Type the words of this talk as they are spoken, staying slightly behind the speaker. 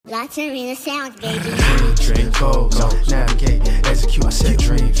I turn me to sound, baby. Dream goals, navigate, execute, set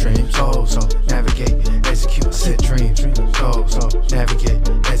dream goals, navigate, execute, set dream goals, navigate,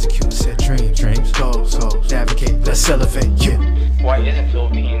 execute, set dream goals, navigate, let's elevate, yeah. Why isn't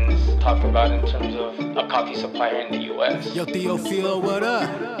Philippines talked about in terms of a coffee supplier in the US? Yo, Theo Philo, what up?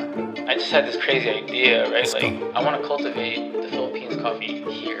 I just had this crazy idea, right? I want to cultivate the Philippines coffee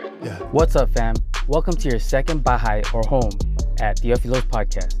here. Yeah. What's up, fam? Welcome to your second Bahay or home at Theophilo's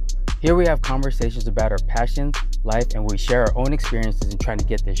podcast. Here we have conversations about our passions, life, and we share our own experiences in trying to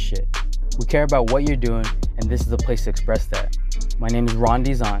get this shit. We care about what you're doing, and this is the place to express that. My name is Ron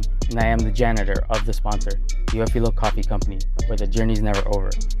Dizon, and I am the janitor of the sponsor, Theophilo Coffee Company, where the journey's never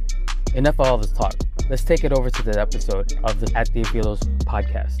over. Enough of all this talk. Let's take it over to the episode of the At Theophilo's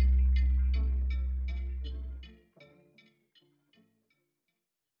podcast.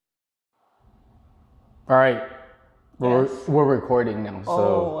 All right, we're recording now,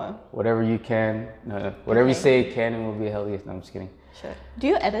 so whatever you can, whatever you say can and will be healthiest. No, I'm just kidding. Sure. Do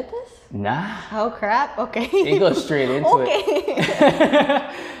you edit this? Nah. Oh crap, okay. It goes straight into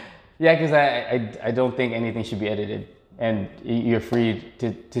it. Yeah, because I don't think anything should be edited. And you're free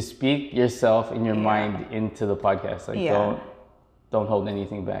to speak yourself in your mind into the podcast. Like don't hold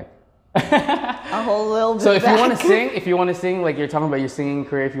anything back. A whole little bit. So if you want to sing, like you're talking about your singing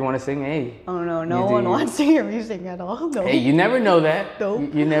career, if you want to sing, hey. Oh no one wants to hear me sing at all. No. Hey, you never know that.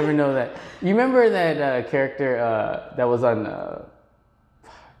 Nope. You never know that. You remember that character that was on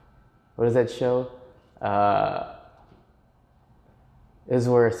what is that show? It was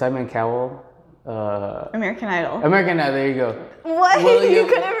where Simon Cowell. American Idol. There you go. What? You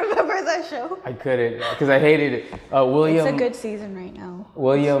couldn't remember that show? I couldn't because I hated it. William. It's a good season right now.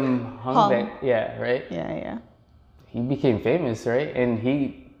 William Hung. Yeah, right? Yeah. He became famous, right? And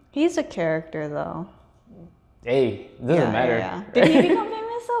he's a character though. Hey, it doesn't matter. Yeah. Did he become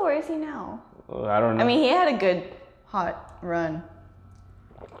famous though? Where is he now? Well, I don't know. I mean, he had a good hot run.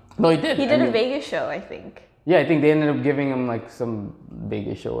 No, he did. He did a Vegas show, I think. Yeah, I think they ended up giving him like some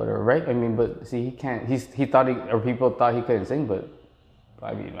Vegas show or whatever, right? I mean, but see, he can't. People thought he couldn't sing, but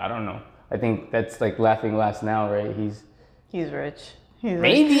I mean, I don't know. I think that's like laughing last now, right? He's rich.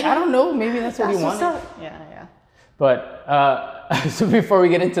 Maybe I don't know. Maybe that's what he wanted. Yeah. But so before we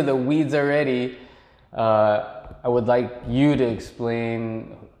get into the weeds already, I would like you to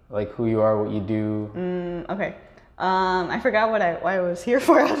explain like who you are, what you do. Okay. I forgot why I was here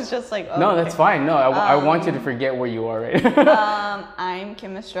for. I was just like, no, that's fine. No, I want you to forget where you are right now. I'm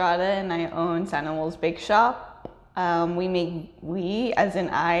Kim Estrada and I own San Wolves Bakeshop. I make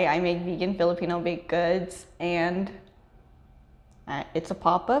vegan Filipino baked goods and it's a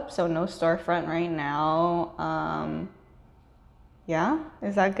pop-up, so no storefront right now.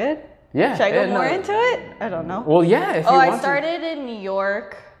 Is that good? Yeah. Should I go more into it? I don't know. Well, yeah. If you want I started in New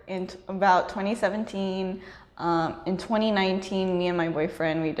York in about 2017. In 2019, me and my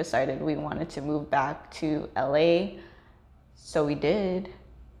boyfriend, we decided we wanted to move back to LA. So we did.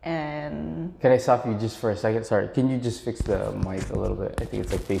 And can I stop you just for a second? Sorry. Can you just fix the mic a little bit? I think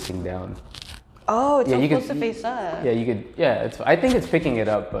it's like facing down. Oh, it's supposed to face up. Yeah, you could. Yeah, I think it's picking it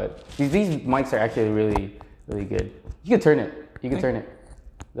up, but these mics are actually really, really good. You can turn it.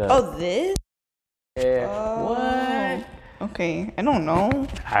 This? Yeah. Oh. What? Okay, I don't know.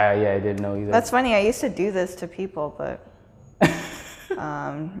 I didn't know either. That's funny. I used to do this to people, but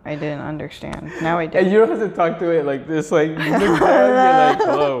I didn't understand. Now I do. And you don't have to talk to it like this. Like you look down, you're like,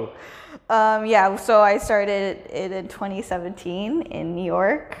 hello. So I started it in 2017 in New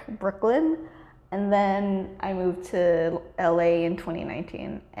York, Brooklyn, and then I moved to LA in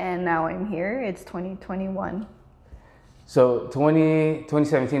 2019, and now I'm here. It's 2021. So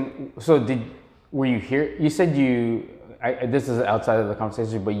 2017. So were you here? You said this is outside of the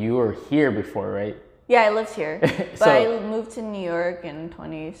conversation, but you were here before, right? Yeah, I lived here. But I moved to New York in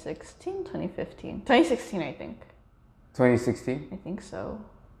 2016, 2015. 2016, I think. 2016? I think so.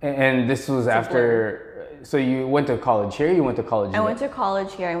 And this was after, so you went to college here? You went to college here? I went to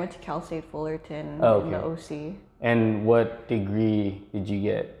college here. I went to Cal State Fullerton in the OC. And what degree did you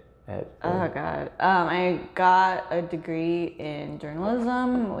get at? Oh, God. I got a degree in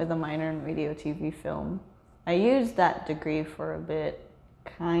journalism with a minor in radio, TV, film. I used that degree for a bit,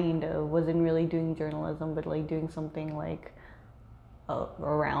 kind of. Wasn't really doing journalism, but like doing something like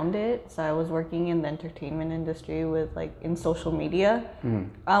around it. So I was working in the entertainment industry with like in social media.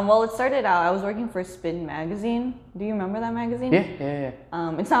 Well, it started out, I was working for Spin Magazine. Do you remember that magazine? Yeah.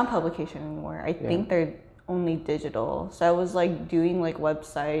 It's not a publication anymore. I think they're only digital. So I was like doing like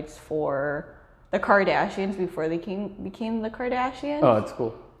websites for the Kardashians before they became the Kardashians. Oh, that's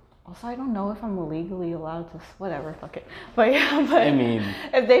cool. Also, I don't know if I'm legally allowed to. Whatever, fuck it. But yeah, but I mean,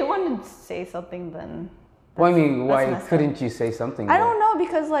 if they wanted to say something, then. Well, I mean, why messed couldn't up. you say something? I don't know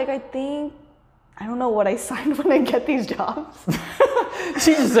because like I don't know what I signed when I get these jobs.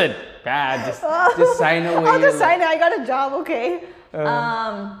 She just said, just sign away. I'll just sign it. I got a job, okay.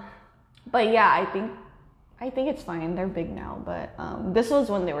 But yeah, I think it's fine. They're big now, but this was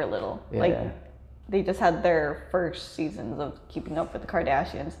when they were little. Yeah. Like they just had their first seasons of Keeping Up with the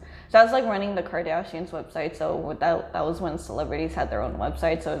Kardashians. So I was like running the Kardashians website. So that was when celebrities had their own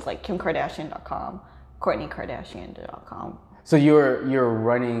website. So it was like KimKardashian.com, KourtneyKardashian.com. So you're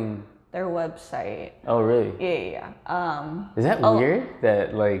running their website. Oh, really? Yeah. Is that weird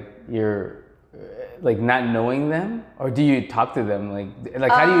that like you're like not knowing them, or do you talk to them like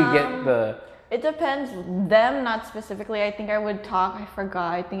how do you get the? It depends. Them, not specifically. I think I would talk. I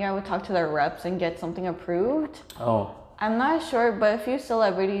forgot. I think I would talk to their reps and get something approved. Oh. I'm not sure, but a few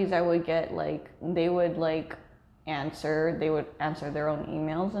celebrities I would get like they would answer their own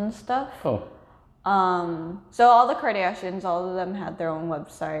emails and stuff. Oh. So all the Kardashians, all of them had their own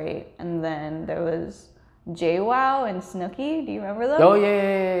website, and then there was JWoww and Snooki. Do you remember them? Oh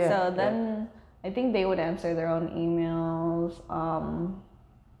yeah. So then I think they would answer their own emails.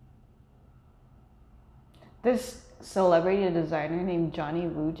 This celebrity designer named Johnny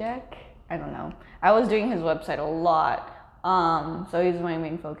Wujek. I don't know. I was doing his website a lot. So he's my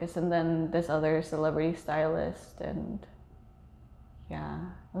main focus, and then this other celebrity stylist, and yeah,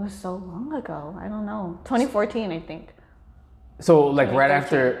 it was so long ago. I don't know, 2014, I think. So like right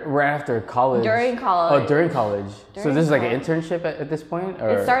after college. During college. Oh, during college. So this is like an internship at this point, or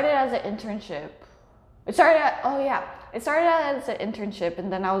it started as an internship. It started as an internship,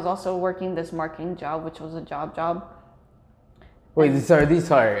 and then I was also working this marketing job, which was a job. Wait,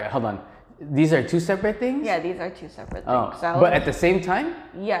 hold on. These are two separate things? Yeah, these are two separate things. Oh, So but at the same time?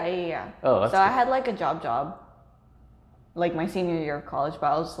 Yeah. Oh, that's so cool. I had like a job, like my senior year of college, but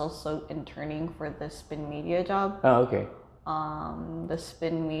I was also interning for the Spin Media job. Oh, okay. The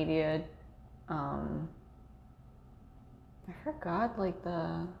Spin Media, I forgot like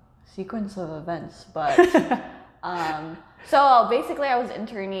the sequence of events, but so basically I was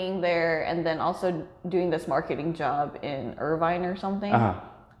interning there and then also doing this marketing job in Irvine or something.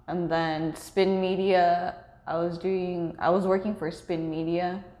 And then Spin Media, I was working for Spin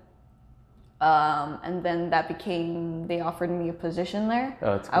Media. And then they offered me a position there.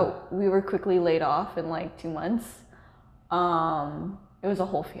 Oh, that's cool. We were quickly laid off in like 2 months. It was a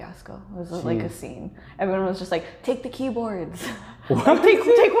whole fiasco. It was like a scene. Everyone was just like, take the keyboards.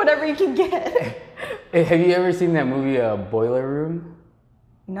 take whatever you can get. Hey, have you ever seen that movie Boiler Room?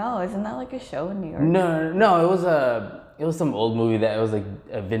 No, isn't that like a show in New York? No, it was some old movie that it was like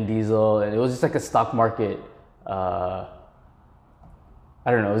Vin Diesel, and it was just like a stock market I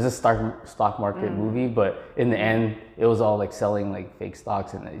don't know, it was a stock market movie, but in the end it was all like selling like fake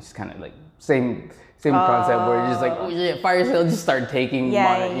stocks, and it's just kind of like same concept where you're just like, oh yeah, fire sale, just start taking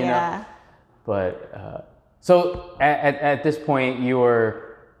money, you know. But so at this point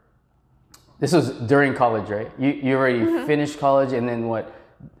this was during college, right? You already finished college, and then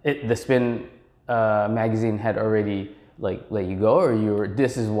the Spin magazine had already like let you go, or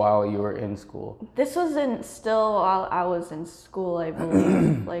this is while you were in school? This wasn't still while I was in school, I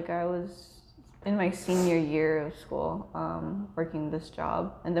believe. Like I was in my senior year of school, working this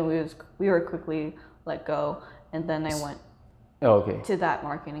job, and then we were quickly let go, and then I went to that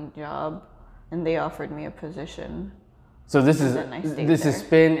marketing job, and they offered me a position. So this is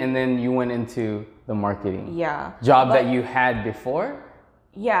Spin, and then you went into the marketing job that you had before?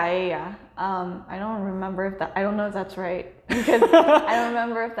 Yeah. I don't remember I don't know if that's right, because I don't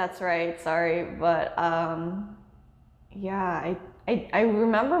remember if that's right, sorry, but I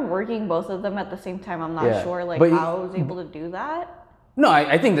remember working both of them at the same time. I'm not sure how I was able to do that. No,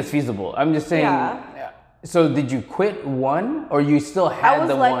 I think that's feasible. I'm just saying. Yeah. So did you quit one, or you still had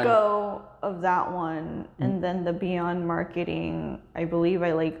the one? I was let go of that one, and then the Beyond Marketing, I believe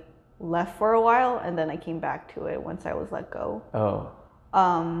I left for a while, and then I came back to it once I was let go. Oh.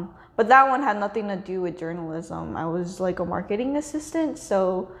 But that one had nothing to do with journalism. I was like a marketing assistant.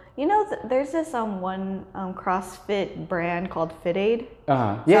 So, there's this one CrossFit brand called Fit Aid.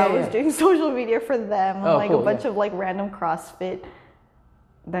 Uh-huh. I was doing social media for them. Cool, a bunch of random CrossFit.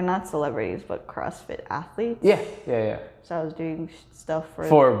 They're not celebrities, but CrossFit athletes. Yeah. So I was doing stuff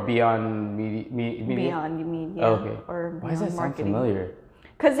for Beyond Media. Beyond Media. Oh, okay. Or why does that marketing. sound familiar?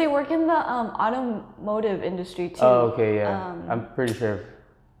 Because they work in the automotive industry too. Oh, okay, yeah. I'm pretty sure.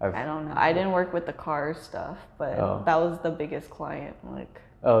 I don't know. I didn't work with the car stuff, but that was the biggest client.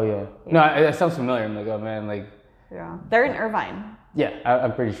 Oh yeah. No, that sounds familiar. I'm like, oh man, Yeah, they're in Irvine. Yeah,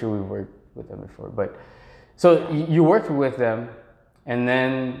 I'm pretty sure we've worked with them before. But so you worked with them, and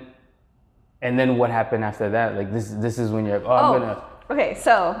then what happened after that? Like this is when you're like, I'm gonna. Okay,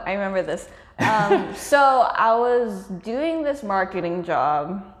 so I remember this. So I was doing this marketing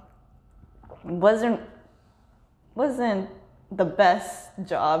job. Wasn't the best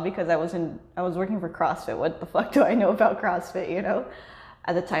job because I was working for CrossFit. What the fuck do I know about CrossFit, you know?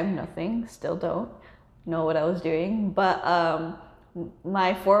 At the time, nothing. Still don't know what I was doing. But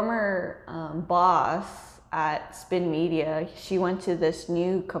my former boss at Spin Media, she went to this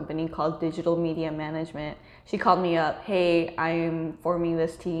new company called Digital Media Management. She called me up, hey, I'm forming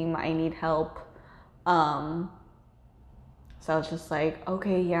this team, I need help. So I was just like,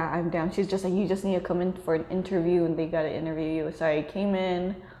 okay, yeah, I'm down. She's just like, you just need to come in for an interview and they got to interview you. So I came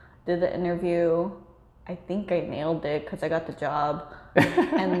in, did the interview. I think I nailed it because I got the job.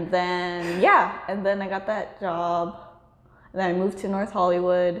 And then I got that job. And then I moved to North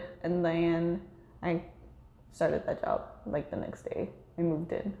Hollywood and then I started that job like the next day. I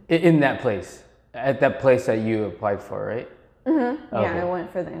moved in. In that place? At that place that you applied for, right? Mm-hmm. Okay. Yeah, I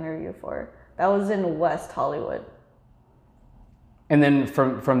went for the interview for. That was in West Hollywood. And then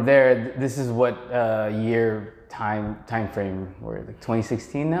from there, this is what year time frame were like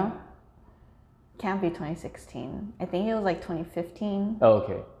 2016 now? Can't be 2016. I think it was like 2015. Oh,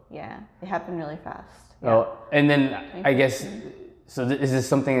 okay. Yeah, it happened really fast. Yeah. Oh, and then I guess, so is this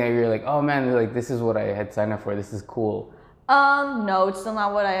something that you're like, oh man, like this is what I had signed up for, this is cool? No, it's still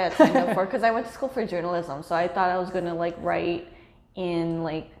not what I had signed up for because I went to school for journalism. So I thought I was gonna like write in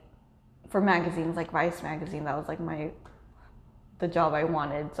like for magazines like Vice magazine. That was like the job I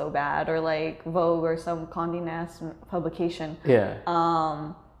wanted so bad, or like Vogue or some Condé Nast publication. Yeah.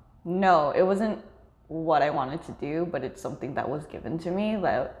 No, it wasn't what I wanted to do, but it's something that was given to me.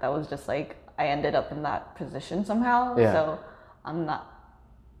 That was just like I ended up in that position somehow. Yeah. So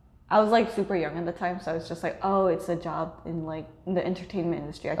I was like super young at the time, so I was just like, oh, it's a job in like in the entertainment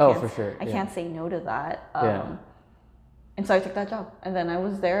industry. For sure. I can't say no to that. Yeah. And so I took that job, and then I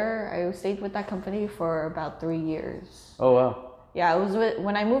was there. I stayed with that company for about 3 years. Oh wow. Yeah,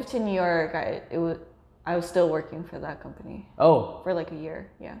 when I moved to New York. I was still working for that company. Oh. For like a year.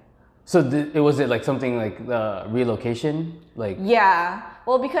 Yeah. So was it like something like the relocation, like? Yeah.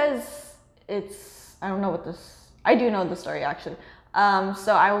 Well, because I don't know what this. I do know the story actually.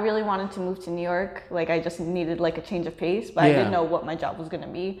 So I really wanted to move to New York. Like I just needed like a change of pace, but I didn't know what my job was gonna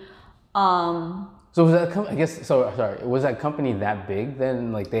be. So was that I guess so. Sorry, was that company that big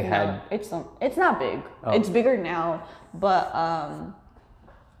then? Like they had? No, it's not big. Oh. It's bigger now, but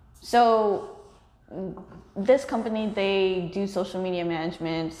so this company, they do social media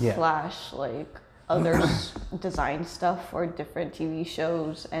management / like other design stuff for different TV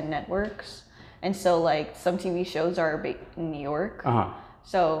shows and networks. And so like some TV shows are based in New York.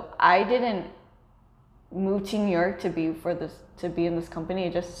 So I didn't move to New York to be in this company.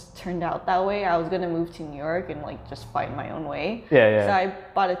 It just turned out that way. I was gonna move to New York and like just find my own way. Yeah. So I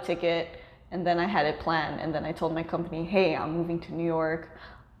bought a ticket and then I had it planned, and then I told my company, hey, I'm moving to New York,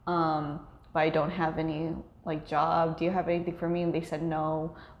 but I don't have any like job. Do you have anything for me? And they said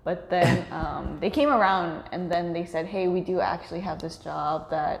no. But then they came around and then they said, hey, we do actually have this job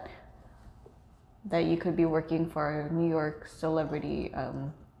that you could be working for New York celebrity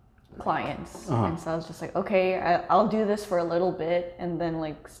clients. And so I was just like, okay, I'll do this for a little bit and then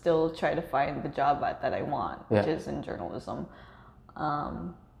like still try to find the job that I want, which is in journalism.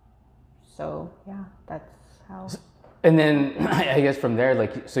 So yeah, that's how. And then I guess from there,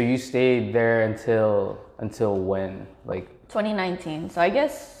 like, so you stayed there until when? Like 2019. So I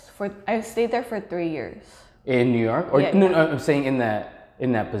guess I stayed there for 3 years. In New York? Or no, I'm saying in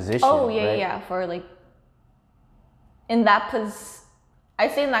that position. Oh yeah, right? yeah. For like I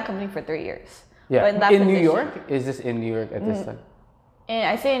stayed in that company for 3 years. Yeah. But in that New York? Is this in New York at this time? And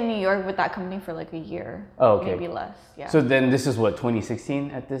I stayed in New York with that company for like a year. Oh, okay. Maybe less. Yeah. So then this is what,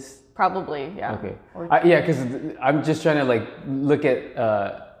 2016 at this? Probably, yeah. Okay. Yeah, because I'm just trying to like look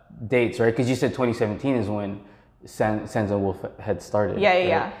at dates, right? Because you said 2017 is when Sands and Wolf had started. Yeah, right?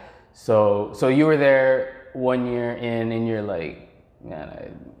 yeah. So you were there 1 year in, and you're like,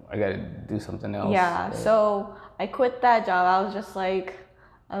 man, I gotta do something else. Yeah. Right? So I quit that job. I was just like,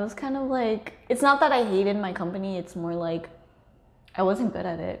 it's not that I hated my company. It's more like I wasn't good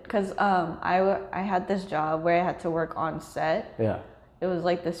at it because I had this job where I had to work on set. Yeah. It was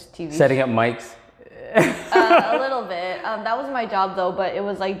like this TV setting up mics. A little bit. That was my job though, but it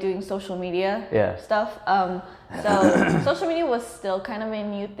was like doing social media stuff. So social media was still kind of a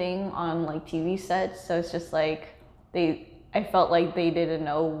new thing on like TV sets. So it's just like I felt like they didn't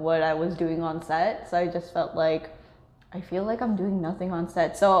know what I was doing on set. So I just felt like I feel like I'm doing nothing on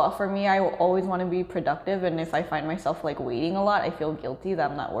set. So for me, I always want to be productive, and if I find myself like waiting a lot, I feel guilty that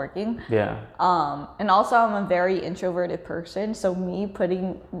I'm not working. Yeah. And also I'm a very introverted person, so me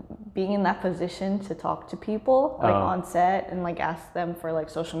being in that position to talk to people like on set and like ask them for like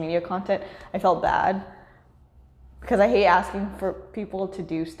social media content, I felt bad because I hate asking for people to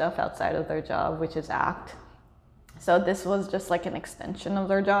do stuff outside of their job, which is act. So this was just like an extension of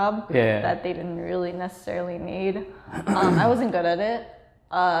their job that they didn't really necessarily need. I wasn't good at it.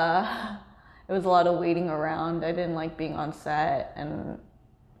 It was a lot of waiting around. I didn't like being on set, and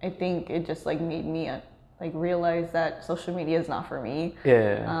I think it just like made me like realize that social media is not for me.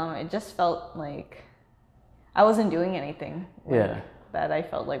 Yeah. It just felt like I wasn't doing anything. Like, that I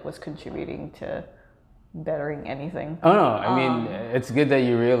felt like was contributing to bettering anything. Oh no, I mean it's good that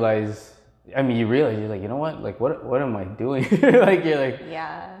you realize. I mean, you're like, you know what? Like, what am I doing? Like, you're like,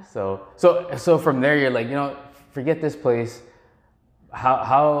 yeah. So from there, you're like, you know, forget this place.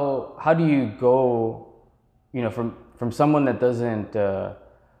 How do you go, you know, from someone that doesn't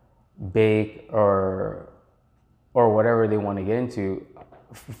bake or whatever they want to get into,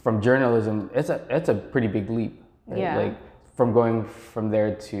 from journalism, it's a pretty big leap. Right? Yeah. Like from going from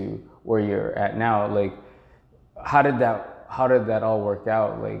there to where you're at now, like, how did that all work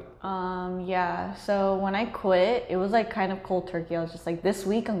out? Like, yeah, so when I quit, it was like kind of cold turkey. I was just like, this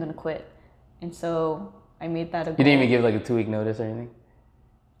week I'm gonna quit, and so I made that a goal. You didn't even give like a 2-week notice or anything?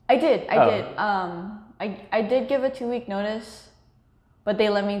 I did. I did give a 2-week notice, but they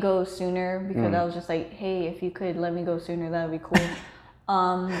let me go sooner because I was just like, hey, if you could let me go sooner, that would be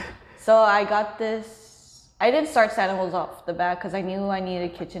cool. So I got this. I didn't start San Wolves off the bat because I knew I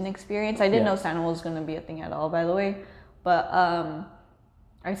needed kitchen experience. I didn't know San Wolves was gonna be a thing at all, by the way. But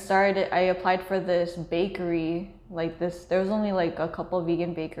I applied for this bakery, like this. There was only like a couple of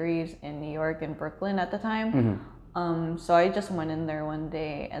vegan bakeries in New York and Brooklyn at the time. So I just went in there one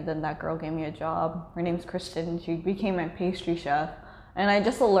day, and then that girl gave me a job. Her name's Kristen. She became my pastry chef, and I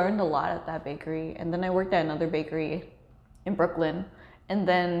just learned a lot at that bakery. And then I worked at another bakery in Brooklyn, and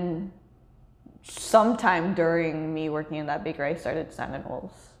then sometime during me working in that bakery, I started San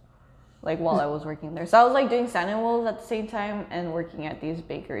Wolves. Like while I was working there. So I was like doing San Wolves at the same time and working at these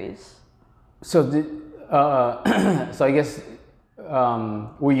bakeries. So so I guess,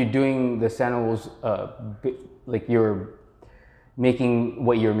 were you doing the San Wolves, like you're making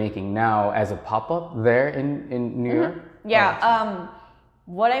what you're making now as a pop-up there in New York? Yeah,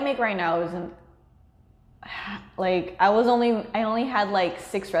 what I make right now isn't, like, I only had like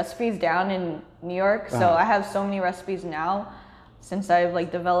 6 recipes down in New York. So I have so many recipes now since I've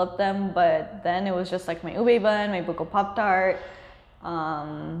like developed them, but then it was just like my ube bun, my buko pop tart,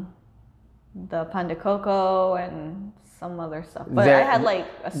 the pan de coco, and some other stuff. But I had like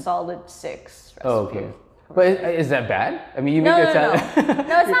a solid 6 recipes. Oh, okay. But is that bad? I mean, you make No,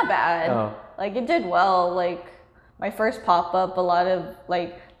 it's not bad. Like it did well. Like my first pop up, a lot of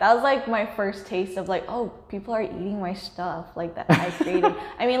like that was like my first taste of like, oh, people are eating my stuff like that I created.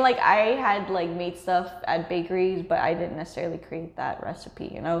 I mean, like I had like made stuff at bakeries, but I didn't necessarily create that recipe,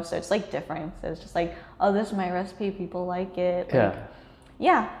 you know. So it's like different. So it's just like, oh, this is my recipe. People like it. Like,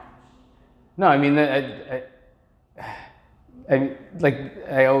 yeah. No, I mean, I like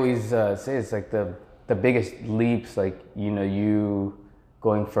I always say, it's like the biggest leaps, like, you know, you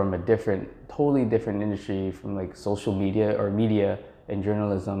going from a totally different industry, from like social media or media and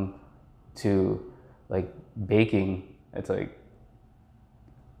journalism to like baking. It's like,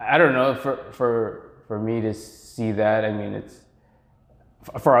 I don't know, for me to see that, I mean, it's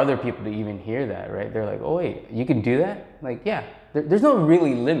for other people to even hear that, right? They're like, oh wait, you can do that? Like, yeah, there's no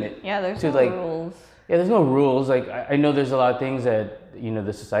really limit. Yeah, there's no rules. Yeah, there's no rules. Like, I know there's a lot of things that, you know,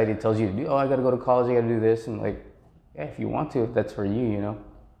 the society tells you to do. Oh, I got to go to college, I got to do this. And like, yeah, if you want to, if that's for you, you know,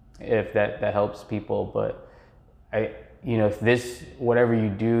 if that helps people. But you know, if this, whatever you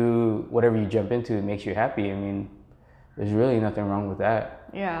do, whatever you jump into, it makes you happy, I mean, there's really nothing wrong with that.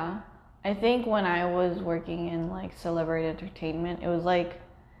 Yeah. I think when I was working in like celebrity entertainment, it was like,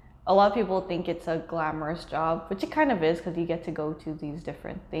 a lot of people think it's a glamorous job, which it kind of is, because you get to go to these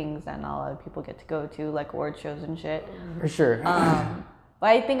different things that not a lot of people get to go to, like award shows and shit. For sure. But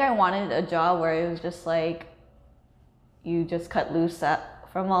I think I wanted a job where it was just like, you just cut loose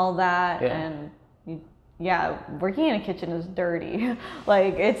from all that. And working in a kitchen is dirty.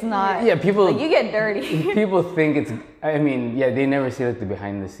 Like, it's not. Yeah, people. Like, you get dirty. People think it's. I mean, yeah, they never see like the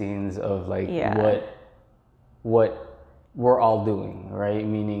behind the scenes of like what we're all doing, right?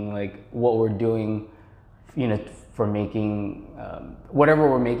 Meaning like what we're doing, you know, for making whatever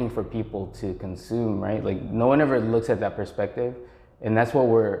we're making for people to consume, right? Like no one ever looks at that perspective. And that's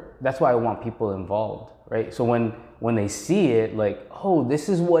why I want people involved, right? So when they see it, like, oh, this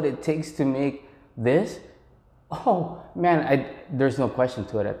is what it takes to make this, oh man, there's no question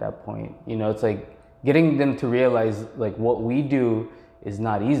to it at that point. You know, it's like getting them to realize like what we do is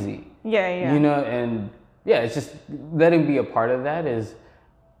not easy. Yeah. You know, and yeah, it's just letting be a part of that is,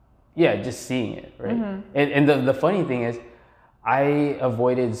 yeah, just seeing it, right? And the funny thing is, I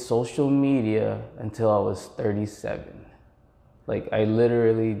avoided social media until I was 37. Like I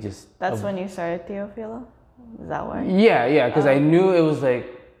literally just. That's when you started Teofilo? Is that why? Yeah, because I knew it was like,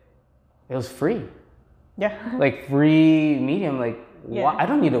 it was free. Yeah. Like free medium, like Yeah. I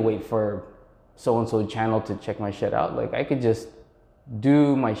don't need to wait for so-and-so channel to check my shit out. Like I could just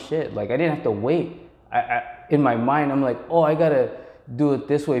do my shit. Like I didn't have to wait. I in my mind, I'm like, oh, I gotta do it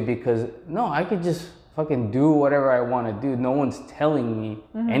this way because no, I could just fucking do whatever I want to do. No one's telling me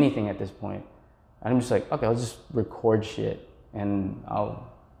anything at this point. And I'm just like, okay, I'll just record shit and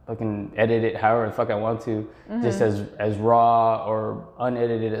I'll fucking edit it however the fuck I want to, just as raw or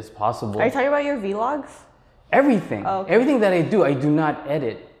unedited as possible. Are you talking about your vlogs? Everything. Oh, okay. Everything that I do not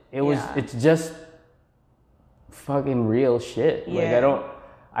edit. It's just fucking real shit. Yeah. Like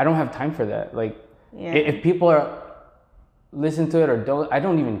I don't have time for that. Like Yeah. if people are listen to it or don't, I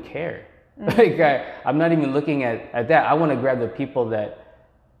don't even care. Like I'm not even looking at that. I want to grab the people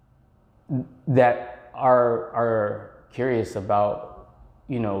that are curious about,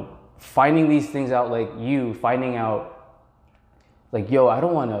 you know, finding these things out, like you finding out like, yo, I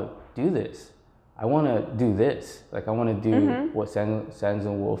don't want to do this. I want to do this. Like I want to do what Sands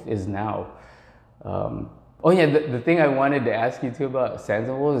and Wolf is now. Oh yeah, the thing I wanted to ask you too about Sands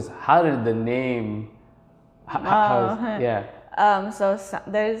and Wolf is how did the name? Yeah. So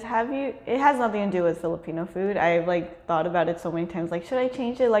it has nothing to do with Filipino food. I've like thought about it so many times. Like, should I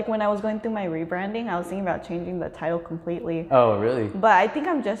change it? Like when I was going through my rebranding, I was thinking about changing the title completely. Oh, really? But I think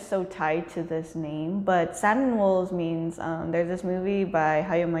I'm just so tied to this name. But San Wolves means there's this movie by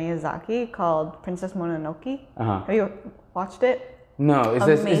Hayao Miyazaki called Princess Mononoke. Have you watched it? No. Is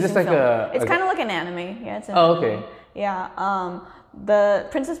this like film. It's kind of like an anime. Yeah, it's an Oh, anime. okay. Yeah. The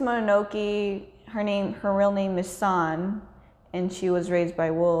Princess Mononoke, her real name is San, and she was raised by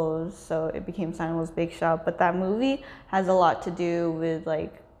wolves, so it became San Wolves Bakeshop. But that movie has a lot to do with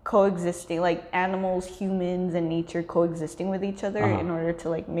like coexisting, like animals, humans, and nature coexisting with each other in order to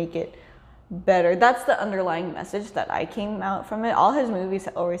like make it better. That's the underlying message that I came out from it. All his movies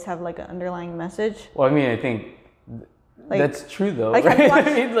always have like an underlying message. Well, I mean, I think Like, that's true though, like, right?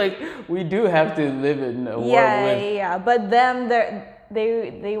 I mean, like we do have to live in a world with. Yeah. But them,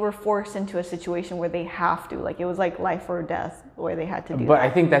 they were forced into a situation where they have to. Like it was like life or death where they had to do But that. I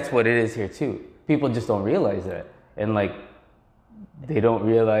think that's what it is here too. People just don't realize that, and like they don't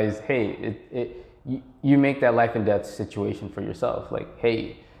realize, hey, you make that life and death situation for yourself. Like, hey,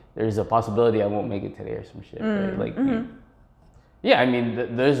 there's a possibility I won't make it today or some shit. Right? Like, yeah, I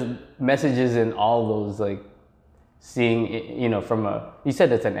mean, there's messages in all those like. Seeing, you know, you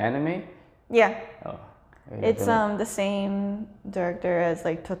said it's an anime? Yeah. Oh. It's the same director as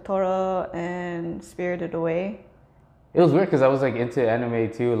like Totoro and Spirited Away. It was weird because I was like into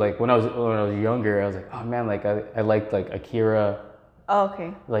anime too. Like when I was younger, I was like, oh man, like I liked like Akira. Oh,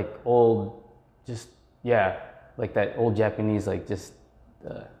 okay. Like old, just like that old Japanese, like just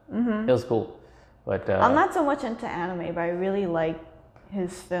it was cool. But I'm not so much into anime, but I really like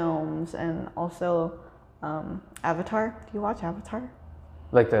his films and also Avatar. Do you watch Avatar?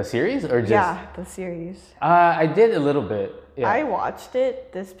 Like the series or just? Yeah, the series. I did a little bit. Yeah. I watched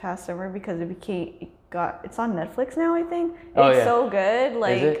it this past summer because it's on Netflix now, I think. Oh, It's yeah. so good.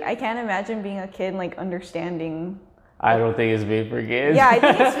 Like Is it? I can't imagine being a kid like understanding. I don't think it's made for kids. Yeah, I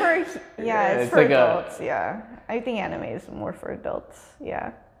think it's for it's for like adults. Yeah, I think anime is more for adults.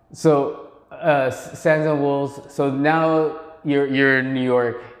 Yeah. So Sands and Wolves. So now you're in New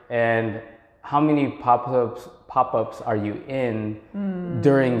York, and how many pop-ups are you in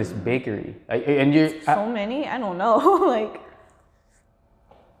during this bakery? And you're So many? I don't know. Like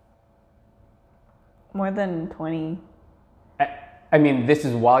more than 20. I mean, this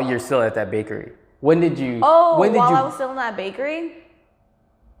is while you're still at that bakery. When did you? Oh, when did while you? I was still in that bakery?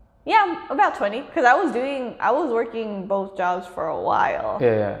 Yeah, about 20. Because I was working both jobs for a while.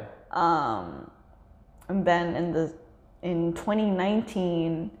 Yeah. And then in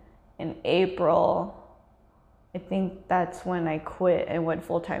 2019, in April, I think that's when I quit and went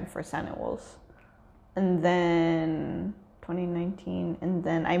full time for San Wolves. And then 2019, and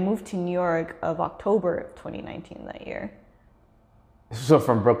then I moved to New York of October of 2019 that year. So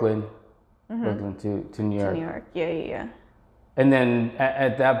from Brooklyn to New York. To New York, yeah. And then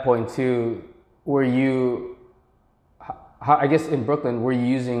at that point too, were you? I guess in Brooklyn, were you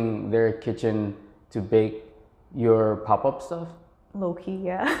using their kitchen to bake your pop-up stuff? Low key,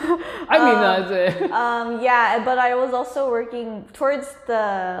 yeah. I mean, that's it. Yeah, but I was also working towards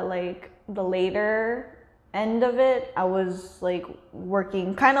the later end of it. I was like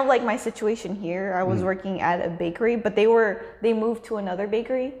working kind of like my situation here. I was working at a bakery, but they moved to another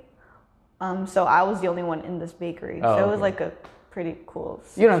bakery. So I was the only one in this bakery. So it was like a pretty cool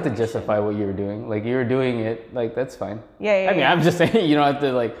situation. You don't have to justify what you were doing. Like, you were doing it, like, that's fine. Yeah, I mean, yeah. I'm just saying, you don't have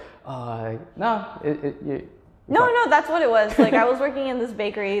to, like, no, No, that's what it was. Like, I was working in this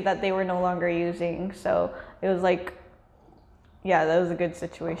bakery that they were no longer using. So it was like, yeah, that was a good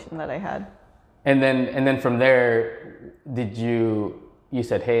situation that I had. And then from there, did you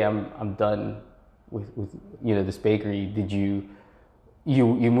said, hey, I'm done with this bakery. Did you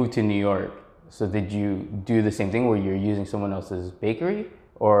moved to New York? So did you do the same thing where you're using someone else's bakery,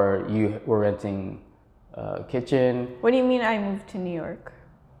 or you were renting a kitchen? What do you mean I moved to New York?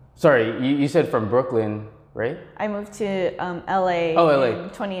 Sorry, you said from Brooklyn, right? I moved to LA in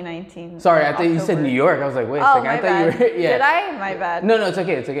 2019. Sorry, I thought you said New York. I was like, wait a second. My I thought bad. you were, yeah. Did I? My bad. No, it's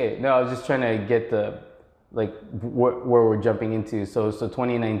okay. No, I was just trying to get the, like, where we're jumping into. So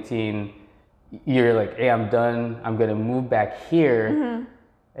 2019, you're like, hey, I'm done. I'm going to move back here. Mm-hmm.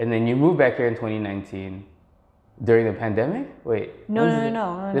 And then you moved back here in 2019 during the pandemic? Wait. No.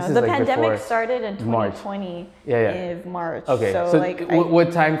 This is The like pandemic before started in 2020 in March. Okay, So like,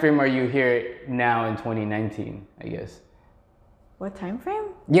 what time frame are you here now in 2019, I guess? what time frame?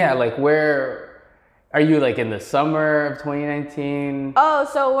 Yeah, like, where are you, like, in the summer of 2019? Oh,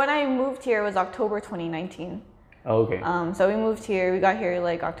 so when I moved here, it was October 2019. Oh, okay. So we moved here. We got here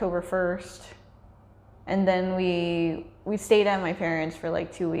like October 1st, and then we stayed at my parents for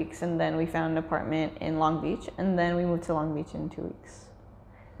like 2 weeks, and then we found an apartment in Long Beach, and then we moved to Long Beach in 2 weeks,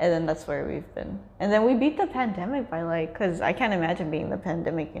 and then that's where we've been. And then we beat the pandemic by because I can't imagine being the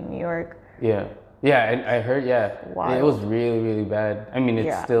pandemic in New York. Yeah, and I heard, Wild. it was really, really bad. I mean,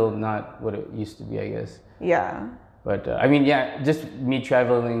 it's still not what it used to be, I guess. Yeah. But I mean, just me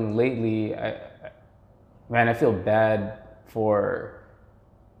traveling lately, I feel bad for,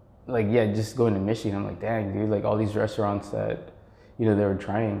 like, just going to Michigan. I'm like, dang, dude, like, all these restaurants that, they were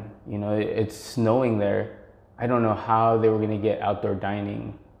trying, it's snowing there. I don't know how they were going to get outdoor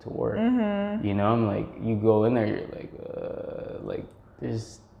dining to work. Mm-hmm. I'm like, you go in there, you're like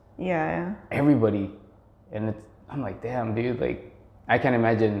there's everybody. And I'm like, damn, dude, like, I can't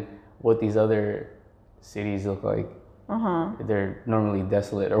imagine what these other cities look like. They're normally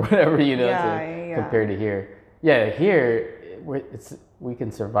desolate or whatever, compared to here. Yeah, here, we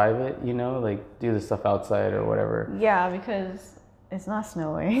can survive it, like, do the stuff outside or whatever. Yeah, because it's not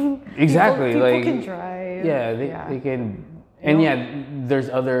snowing. Exactly. People can drive. Yeah, they can. And there's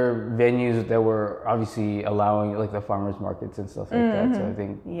other venues that were obviously allowing, like, the farmers markets and stuff like that. So I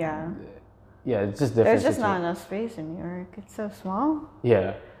think. Yeah, it's just different. There's just not enough space in New York. It's so small.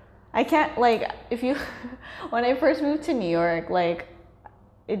 Yeah. I can't, like, when I first moved to New York, like,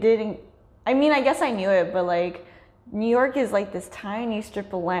 it didn't, I mean, I guess I knew it, but, like, New York is, like, this tiny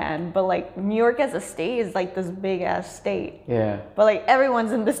strip of land, but, like, New York as a state is, like, this big-ass state. Yeah. But, like,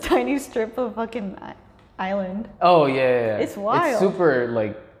 everyone's in this tiny strip of fucking island. Oh, yeah. It's wild. It's super,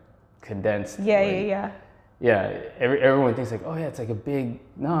 like, condensed. Yeah. Everyone thinks, like, oh, yeah, it's, like, a big,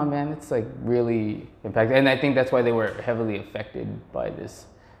 no, man, it's, like, really impacted. And I think that's why they were heavily affected by this.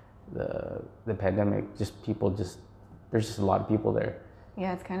 The pandemic, there's just a lot of people there.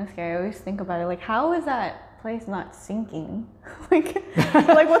 Yeah, it's kind of scary. I always think about it, like, how is that place not sinking? like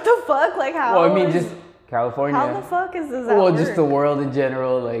what the fuck? Like, how? Well, I mean, just California. How the fuck is this? Well, just the world in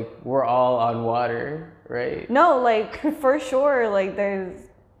general. Like, we're all on water, right? No, like, for sure. Like, there's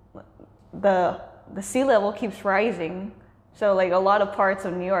the sea level keeps rising, so like a lot of parts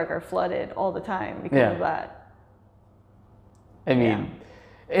of New York are flooded all the time because of that. I mean.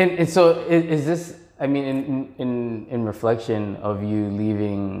 And so is this, I mean, in reflection of you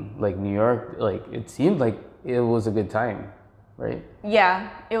leaving, like, New York, like, it seemed like it was a good time, right? Yeah,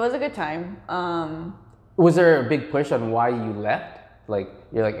 it was a good time. Was there a big push on why you left? Like,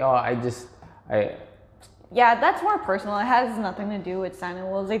 you're like, oh, Yeah, that's more personal. It has nothing to do with San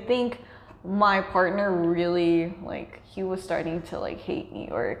Wolves. I think my partner really, like, he was starting to, like, hate New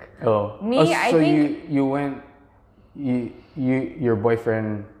York. Oh. I think... you went... your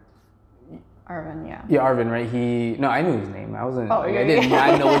boyfriend Arvin, yeah. Yeah, Arvin, right? No, I knew his name. I did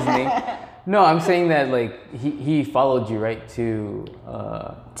not know his name. No, I'm saying that, like, he followed you, right, to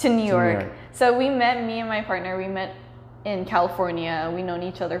New York. So me and my partner, we met in California. We known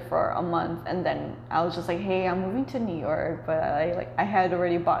each other for a month, and then I was just like, hey, I'm moving to New York, but I had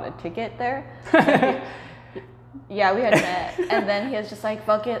already bought a ticket there. Yeah, we had met, and then he was just like,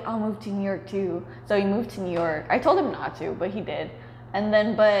 "Fuck it, I'll move to New York too." So he moved to New York. I told him not to, but he did. And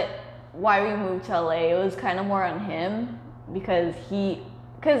then, but why we moved to LA, it was kind of more on him because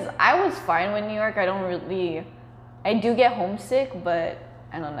I was fine with New York. I do get homesick, but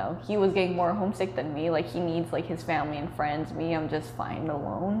I don't know. He was getting more homesick than me. Like, he needs like his family and friends. Me, I'm just fine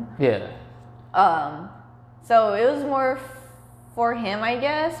alone. Yeah. So it was more for him, I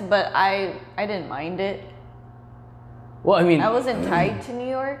guess, but I didn't mind it. Well, I mean, I wasn't tied to New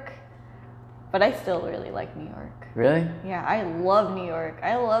York, but I still really like New York. Really? Yeah, I love New York.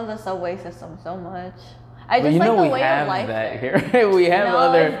 I love the subway system so much. I But just like the we way have of life that there. here. We have No,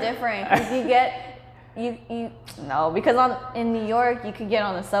 other. it's different because you get because in New York you could get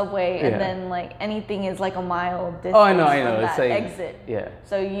on the subway and Yeah. then like anything is like a mile distance. Oh, I know. from It's that like exit. Yeah.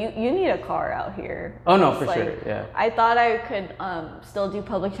 So you need a car out here. Oh no, It's for like, sure. Yeah. I thought I could still do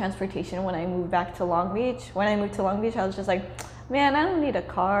public transportation when I moved back to Long Beach. When I moved to Long Beach, I was just like, man, I don't need a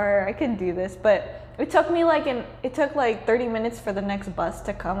car. I can do this. But it took like 30 minutes for the next bus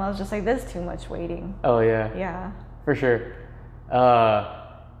to come. I was just like, this is too much waiting. Oh yeah. Yeah. For sure.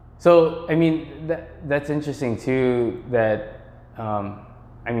 So I mean that's interesting too. That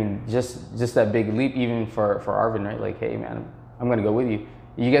I mean just that big leap even for Arvin, right? Like, hey man, I'm gonna go with you.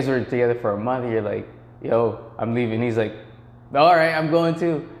 You guys were together for a month. You're like, yo, I'm leaving. He's like, all right, I'm going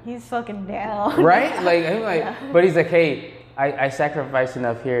too. He's fucking down. Right? Like I'm like, Yeah. but he's like, hey, I sacrificed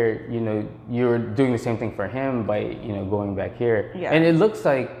enough here. You know, you're doing the same thing for him by going back here. Yeah. And it looks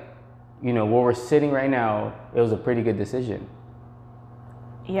like, where we're sitting right now, it was a pretty good decision.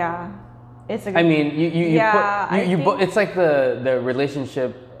 Yeah. It's a good I mean, it's like the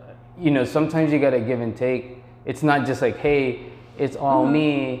relationship, sometimes you gotta give and take. It's not just like, hey, it's all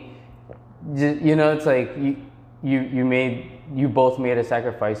me. It's like you both made a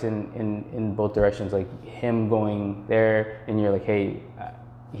sacrifice in both directions. Like him going there, and you're like, hey,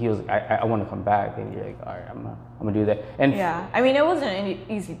 he was, I want to come back, and you're like, all right, I'm gonna do that. And yeah, I mean, it wasn't an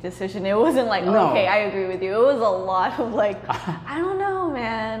easy decision. It wasn't like, No. okay, I agree with you. It was a lot of like, I don't know,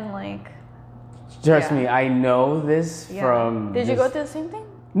 man. Like, trust yeah. me, I know this yeah. from. Did you go through the same thing?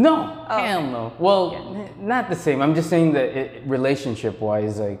 No, Oh. hell no. Well, not the same. I'm just saying that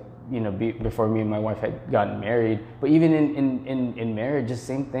relationship-wise, like, before me and my wife had gotten married, but even in marriage, just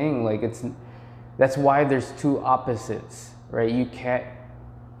same thing. Like that's why there's two opposites, right?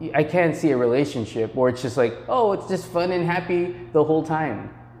 I can't see a relationship where it's just like, oh, it's just fun and happy the whole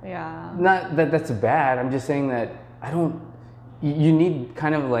time. Yeah. Not that that's bad. I'm just saying that you need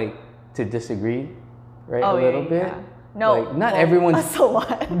kind of like to disagree, right? Oh, a little yeah, bit. yeah. No, like, not well, everyone's. That's a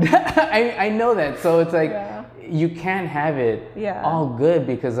lot. I know that. So it's like, Yeah. you can't have it Yeah. all good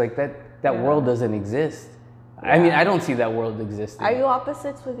because like that Yeah. world doesn't exist. I mean, I don't see that world existing. Are you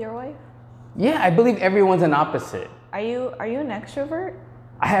opposites with your wife? Yeah, I believe everyone's an opposite. Are you an extrovert?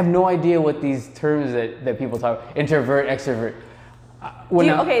 I have no idea what these terms that people talk, introvert, extrovert.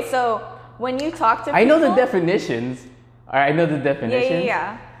 Okay, so when you talk to people, I know the definitions. All right, I know the definitions.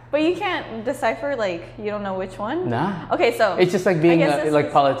 Yeah. But you can't decipher, like, you don't know which one? Nah. Okay, so It's just like being guess this like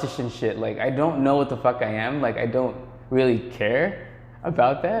is- politician shit. Like, I don't know what the fuck I am. Like, I don't really care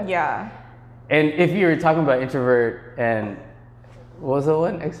about that. Yeah. And if you were talking about introvert and what was the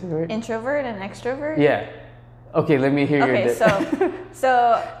one? Extrovert? Introvert and extrovert? Yeah. Okay, let me hear Okay, your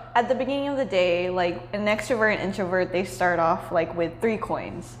so at the beginning of the day, like an extrovert and introvert, they start off like with 3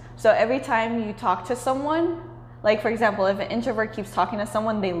 coins. So every time you talk to someone, like for example, if an introvert keeps talking to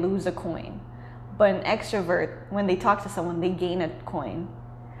someone, they lose a coin. But an extrovert, when they talk to someone, they gain a coin.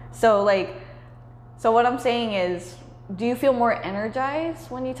 So what I'm saying is, do you feel more energized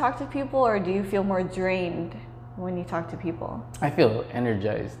when you talk to people, or do you feel more drained when you talk to people? I feel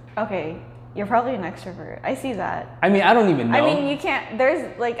energized. Okay, you're probably an extrovert. I see that. I mean, I don't even know. I mean, you can't.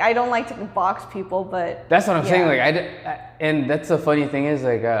 There's like, I don't like to box people, but That's what I'm saying. yeah. Like, and that's the funny thing is,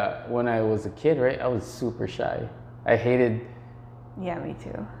 like, when I was a kid, right, I was super shy. I hated, Yeah, me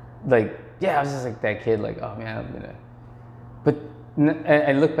too. like, yeah, I was just like that kid, like, oh man, I'm gonna. But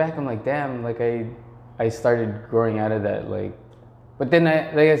I look back, I'm like, damn, like I started growing out of that, like. But then,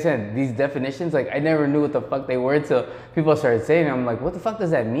 like I said, these definitions, like, I never knew what the fuck they were until people started saying it. I'm like, what the fuck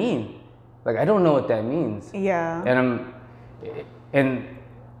does that mean? Like, I don't know what that means. Yeah. And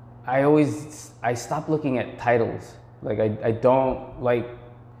I stopped looking at titles. Like, I don't like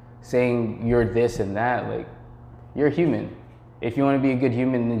saying you're this and that. Like, you're a human. If you want to be a good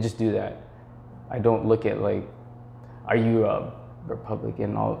human, then just do that. I don't look at, like, are you a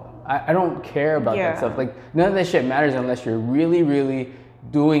Republican? I don't care about Yeah. that stuff. Like, none of that shit matters unless you're really, really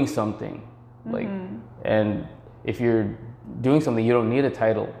doing something. Like, and if you're doing something, you don't need a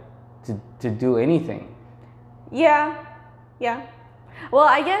title to do anything. Yeah. Yeah. Well,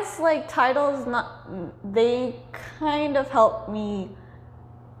 I guess like titles they kind of help me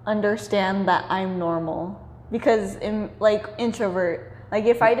understand that I'm normal, because in like introvert, like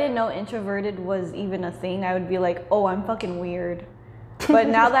if I didn't know introverted was even a thing, I would be like, oh, I'm fucking weird. But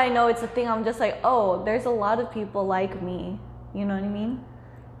now that I know it's a thing, I'm just like, oh, there's a lot of people like me. You know what I mean?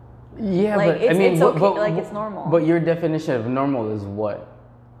 Yeah, like, but I mean, it's okay, like it's normal. But your definition of normal is what?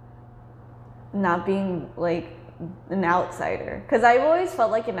 Not being like an outsider, because I've always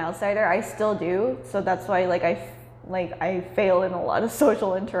felt like an outsider. I still do, so that's why like I fail in a lot of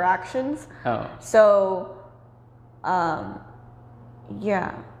social interactions. Oh. So,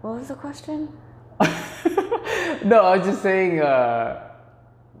 yeah. What was the question? No, I was just saying.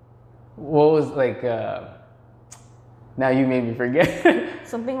 What was like? Now you made me forget.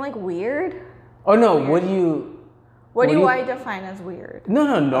 Something like weird. Oh no! Weird. What do you? I define as weird?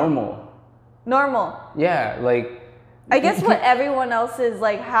 No, normal. Normal. Yeah, like. I guess what everyone else is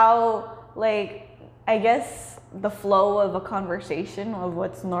like, how like, I guess the flow of a conversation of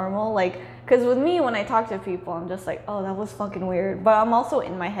what's normal, like, because with me when I talk to people, I'm just like, oh, that was fucking weird, but I'm also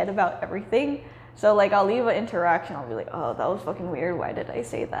in my head about everything. So like I'll leave an interaction, I'll be like, oh, that was fucking weird. Why did I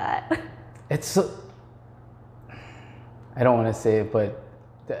say that? It's so. I don't want to say it, but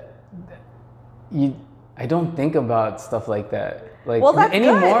I don't think about stuff like that. Like well, that's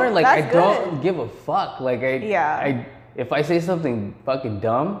anymore. good. Like that's I don't give a fuck. Like if I say something fucking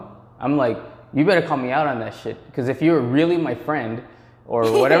dumb, I'm like, you better call me out on that shit. Because if you were really my friend,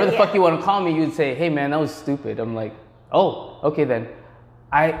 or whatever the fuck you want to call me, you'd say, hey man, that was stupid. I'm like, oh, okay then.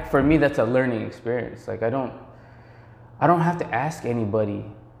 For me, that's a learning experience. Like I don't have to ask anybody.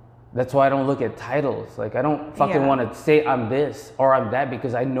 That's why I don't look at titles. Like I don't fucking want to say I'm this or I'm that,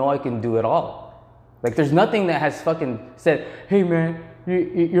 because I know I can do it all. Like there's nothing that has fucking said, hey man,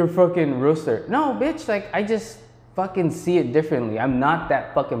 you're fucking rooster. No, bitch, like I just fucking see it differently. I'm not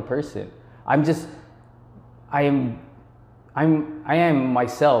that fucking person. I am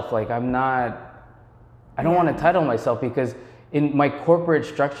myself. Like I don't want to title myself, because in my corporate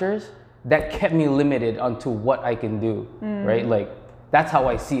structures, that kept me limited onto what I can do, right? Like that's how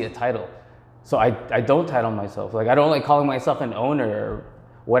I see a title. So I don't title myself. Like I don't like calling myself an owner or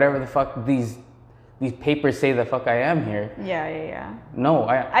whatever the fuck these papers say the fuck I am here. Yeah. No,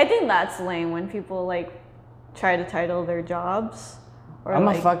 I think that's lame when people like try to title their jobs. Or I'm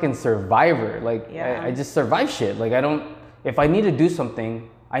like, a fucking survivor. Like I just survive shit. Like if I need to do something,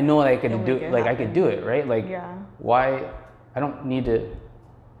 I know that I could do it. Like I could do it, right? Like why I don't need to.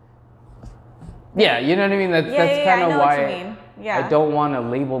 Yeah, you know what I mean. That's kind of why I don't want to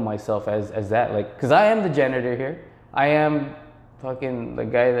label myself as that. Like, cause I am the janitor here. I am fucking the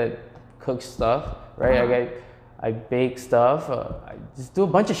guy that cooks stuff, right? I bake stuff. I just do a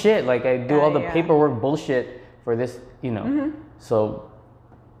bunch of shit. Like I do all the paperwork bullshit for this, you know. So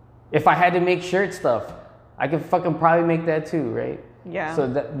if I had to make shirt stuff, I could fucking probably make that too, right? Yeah. So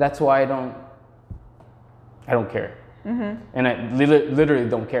that's why I don't care. And I literally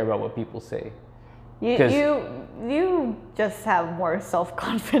don't care about what people say. You just have more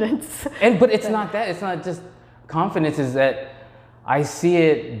self-confidence. But it's not that. It's not just confidence. Is that I see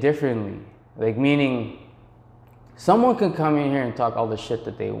it differently. Like meaning, someone can come in here and talk all the shit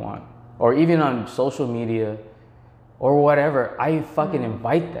that they want, or even on social media, or whatever. I fucking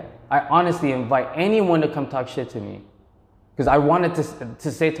invite that. I honestly invite anyone to come talk shit to me, because I wanted to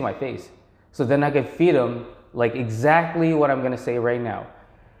say it to my face, so then I could feed them like exactly what I'm gonna say right now.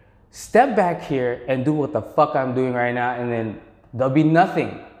 Step back here and do what the fuck I'm doing right now, and then there'll be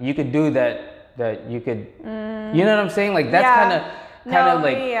nothing you could do that you could, you know what I'm saying? Like that's kind of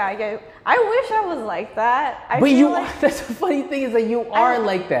like. Yeah. I wish I was like that. But that's the funny thing is that you are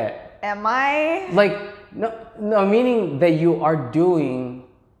like that. Am I? Like no, meaning that you are doing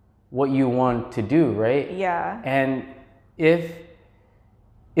what you want to do, right? Yeah. And if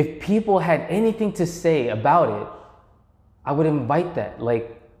people had anything to say about it, I would invite that,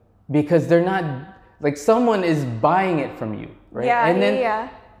 like. Because they're not, like someone is buying it from you, right? Yeah,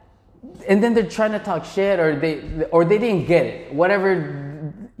 And then they're trying to talk shit, or they didn't get it.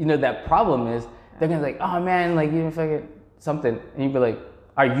 Whatever, you know, that problem is, they're gonna be like, oh man, like you didn't fucking something. And you'd be like,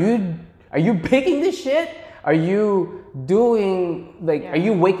 are you picking this shit? Are you doing, like, are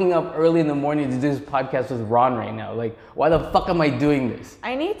you waking up early in the morning to do this podcast with Ron right now? Like, why the fuck am I doing this?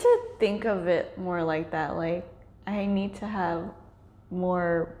 I need to think of it more like that. Like, I need to have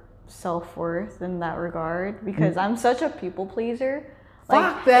more self-worth in that regard, because I'm such a people pleaser.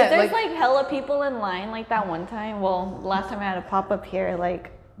 Like, fuck that. If there's like hella people in line, like that one time, well, last time I had a pop-up here,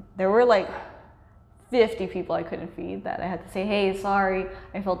 like there were like 50 people I couldn't feed that I had to say, hey, sorry,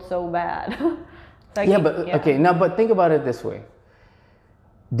 I felt so bad. So Yeah, but okay, now but think about it this way.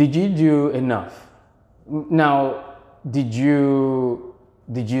 Did you do enough? Now, did you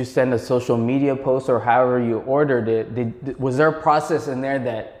send a social media post or however you ordered it? Was there a process in there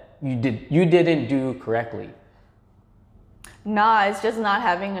that you didn't do correctly? Nah, it's just not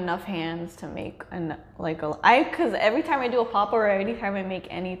having enough hands to make because every time I do a pop or every time I make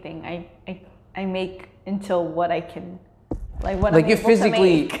anything, I make until what I can, what Like I'm you able to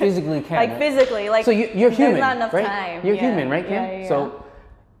make. physically can. Like physically, like so you're human, there's not enough right? time. You're Yeah. human, right, Kim? Yeah. So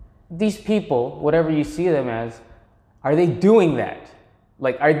these people, whatever you see them as, are they doing that?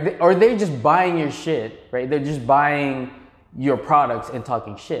 Like, are they just buying your shit, right? They're just buying your products and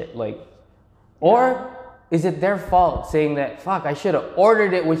talking shit, like, or is it their fault saying that, fuck, I should have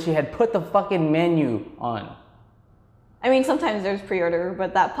ordered it when she had put the fucking menu on? I mean, sometimes there's pre-order,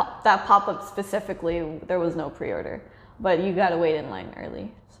 but that pop-up specifically, there was no pre-order. But you gotta wait in line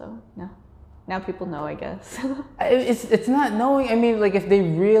early, so yeah. Now people know, I guess. It's not knowing. I mean, like, if they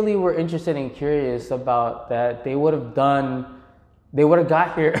really were interested and curious about that, they would have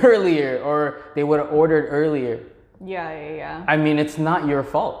got here earlier, or they would have ordered earlier. Yeah. I mean, it's not your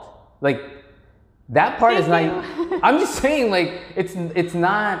fault. Like, that part is not. I'm just saying, like, it's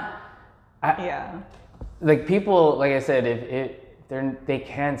not. Like, people, like I said, if they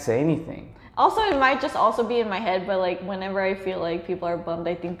can't say anything. Also, it might just also be in my head, but like whenever I feel like people are bummed,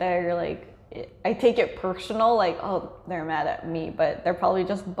 I think they're like, I take it personal, like, oh, they're mad at me, but they're probably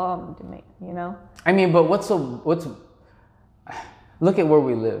just bummed, you know? I mean, but what's look at where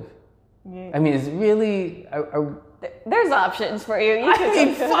we live. Yeah. I mean, is it really? There's options for you. I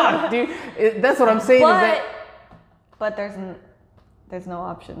mean, fuck, dude. That's what I'm saying. But there's no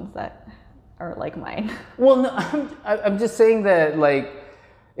options that are like mine. Well, no, I'm just saying that, like,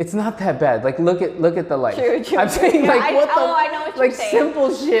 it's not that bad. Like, look at the light. True. I'm saying, like, I know what you're saying.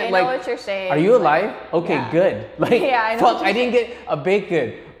 Simple shit. I know what you're saying. Are you alive? Okay, yeah. good. Like, yeah, I know fuck, I didn't get a baked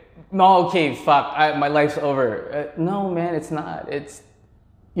good. No, okay, fuck, my life's over. No, man, it's not.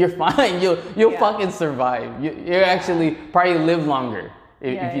 You're fine. You'll fucking survive. You actually probably live longer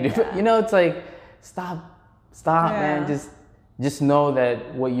if you do. You know, it's like, stop, man. Just know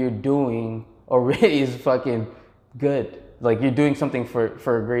that what you're doing already is fucking good. Like, you're doing something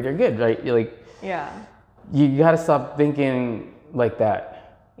for a greater good, right? You're like, you gotta stop thinking like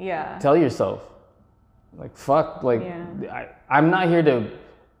that. Yeah. Tell yourself, like, fuck, like, I'm not here to,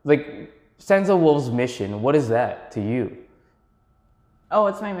 like, San Wolves' mission. What is that to you? Oh,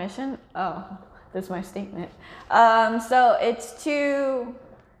 it's my mission? Oh, that's my statement. So it's to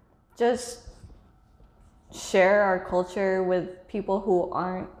just share our culture with people who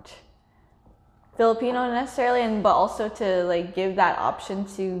aren't Filipino necessarily, but also to like give that option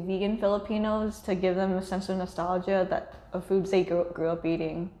to vegan Filipinos, to give them a sense of nostalgia of foods they grew up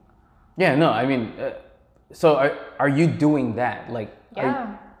eating. Yeah, no, I mean, so are you doing that? Like,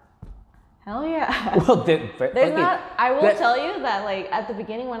 Hell yeah. Well, I will tell you that, like, at the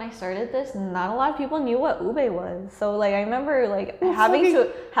beginning when I started this, not a lot of people knew what ube was. So, like, I remember, like,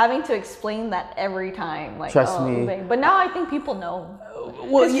 having to explain that every time. Like, trust me. Ube. But now I think people know.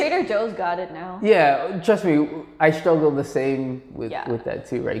 Because Trader Joe's got it now. Yeah, trust me. I struggle the same with that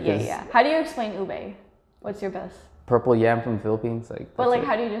too, right? Yeah. How do you explain ube? What's your best? Purple yam from the Philippines. Like, but, like,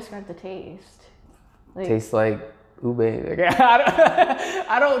 how do you describe the taste? Like, tastes like ube.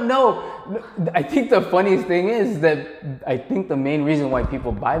 I don't know. I think the funniest thing is that I think the main reason why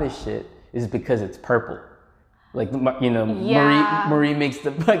people buy this shit is because it's purple. Like, you know, Marie makes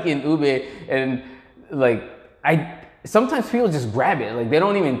the fucking ube, and like, sometimes people just grab it. Like, they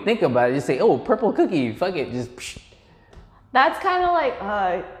don't even think about it. Just say, oh, purple cookie, fuck it, just. Psh. That's kind of like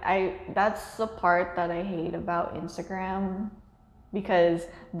that's the part that I hate about Instagram. Because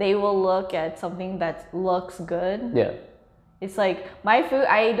they will look at something that looks good. Yeah. It's like, my food,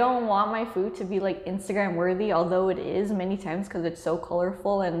 I don't want my food to be like Instagram worthy, although it is many times because it's so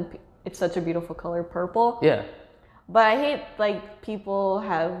colorful and it's such a beautiful color, purple. Yeah. But I hate, like, people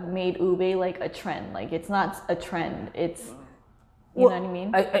have made ube like a trend. Like, it's not a trend. It's, you know what I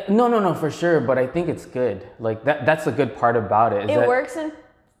mean? No, for sure. But I think it's good. Like, that's a good part about it. It works in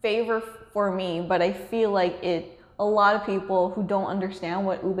favor for me, but I feel like a lot of people who don't understand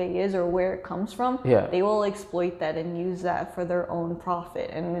what ube is or where it comes from, they will exploit that and use that for their own profit,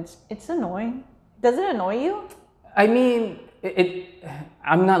 and it's annoying. Does it annoy you? I mean,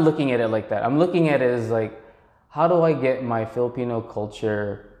 I'm not looking at it like that. I'm looking at it as like, how do I get my Filipino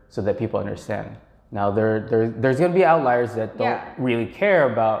culture so that people understand? Now, there's gonna be outliers that don't really care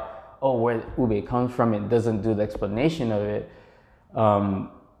about, where ube comes from. It doesn't do the explanation of it,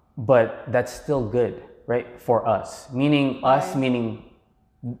 but that's still good. Right? For us, meaning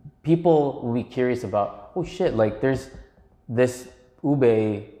people will be curious about, oh shit, like there's this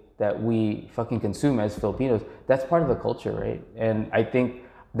ube that we fucking consume as Filipinos. That's part of the culture, right? And I think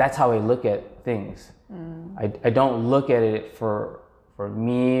that's how I look at things. I don't look at it for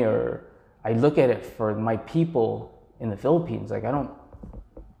me, or I look at it for my people in the Philippines. Like I don't,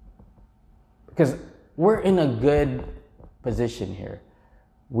 because we're in a good position here.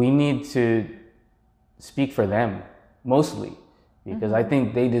 We need to speak for them mostly, because I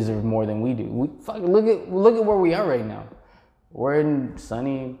think they deserve more than we do. Look at where we are right now. We're in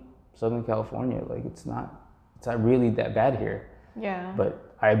sunny Southern California. Like it's not really that bad here. Yeah.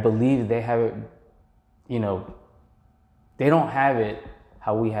 But I believe they have it, they don't have it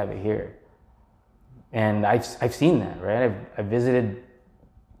how we have it here. And I've seen that, right? I've visited,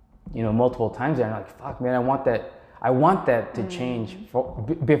 multiple times there, and I'm like, fuck, man, I want that to change.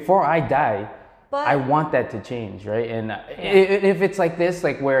 Before I die, I want that to change, right? And if it's like this,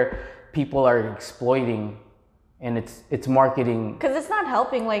 like where people are exploiting, and it's marketing, because it's not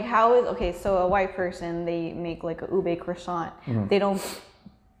helping. Like so a white person, they make like a ube croissant. They don't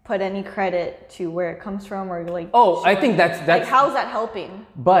put any credit to where it comes from, or like, I think that's like, how's that helping?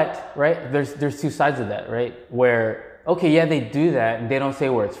 But right, there's two sides of that, right? Where they do that and they don't say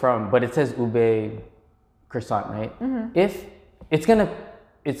where it's from, but it says ube croissant, right? If it's gonna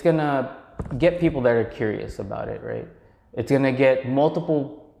get people that are curious about it, right? It's gonna get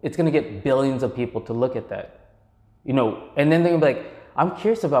billions of people to look at that, and then they're gonna be like, I'm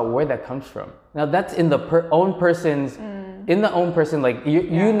curious about where that comes from. Now that's in the own person's, like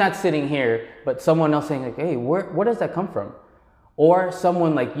you not sitting here, but someone else saying like, hey, where does that come from? Or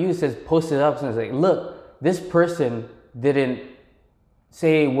someone like you post it up and is like, look, this person didn't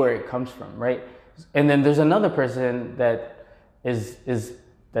say where it comes from, right? And then there's another person that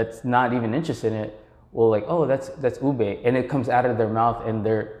that's not even interested in it. Well, like, oh, that's ube, and it comes out of their mouth, and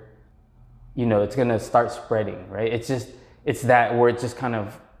they're, it's gonna start spreading, right? It's that where it just kind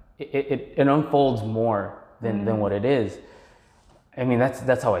of it unfolds more than what it is. I mean,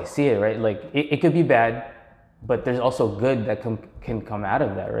 that's how I see it, right? Like it could be bad, but there's also good that can come out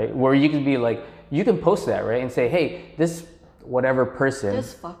of that, right? Where you can be like, you can post that, right, and say, hey, this whatever person,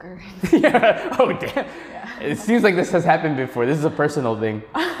 this fucker. Yeah. Oh damn. Yeah. It seems like this has happened before. This is a personal thing,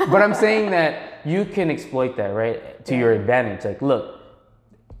 but I'm saying that you can exploit that, right, to your advantage. Like, look,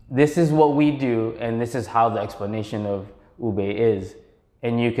 this is what we do, and this is how the explanation of ube is,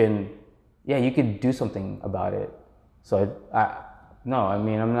 and you could do something about it. So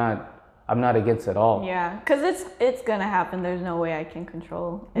I'm not against it all. Yeah, because it's gonna happen. There's no way I can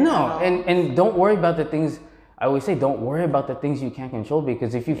control it. No, and don't worry about the things. I always say, don't worry about the things you can't control,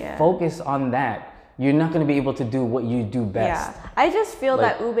 because if you focus on that, you're not going to be able to do what you do best. Yeah, I just feel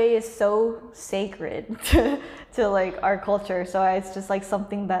that ube is so sacred to like our culture, so it's just like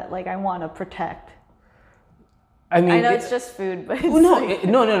something that like I want to protect. I mean, I know it's just food, but it's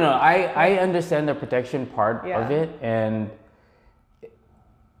no. I understand the protection part of it, and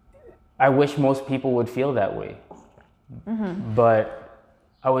I wish most people would feel that way. But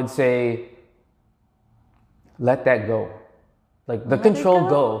I would say, let that go. Like the control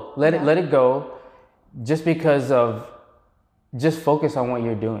go. Let it go. Just because just focus on what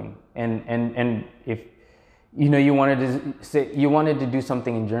you're doing. And if you wanted to do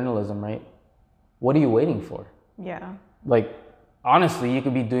something in journalism, right? What are you waiting for? Yeah. Like honestly, you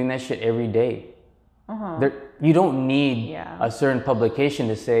could be doing that shit every day. You don't need a certain publication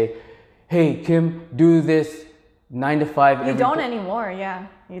to say, hey, Kim, do this 9 to 5. You don't anymore,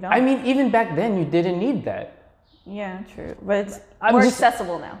 you don't. I mean, even back then, you didn't need that. Yeah, true. But it's more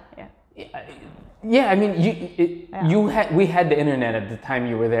accessible now. Yeah. Yeah, I mean, we had the internet at the time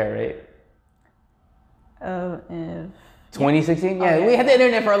you were there, right? 2016? Yeah, we had the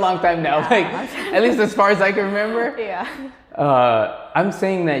internet for a long time now. Like, at least as far as I can remember. Yeah. I'm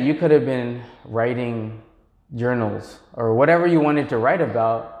saying that you could have been writing journals or whatever you wanted to write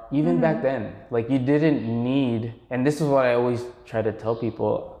about even back then. Like, you didn't need, and this is what I always try to tell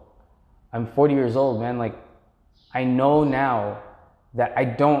people. I'm 40 years old, man. Like, I know now that I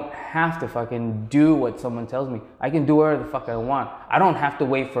don't have to fucking do what someone tells me. I can do whatever the fuck I want. I don't have to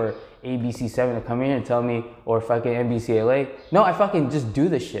wait for ABC7 to come in and tell me, or fucking NBCLA. No, I fucking just do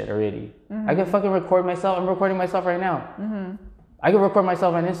this shit already. I can fucking record myself. I'm recording myself right now. I can record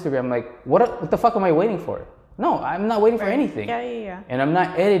myself on Instagram. Like, what the fuck am I waiting for? No, I'm not waiting for anything. Yeah. And I'm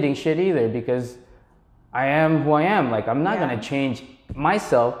not editing shit either, because I am who I am. Like, I'm not gonna change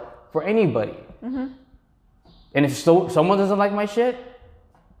myself for anybody. And if someone doesn't like my shit,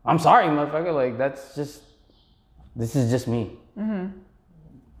 I'm sorry, motherfucker. Like, this is just me.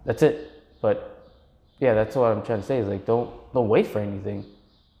 That's it. But yeah, that's what I'm trying to say is like, don't wait for anything.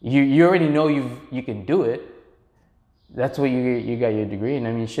 you already know you can do it. That's what you got your degree in.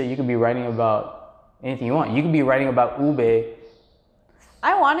 I mean, shit, you could be writing about anything you want. You could be writing about ube.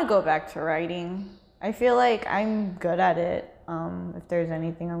 I want to go back to writing. I feel like I'm good at it. If there's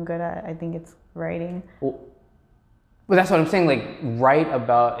anything I'm good at, I think it's writing. Well, but that's what I'm saying. Like, write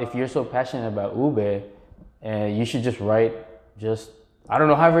about, if you're so passionate about ube, you should just write I don't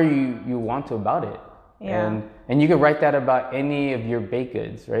know, however you want to about it. Yeah. And you could write that about any of your baked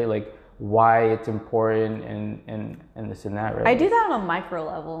goods, right? Like why it's important and this and that, right? I do that on a micro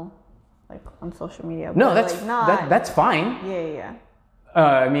level, like on social media. No, but that's like that's fine. Yeah.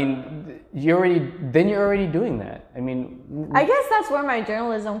 I mean, you're already doing that. I mean, I guess that's where my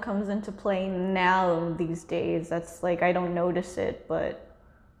journalism comes into play now these days. That's like, I don't notice it, but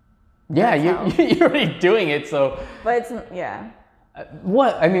yeah, you're already doing it. So, but it's yeah.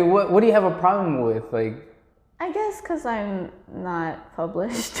 What I mean, what do you have a problem with? Like, I guess because I'm not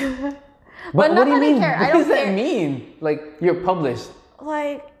published. But what do you mean? What does that mean? Like, you're published.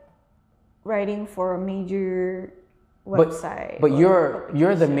 Like writing for a major website. But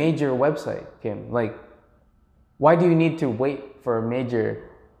you're the major website, Kim. Like, why do you need to wait for a major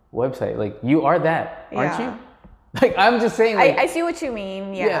website? Like, you are that, aren't you? Like, I'm just saying. Like, I see what you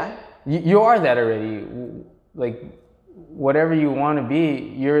mean. Yeah. You are that already. Like, whatever you want to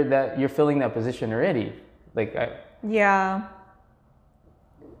be, you're filling that position already. Like, yeah.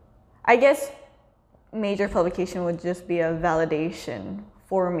 I guess major publication would just be a validation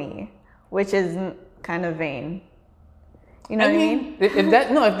for me, which is kind of vain. You know what I mean?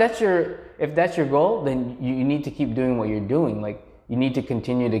 If that's your goal, then you need to keep doing what you're doing. Like, you need to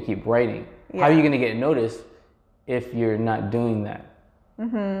continue to keep writing. Yeah. How are you going to get noticed if you're not doing that?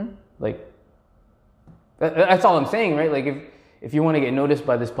 Mm-hmm. Like, that's all I'm saying, right? Like, if you want to get noticed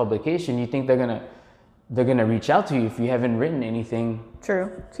by this publication, you think they're gonna reach out to you if you haven't written anything.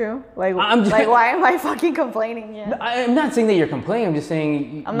 True. Like, why am I fucking complaining? Yeah. I'm not saying that you're complaining. I'm just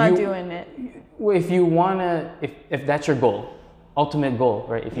saying I'm not doing it. If you wanna, if that's your goal, ultimate goal,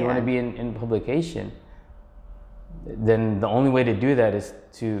 right? If you want to be in publication, then the only way to do that is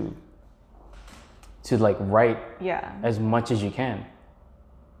to like write as much as you can.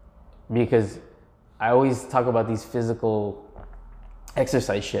 Because I always talk about these physical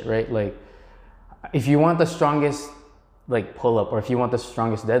exercise shit, right? Like, if you want the strongest like pull up, or if you want the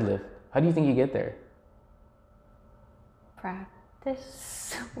strongest deadlift, how do you think you get there?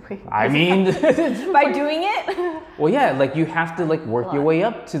 Practice. I mean, by doing it. Well, yeah, like you have to like work your way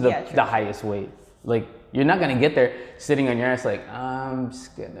up to the highest weight. Like, you're not gonna get there sitting on your ass like, I'm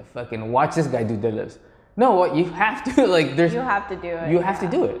just gonna fucking watch this guy do deadlifts. No, what you have to like, you have to do it. You have to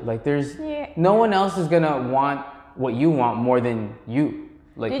do it. Like, there's no one else is gonna want what you want more than you.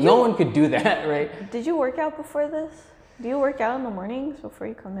 Like, no one could do that, right? Did you work out before this? Do you work out in the mornings before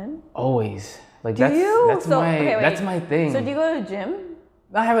you come in? Always. Like, that's my thing. So do you go to the gym?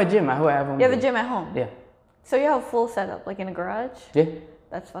 I have a gym. I have You have a gym at home? Yeah. So you have a full setup, like in a garage? Yeah.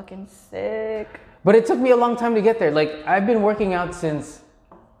 That's fucking sick. But it took me a long time to get there. Like, I've been working out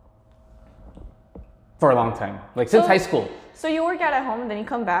for a long time. Like, since high school. So you work out at home and then you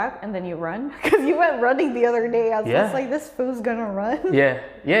come back and then you run? Because you went running the other day. I was just like, this fool's gonna run.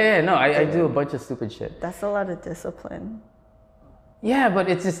 Yeah. No, I do a bunch of stupid shit. That's a lot of discipline. Yeah, but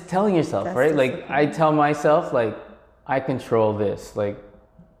it's just telling yourself, right? Like, I tell myself, like, I control this. Like,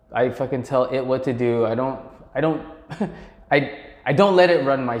 I fucking tell it what to do. I don't I don't let it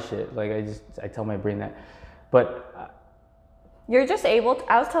run my shit. Like, I tell my brain that. But you're just able to,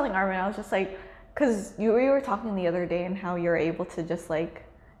 I was telling Arvin, I was just like, because we were talking the other day and how you're able to just like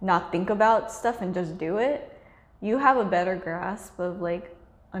not think about stuff and just do it. You have a better grasp of like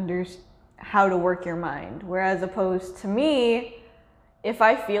how to work your mind. Whereas opposed to me, if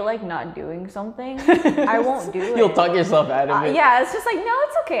I feel like not doing something, I won't do it. You'll talk yourself out of it. Yeah, it's just like, no,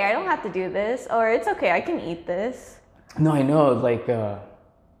 it's okay. I don't have to do this. Or it's okay. I can eat this. No, I know. Like,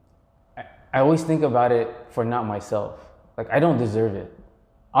 I always think about it for not myself. Like, I don't deserve it.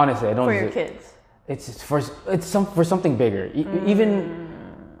 Honestly, I don't for deserve your kids. It's for something bigger. Even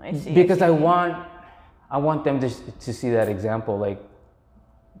I see, because I want them to see that example. Like,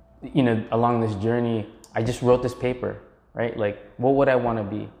 you know, along this journey, I just wrote this paper, right? Like, what would I want to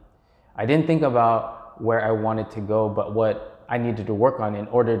be? I didn't think about where I wanted to go, but what I needed to work on in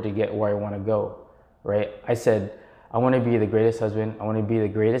order to get where I want to go, right? I said, I want to be the greatest husband. I want to be the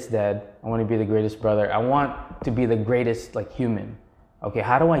greatest dad. I want to be the greatest brother. I want to be the greatest like human. Okay,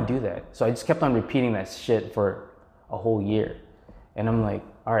 how do I do that? So I just kept on repeating that shit for a whole year. And I'm like,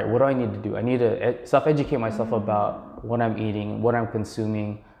 all right, what do I need to do? I need to self-educate myself about what I'm eating, what I'm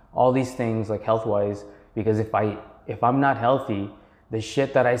consuming, all these things like health-wise, because if I'm not healthy, the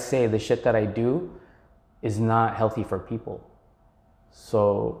shit that I say, the shit that I do is not healthy for people.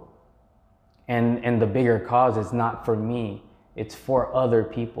 So, and the bigger cause is not for me, it's for other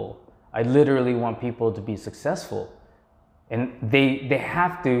people. I literally want people to be successful, and they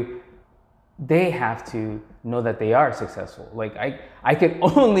have to know that they are successful. Like I can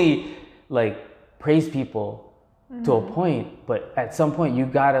only like praise people to a point, but at some point you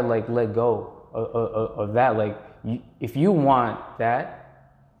gotta like let go of that. Like if you want that,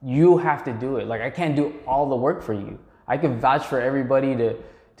 you have to do it. Like I can't do all the work for you. I can vouch for everybody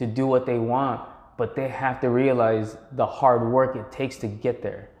to do what they want, but they have to realize the hard work it takes to get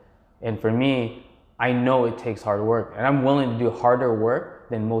there. And for me, I know it takes hard work, and I'm willing to do harder work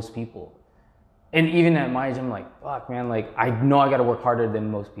than most people. And even at my age, I'm like, fuck, man, like I know I gotta work harder than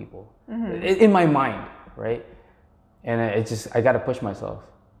most people in my mind, right? And it's just, I gotta push myself.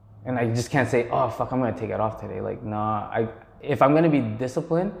 And I just can't say, oh, fuck, I'm gonna take it off today. Like, nah, if I'm gonna be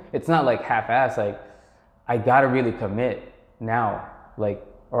disciplined, it's not like half-ass, like, I gotta really commit now, like,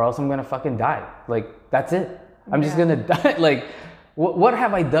 or else I'm gonna fucking die. Like, that's it. I'm just gonna die. Like, what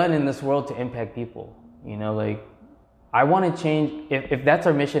have I done in this world to impact people? You know, like, I wanna change, if that's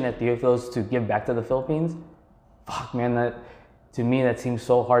our mission at the Theophilos, to give back to the Philippines, fuck, man, that, to me, that seems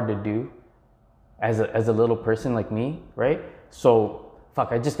so hard to do as a little person like me, right? So,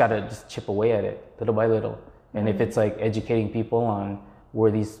 fuck, I just gotta just chip away at it, little by little. And if it's like educating people on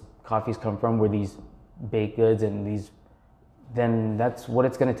where these coffees come from, where these baked goods and these, then that's what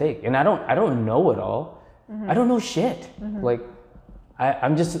it's gonna take. And I don't know it all. I don't know shit. Like,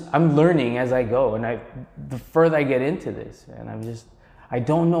 I'm learning as I go. And the further I get into this, man, I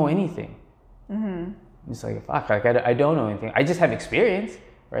don't know anything. It's like, fuck, like I don't know anything. I just have experience,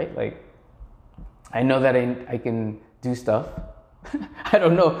 right? Like, I know that I can do stuff. I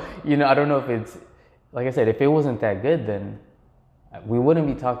don't know, I don't know if it's, like I said, if it wasn't that good, then we wouldn't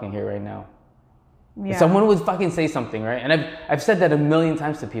be talking here right now. Yeah. Someone would fucking say something, right? And I've said that a million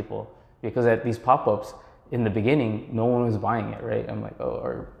times to people, because at these pop-ups, in the beginning, no one was buying it, right? I'm like,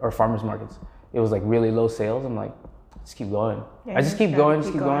 oh, or farmers markets. It was like really low sales. I'm like, just keep going. Yeah, I just keep going.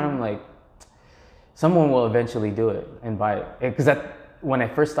 I'm like, someone will eventually do it and buy it. Because when I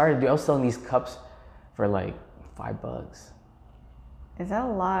first started, dude, I was selling these cups for like $5. Is that a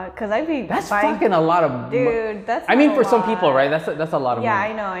lot? Because that's fucking a lot of dude. That's I mean, for some people, right? That's a lot of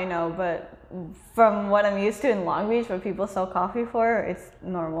money. Yeah, I know. But from what I'm used to in Long Beach, what people sell coffee for, it's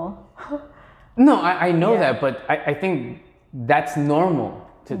normal. No, I know that, but I think that's normal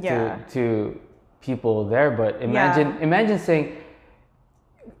to people there. But imagine saying,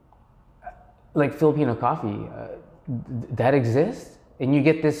 like, Filipino coffee, that exists, and you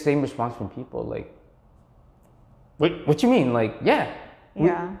get this same response from people, like, what you mean? Like, yeah.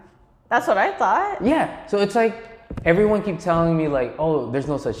 That's what I thought. Yeah. So it's like, everyone keeps telling me, like, oh, there's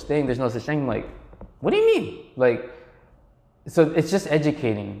no such thing. I'm like, what do you mean? Like, so it's just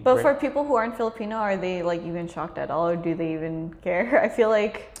educating. But right? for people who aren't Filipino, are they like even shocked at all, or do they even care? I feel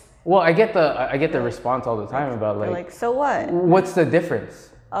like. Well, I get the response all the time about like, so what? What's the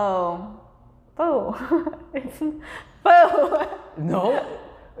difference? Oh, boo. It's boo. No,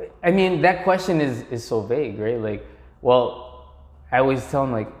 I mean, that question is so vague, right? Like, well, I always tell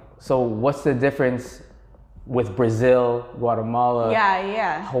them, like, so what's the difference with Brazil, Guatemala,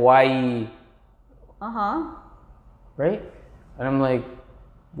 Hawaii? Right? And I'm like,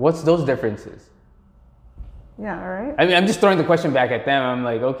 what's those differences? Yeah, right. I mean, I'm just throwing the question back at them. I'm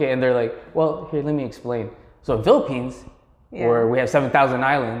like, okay. And they're like, well, here, let me explain. So in Philippines, where we have 7,000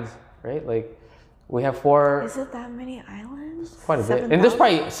 islands, right? Like, we have 4... Is it that many islands? Quite a 7, bit. And there's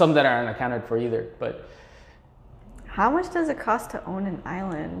probably some that aren't accounted for either, but... How much does it cost to own an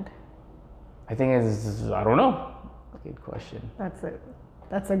island? I think I don't know. Good question.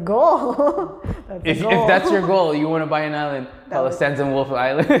 That's a goal. If that's your goal, you want to buy an island called San Wolves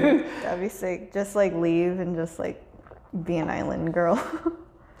Island. That'd be sick. Just like leave and just like be an island girl.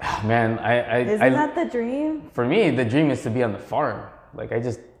 Man, Isn't that the dream? For me, the dream is to be on the farm. Like, I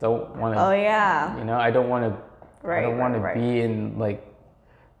just don't want to. Oh yeah. I don't want to. I don't want to be in like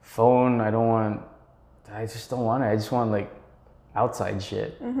phone. I just don't want it. I just want like outside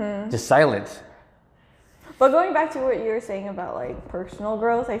shit. Just silence. But going back to what you were saying about like personal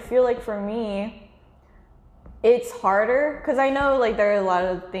growth, I feel like for me, it's harder because I know like there are a lot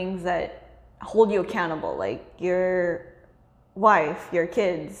of things that hold you accountable, like your wife, your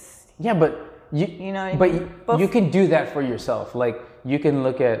kids. Yeah, but you know what I mean? You can do that for yourself. Like, you can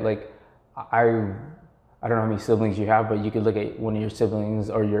look at like I don't know how many siblings you have, but you could look at one of your siblings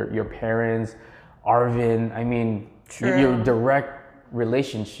or your parents, Arvin. I mean, your direct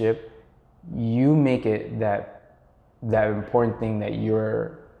relationship. You make it that that important thing that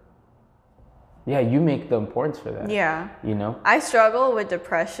you make the importance for that. Yeah. You know? I struggle with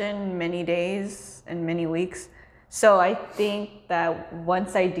depression many days and many weeks. So I think that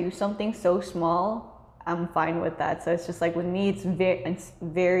once I do something so small, I'm fine with that. So it's just like with me, it's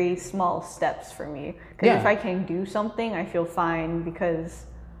very small steps for me. Because if I can do something, I feel fine because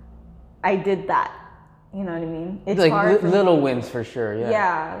I did that. You know what I mean? It's like hard little wins for sure. Yeah.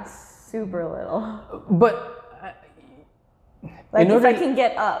 Yeah, super little. But like if I can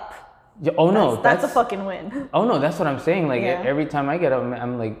get up. Oh no, that's a fucking win. Oh no, that's what I'm saying. Like every time I get up,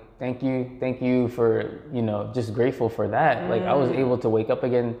 I'm like, thank you for, you know, just grateful for that. Like I was able to wake up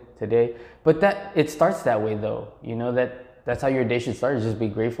again today. But it starts that way though. You know, that's how your day should start, is just be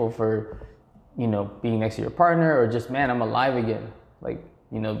grateful for, you know, being next to your partner, or just, man, I'm alive again. Like,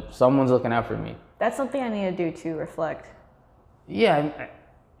 you know, someone's looking out for me. That's something I need to do to reflect. Yeah.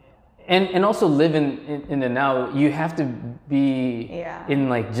 And also live in the now. You have to be in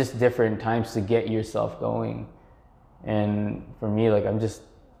like just different times to get yourself going. And for me, like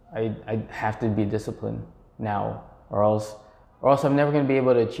I have to be disciplined now, or else I'm never gonna be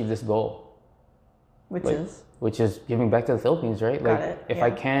able to achieve this goal. Which is giving back to the Philippines, right? If I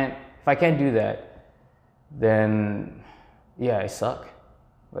can't do that, then I suck.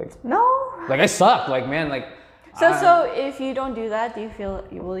 I suck. Like, man, like. So if you don't do that,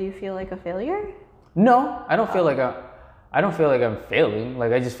 will you feel like a failure? No, I don't feel like I'm failing.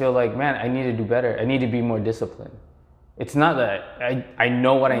 Like, I just feel like, man, I need to do better. I need to be more disciplined. It's not that I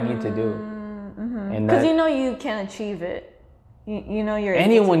know what I need to do. And because you know you can achieve it. You know you're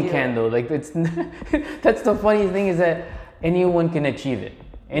anyone can though. Like, it's that's the funny thing, is that anyone can achieve it.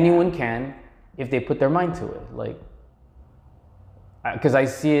 Anyone can if they put their mind to it. Like, because I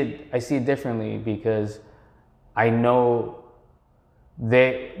see it differently, because I know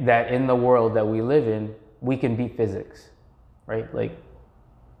that in the world that we live in, we can beat physics, right? Like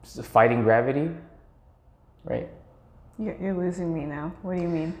fighting gravity, right? You're losing me now. What do you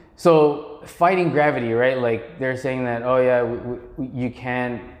mean? So fighting gravity, right? Like they're saying that, oh yeah, you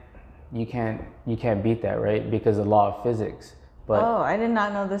can't beat that, right? Because of the law of physics. But I did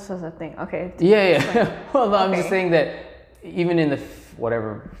not know this was a thing. Okay. Yeah. Well, no, I'm just saying that even in the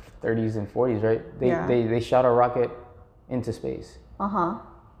 30s and 40s, right? They shot a rocket into space.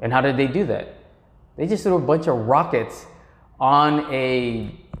 And how did they do that? They just threw a bunch of rockets on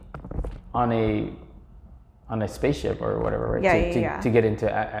a spaceship or whatever, right? To get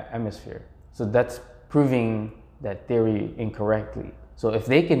into atmosphere. So that's proving that theory incorrectly. So if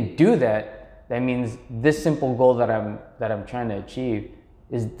they can do that, that means this simple goal that I'm trying to achieve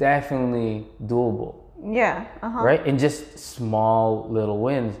is definitely doable. Yeah. Right? And just small little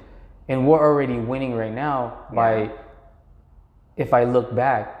wins. And we're already winning right now by, if I look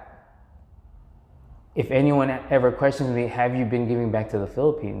back, if anyone ever questions me, have you been giving back to the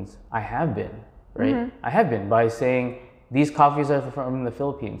Philippines? I have been, right? I have been, by saying these coffees are from the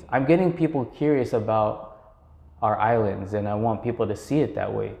Philippines. I'm getting people curious about our islands, and I want people to see it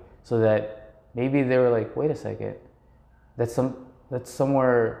that way, so that maybe they were like, wait a second, that's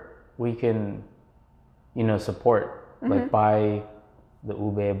somewhere we can, you know, support, like buy the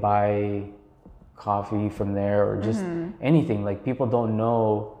ube, buy coffee from there, or just anything. Like, people don't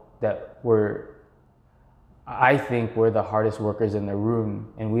know that I think we're the hardest workers in the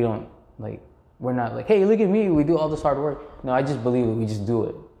room, and we're not like, hey, look at me, we do all this hard work. No, I just believe we just do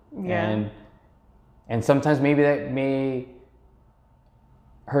it. Yeah. And sometimes maybe that may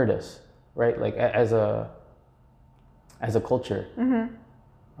hurt us, right? Like as a culture.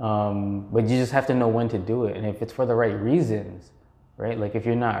 But you just have to know when to do it, and if it's for the right reasons, right? Like if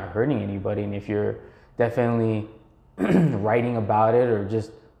you're not hurting anybody, and if you're definitely writing about it, or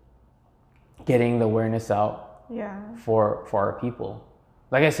just getting the awareness out for our people.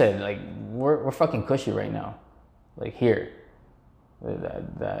 Like I said, like we're fucking cushy right now, like here.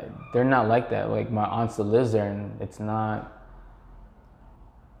 That they're not like that. Like my aunt still lives there, and it's not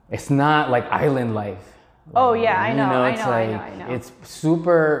like island life. Oh yeah, I know. I know. It's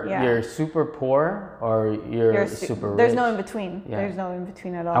super. Yeah. You're super poor, or you're super rich. There's no in between. Yeah. There's no in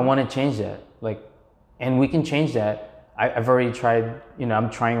between at all. I want to change that. Like, and we can change that. I've already tried. You know, I'm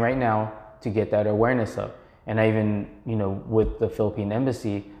trying right now to get that awareness up. And I even, you know, with the Philippine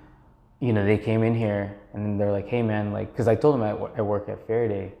embassy, you know, they came in here and they're like, hey man, like, because I told them I work at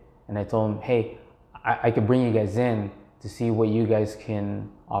Faraday, and I told them, hey, I could bring you guys in to see what you guys can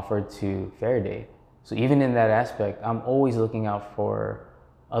offer to Faraday. So even in that aspect, I'm always looking out for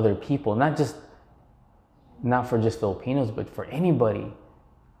other people, not for just Filipinos, but for anybody.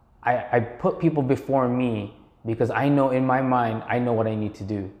 I put people before me because I know in my mind, I know what I need to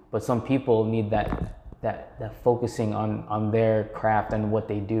do. But some people need that that focusing on their craft and what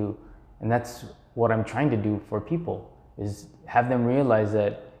they do. And that's what I'm trying to do for people, is have them realize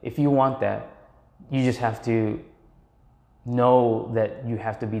that if you want that, you just have to know that you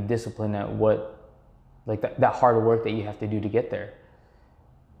have to be disciplined at what, like that hard work that you have to do to get there.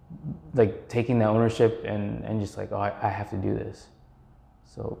 Like taking that ownership and just like, oh, I have to do this.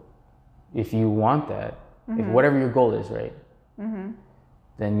 So if you want that, if whatever your goal is, right,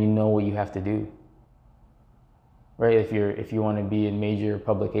 then you know what you have to do. Right? If you want to be in major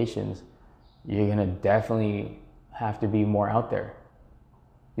publications, you're gonna definitely have to be more out there.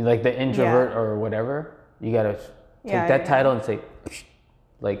 You like the introvert or whatever, you gotta take that title and say,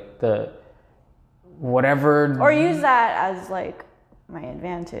 like the whatever. Or use that as like my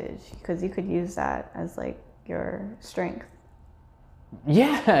advantage, because you could use that as like your strength.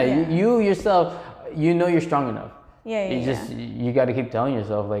 Yeah. You yourself, you know you're strong enough. Yeah. You got to keep telling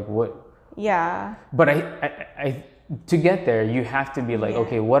yourself like what. Yeah. But I to get there, you have to be like,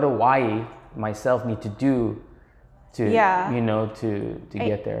 okay, what do I myself need to do to to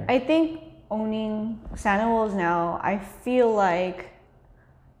get there? I think owning San Wolves now, I feel like,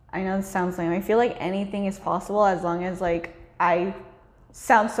 I know this sounds lame, I feel like anything is possible as long as like I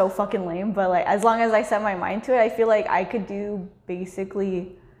sound so fucking lame, but like as long as I set my mind to it, I feel like I could do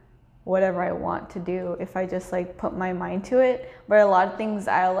basically whatever I want to do if I just like put my mind to it. But a lot of things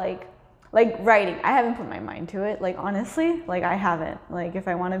I like writing, I haven't put my mind to it. Like honestly, like I haven't. Like if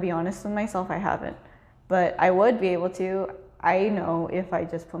I want to be honest with myself, I haven't. But I would be able to, I know, if I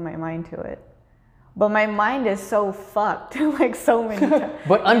just put my mind to it. But my mind is so fucked, like so many times.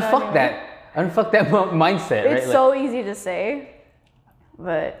 But unfuck that. Unfuck that mindset, right? It's so easy to say,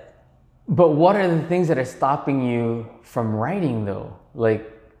 but what are the things that are stopping you from writing though? Like,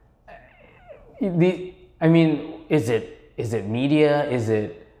 is it media? Is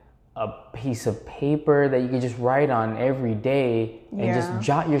it a piece of paper that you can just write on every day and just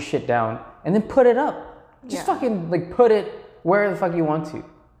jot your shit down and then put it up? Just fucking like put it where the fuck you want to.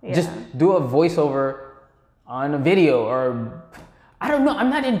 Yeah. Just do a voiceover on a video, or I don't know.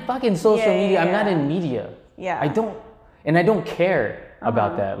 I'm not in fucking social media. I'm not in media. Yeah. I don't care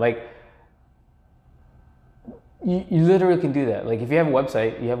about that. Like you literally can do that. Like if you have a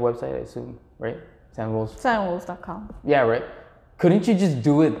website, I assume, right? San Wolves. SanWolves.com. Yeah, right. Couldn't you just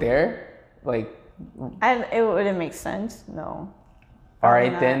do it there? Like, it wouldn't make sense. No. All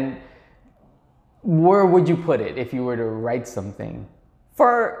right, then where would you put it if you were to write something?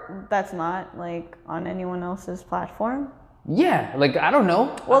 That's not like on anyone else's platform? Yeah, like I don't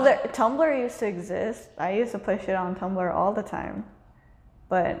know. Well, Tumblr used to exist. I used to push it on Tumblr all the time.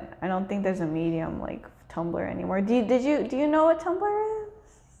 But I don't think there's a medium like Tumblr anymore. Do you know what Tumblr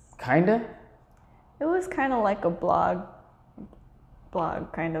is? Kinda. It was kind of like a blog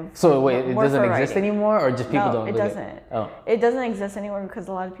kind of. So wait, it doesn't exist anymore, or just people don't? No, it doesn't. It doesn't exist anymore because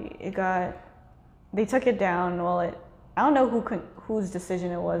a lot of people they took it down. Well, I don't know whose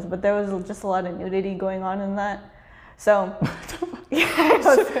decision it was, but there was just a lot of nudity going on in that. So there's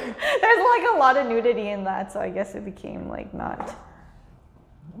like a lot of nudity in that. So I guess it became like not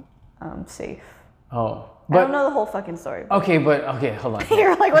safe. Oh. I don't know the whole fucking story. Okay, hold on.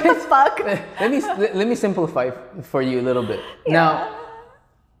 You're like, what the fuck? let me simplify for you a little bit. Yeah. Now,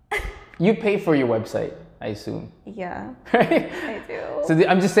 you pay for your website, I assume. Yeah. Right? I do. So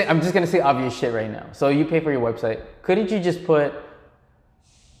I'm just gonna say obvious shit right now. So you pay for your website. Couldn't you just put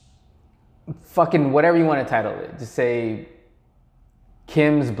fucking whatever you want to title it? Just say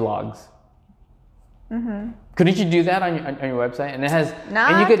Kim's blogs. Mm-hmm. Couldn't you do that on your website? And it has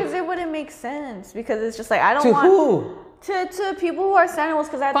because it wouldn't make sense, because it's just like I don't to want who? To people who are San Wolves,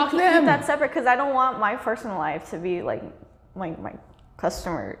 because I have Fuck to keep them. that separate, because I don't want my personal life to be like my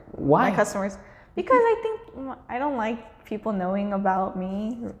customer. Why? My customers, because I don't like people knowing about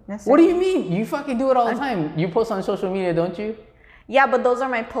me necessarily. What do you mean? You fucking do it all the time. You post on social media, don't you? Yeah, but those are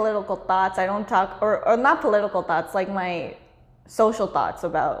my political thoughts. I don't talk, or not political thoughts, like my social thoughts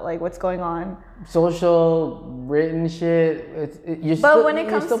about like what's going on. Social written shit. But when it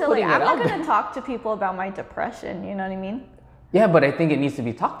comes to like, I'm not gonna talk to people about my depression. You know what I mean? Yeah, but I think it needs to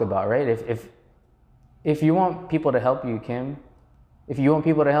be talked about, right? If you want people to help you, Kim, if you want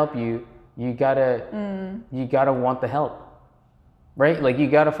people to help you, you gotta want the help, right? Like you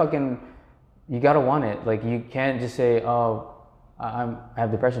gotta want it. Like you can't just say, oh, I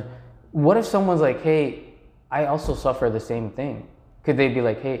have depression. What if someone's like, hey, I also suffer the same thing? Could they be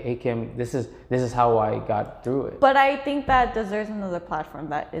like, hey Kim, this is how I got through it? But I think that deserves another platform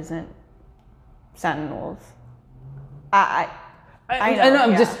that isn't San Wolves. I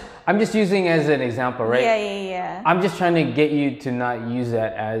know. I'm just using as an example, right? Yeah. I'm just trying to get you to not use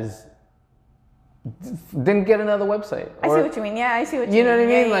that as then get another website. I see what you mean. Yeah, I see what you mean. You know what I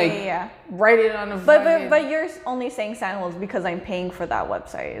mean? Yeah, like, yeah. write it on a. But you're only saying San Wolves because I'm paying for that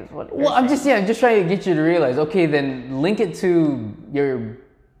website, is what. You're I'm saying. just trying to get you to realize. Okay, then link it to your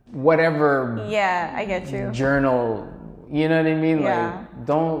whatever. Yeah, I get you. Journal. You know what I mean? Yeah. Like,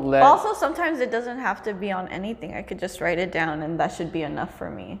 don't let. Also, sometimes it doesn't have to be on anything. I could just write it down, and that should be enough for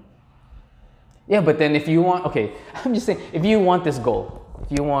me. Yeah, but then if you want, okay, I'm just saying, if you want this goal,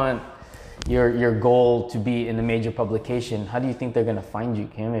 if you want your goal to be in a major publication, how do you think they're gonna find you,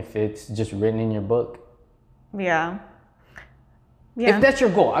 Kim, if it's just written in your book? Yeah. Yeah. If that's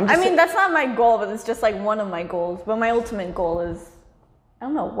your goal, that's not my goal, but it's just like one of my goals. But my ultimate goal is, I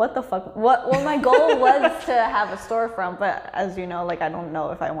don't know what the fuck. Well, my goal was to have a storefront, but as you know, like I don't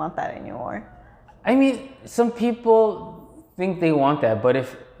know if I want that anymore. I mean, some people think they want that, but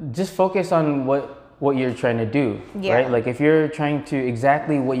if just focus on what you're trying to do, right? Like if you're trying to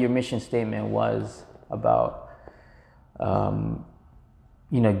exactly what your mission statement was about,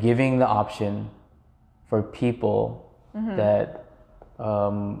 giving the option for people that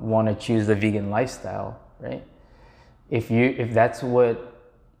want to choose the vegan lifestyle, right? If that's what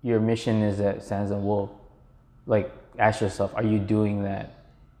your mission is at San Wolf, like ask yourself, are you doing that?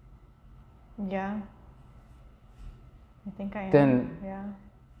 Yeah. I think I am. Then yeah.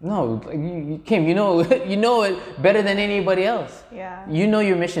 No, Kim, you know it better than anybody else. Yeah. You know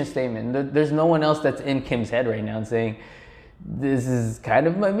your mission statement. There's no one else that's in Kim's head right now and saying, this is kind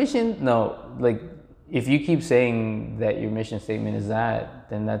of my mission. No, like if you keep saying that your mission statement is that,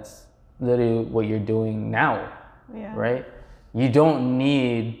 then that's literally what you're doing now. Yeah. Right? You don't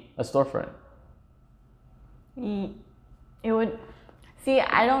need a storefront. It would, see,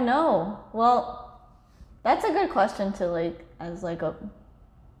 I don't know. Well, that's a good question to like, as like a,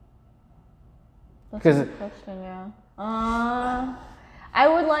 that's a good question, yeah. I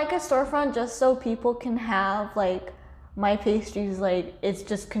would like a storefront just so people can have like my pastries, like it's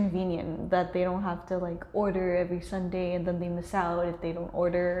just convenient that they don't have to like order every Sunday and then they miss out if they don't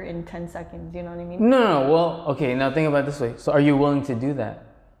order in 10 seconds, you know what I mean? No, well, okay, now think about it this way. So are you willing to do that?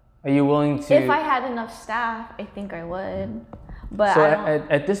 Are you willing to? If I had enough staff, I think I would. But so I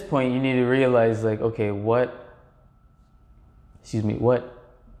don't... at this point, you need to realize like, okay, what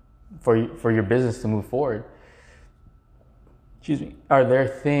for your business to move forward, are there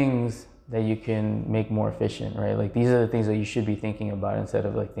things that you can make more efficient, right? Like these are the things that you should be thinking about instead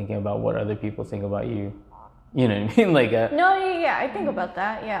of like thinking about what other people think about you. You know what I mean? Like no, yeah, I think about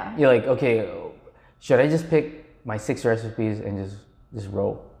that, yeah. You're like, okay, should I just pick my 6 recipes and just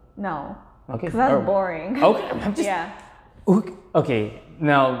roll? No. Okay. Because that's boring. Okay, I'm just. Yeah. Okay,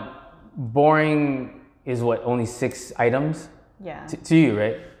 now boring is what, only 6 items? Yeah. To you,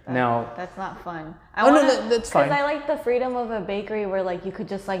 right? Now that's not fun. That's fine. Because I like the freedom of a bakery where like you could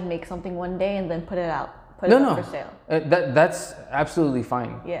just like make something one day and then put it up for sale. That's absolutely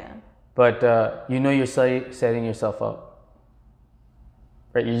fine. Yeah. But you're setting yourself up,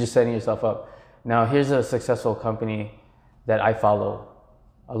 right? You're just setting yourself up. Now here's a successful company that I follow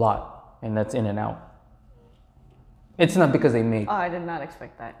a lot, and that's In-N-Out. It's not because they make. Oh, I did not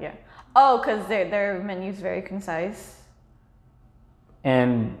expect that. Yeah. Oh, because their menu's very concise.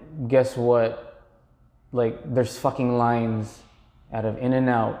 And guess what? Like, there's fucking lines out of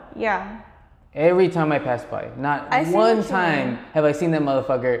In-N-Out. Yeah. Every time I pass by. Not one time have I seen that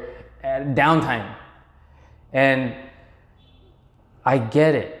motherfucker at downtime. And I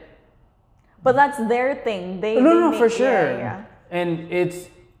get it. But that's their thing. No, for sure. Yeah. And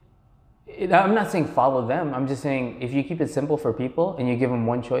I'm not saying follow them. I'm just saying if you keep it simple for people and you give them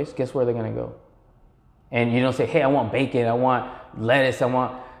one choice, guess where they're going to go? And you don't say, hey, I want bacon, I want lettuce,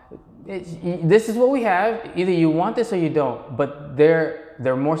 this is what we have. Either you want this or you don't. But they're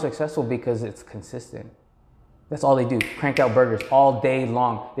more successful because it's consistent. That's all they do. Crank out burgers all day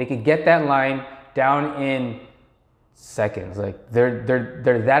long. They could get that line down in seconds. Like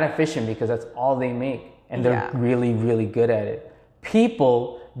they're that efficient because that's all they make. And they're really, really good at it.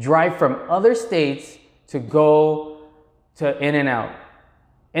 People drive from other states to go to In-N-Out.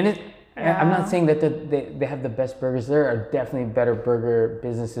 And I'm not saying that they have the best burgers. There are definitely better burger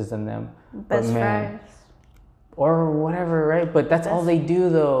businesses than them. Best fries. Or whatever, right? But that's all they do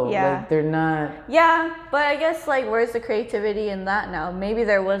though. Yeah. Like they're not. Yeah, but I guess like where's the creativity in that now? Maybe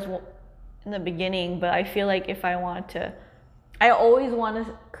there was in the beginning, but I feel like if I always want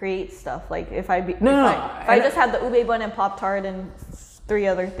to create stuff. Like if I just had the ube bun and Pop-Tart and 3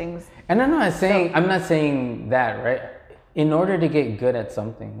 other things. And I'm not saying that, right? In order to get good at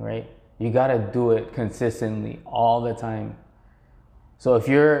something, right? You gotta do it consistently all the time. So if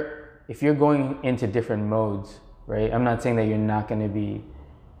you're going into different modes, right? I'm not saying that you're not gonna be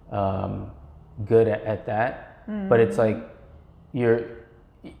good at that, but it's like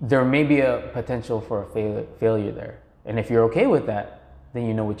there may be a potential for a failure there, and if you're okay with that, then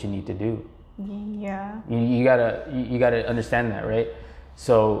you know what you need to do. Yeah. You gotta understand that, right?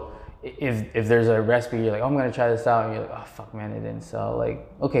 So if there's a recipe, you're like, oh, I'm gonna try this out, and you're like, oh fuck, man, it didn't sell. Like,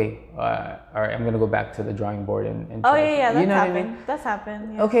 okay, all right, I'm gonna go back to the drawing board and Oh try yeah, it. that's You know happened. what I mean? That's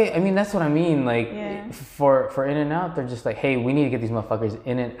happened. Yeah. Okay, I mean that's what I mean. Like Yeah. for In-N-Out, they're just like, hey, we need to get these motherfuckers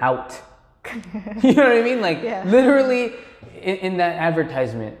in and out. You know what I mean? Like Yeah. literally in that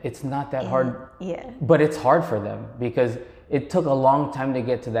advertisement, it's not that hard. Yeah. But it's hard for them because it took a long time to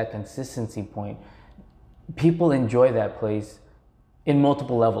get to that consistency point. People enjoy that place in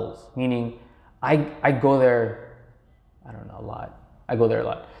multiple levels, meaning I go there, I don't know, a lot. I go there a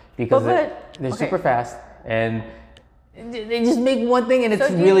lot because they're okay. super fast and they just make one thing and it's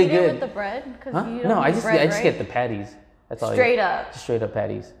So do really you eat good. it with the bread? Cause Huh? you don't No, I eat just bread, get the patties. That's all. Straight I get. up. Just straight up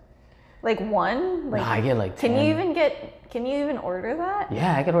patties. Like one? Like, No, I get like 10. Can you even order that?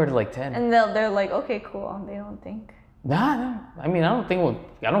 Yeah, I could order like 10. And they're like, okay, cool. They don't think. Nah. I mean, I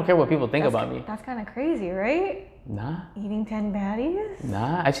don't care what people think about me. That's kind of crazy, right? Nah. Eating 10 patties?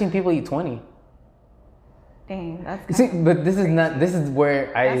 Nah. I've seen people eat 20. Dang, that's See, but this is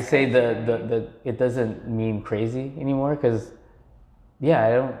where I That's say crazy. the it doesn't mean crazy anymore because yeah,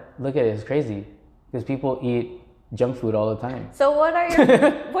 I don't look at it as crazy because people eat junk food all the time. So what are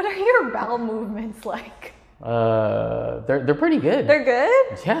your bowel movements like? They're pretty good. They're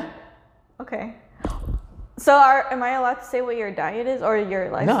good? Yeah. Okay. So am I allowed to say what your diet is or your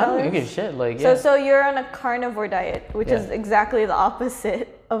No, lifestyle I don't is? give a shit. Like yeah. So you're on a carnivore diet, which is Yeah. exactly the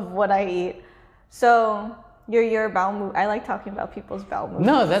opposite of what I eat. So your bowel move. I like talking about people's bowel movements.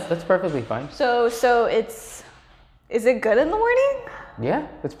 No, that's perfectly fine. So is it good in the morning? Yeah,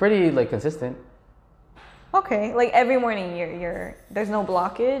 it's pretty like consistent. Okay, like every morning there's no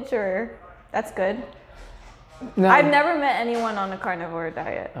blockage or that's good. No, I've never met anyone on a carnivore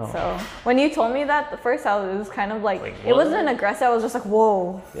diet. Oh. So when you told me that the first I was kind of like it what? wasn't aggressive. I was just like,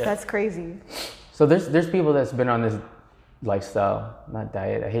 whoa, Yeah. that's crazy. So there's people that's been on this lifestyle, not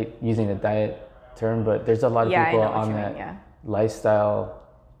diet. I hate using the diet term, but there's a lot of Yeah, I people know what on you that mean, yeah. lifestyle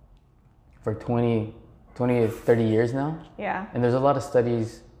for 20 to 30 years now. Yeah. And there's a lot of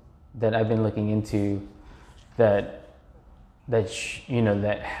studies that I've been looking into that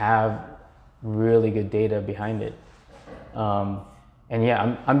have really good data behind it. And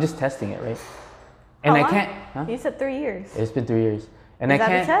yeah, I'm just testing it, right? And How I long? can't. Huh? You said 3 years. It's been 3 years, and Is I that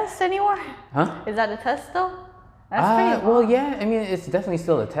can't. a test anymore? Huh? Is that a test still? That's pretty Well, long. yeah. I mean, it's definitely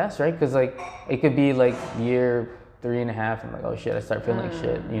still a test, right? Because like it could be like year 3.5, and like, oh shit, I start feeling like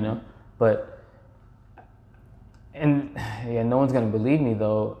shit, you know. But and yeah, no one's gonna believe me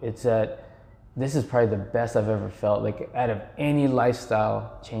though. It's that this is probably the best I've ever felt, like out of any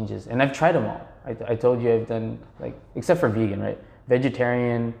lifestyle changes, and I've tried them all. I told you I've done like except for vegan, right?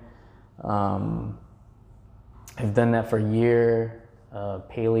 Vegetarian. I've done that for a year.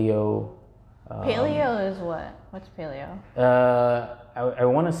 Paleo. Paleo is what? What's paleo? I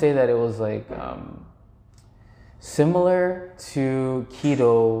want to say that it was like similar to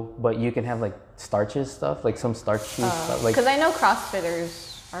keto, but you can have like starches stuff, like some starchy stuff. Like Because I know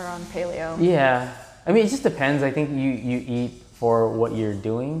CrossFitters are on paleo. yeah, I mean it just depends. I think you eat for what you're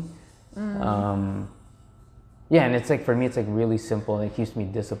doing. Yeah, and it's like for me, it's like really simple and it keeps me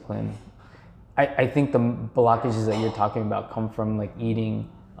disciplined. I think the blockages that you're talking about come from like eating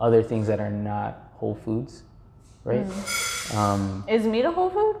other things that are not whole foods, right? Is meat a whole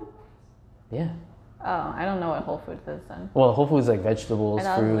food? Yeah. Oh, I don't know what whole foods is then. Well, whole foods like vegetables, I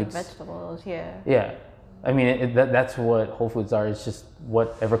thought it was fruits. like vegetables, yeah. Yeah, I mean that's what whole foods are. It's just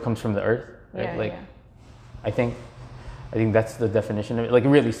whatever comes from the earth, right? Yeah, like, yeah. I think that's the definition of it. Like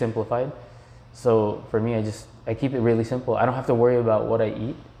really simplified. So for me, I keep it really simple. I don't have to worry about what I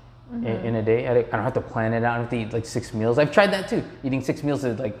eat in a day. I don't have to plan it out. I don't have to eat like 6 meals. I've tried that too. Eating 6 meals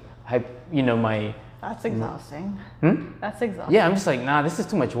is like, my. That's exhausting. That's exhausting. Yeah, I'm just like, nah, this is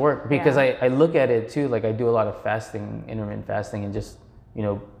too much work because Yeah. I look at it too, like I do a lot of fasting, intermittent fasting, and just,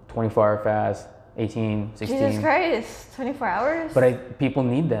 24-hour fast, 18, 16. Jesus Christ, 24 hours? But people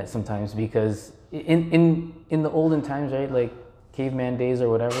need that sometimes because in the olden times, right, like caveman days or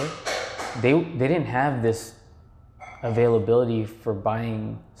whatever, they didn't have this availability for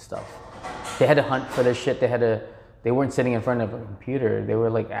buying stuff. They had to hunt for their shit. They weren't sitting in front of a computer. They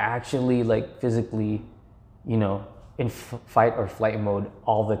were like actually like physically, in fight or flight mode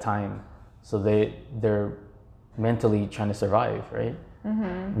all the time. So they're mentally trying to survive, right?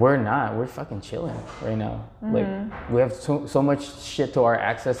 Mm-hmm. We're not. We're fucking chilling right now. Mm-hmm. Like we have so much shit to our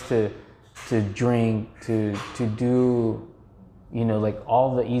access to drink, to do, like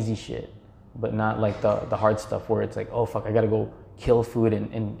all the easy shit. but not like the hard stuff where it's like, oh fuck, I gotta go kill food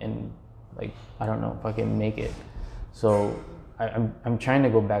and like, I don't know, fucking make it. So I'm trying to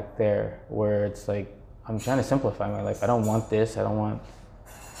go back there where it's like, I'm trying to simplify my life. I don't want this. I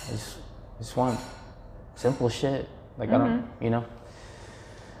just want simple shit. Like, I don't, you know?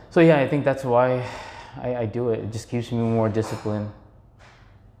 So yeah, I think that's why I do it. It just keeps me more disciplined.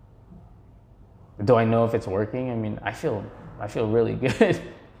 Do I know if it's working? I mean, I feel really good,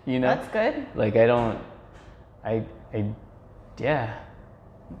 you know? That's good. Like, yeah.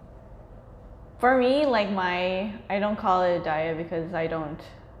 For me, like I don't call it a diet because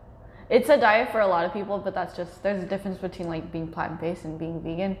it's a diet for a lot of people, but there's a difference between like being plant-based and being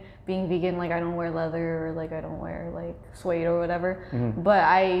vegan. Being vegan, like I don't wear leather or like I don't wear like suede or whatever. But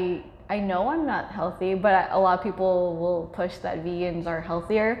I know I'm not healthy, but a lot of people will push that vegans are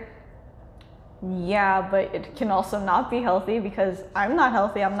healthier. Yeah, but it can also not be healthy because I'm not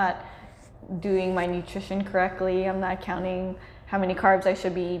healthy. I'm not doing my nutrition correctly. I'm not counting how many carbs I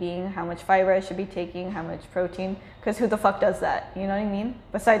should be eating, how much fiber I should be taking, how much protein, because who the fuck does that? You know what I mean?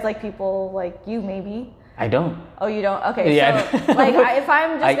 Besides like people like you maybe. I don't. Oh, you don't? Okay, yeah, so like if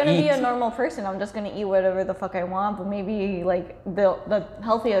I'm just gonna be a normal person, I'm just gonna eat whatever the fuck I want, but maybe like the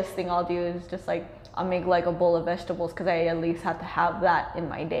healthiest thing I'll do is just like I'll make like a bowl of vegetables because I at least have to have that in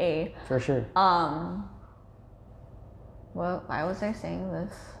my day. For sure. Well, why was I saying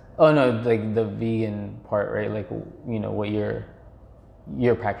this? Oh no, like the vegan part, right? Like, you know, what your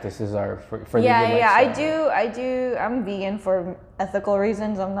practices are for the good lifestyle. I do. I'm vegan for ethical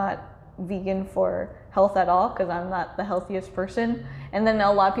reasons. I'm not vegan for health at all because I'm not the healthiest person. And then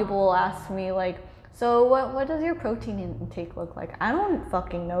a lot of people will ask me like, so what does your protein intake look like? I don't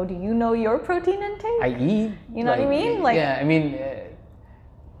fucking know. Do you know your protein intake? I eat. You know what I mean? Like, yeah, I mean,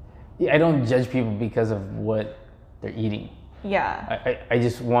 I don't judge people because of what they're eating. Yeah. I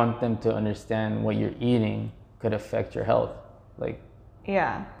just want them to understand what you're eating could affect your health. Like,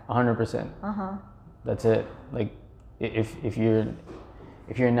 yeah. 100%. That's it. Like, if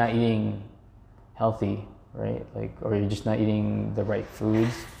you're not eating healthy, right? Like, or you're just not eating the right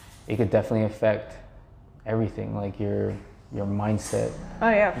foods, it could definitely affect everything. Like your mindset. Oh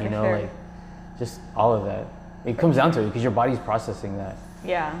yeah, for you know, sure. like just all of that. It comes down to it because your body's processing that.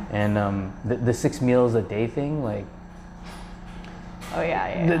 Yeah. And the 6 meals a day thing, like. Oh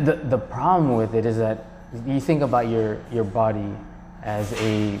yeah. The problem with it is that you think about your body as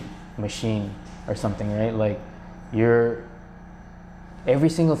a machine or something, right? Like every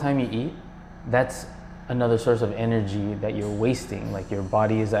single time you eat, that's another source of energy that you're wasting. Like your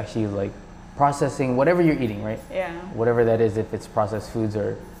body is actually like processing whatever you're eating, right? Yeah. Whatever that is, if it's processed foods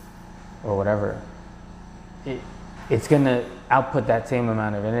or whatever, it's gonna output that same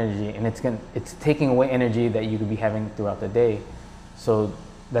amount of energy, and it's taking away energy that you could be having throughout the day. So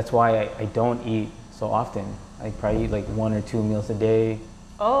that's why I don't eat so often. I probably eat like 1 or 2 meals a day.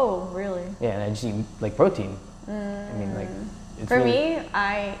 Oh, really? Yeah, and I just eat like protein. I mean, like. For me,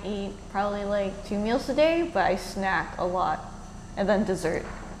 I eat probably like 2 meals a day, but I snack a lot, and then dessert.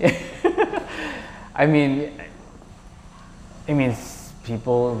 I mean,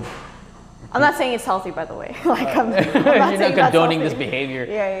 people. I'm not saying it's healthy, by the way. Like I'm not you're saying not condoning this behavior.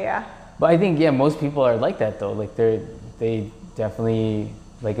 Yeah. But I think most people are like that though. Like they definitely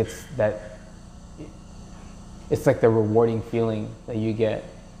like it's like the rewarding feeling that you get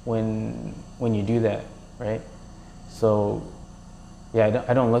when you do that, right? So. Yeah,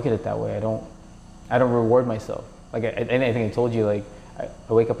 I don't look at it that way. I don't reward myself. Like I think I told you, like I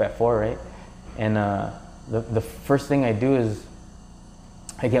wake up at 4, right? And the first thing I do is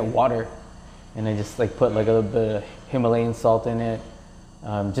I get water, and I just like put like a little bit of Himalayan salt in it,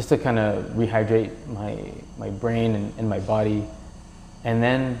 just to kind of rehydrate my brain and my body. And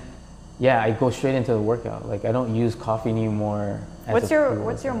then I go straight into the workout. Like I don't use coffee anymore. What's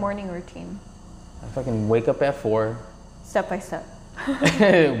your morning routine? I fucking wake up at 4. Step by step.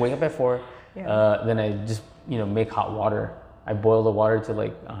 Wake up at 4. Yeah. Then I just make hot water. I boil the water to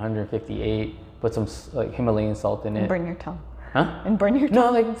like 158. Put some like Himalayan salt in it. And burn your tongue. Huh? And burn your tongue. No,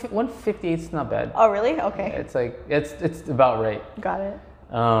 like 158 is not bad. Oh really? Okay. Yeah, it's like it's about right. Got it.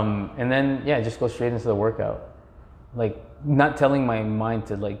 And then just go straight into the workout. Like not telling my mind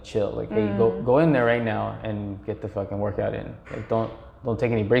to like chill. Like hey, go in there right now and get the fucking workout in. Like don't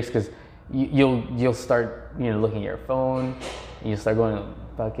take any breaks because you'll start looking at your phone. You start going to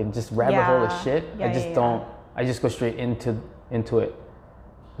fucking just rabbit hole of shit. I just go straight into it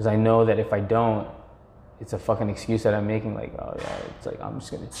because I know that if I don't, it's a fucking excuse that I'm making. Like, oh yeah, it's like I'm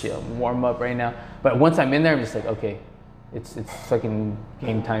just gonna chill, warm up right now. But once I'm in there, I'm just like, okay, it's fucking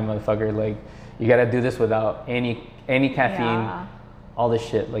game time, motherfucker. Like, you gotta do this without any caffeine. all this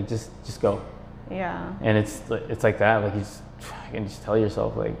shit. Like just go. Yeah. And it's like that. Like you can just tell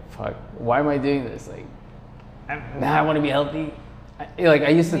yourself like, fuck, why am I doing this? Like, now I want to be healthy. I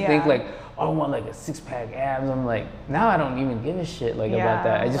used to think like, oh, I want like a 6-pack abs. I'm like, now I don't even give a shit like about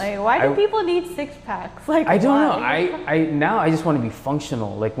that. I just like, why do people need 6-packs? Like, I don't why? know. Now I just want to be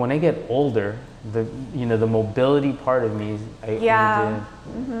functional. Like when I get older, the mobility part of me,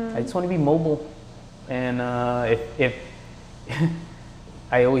 I just want to be mobile. And if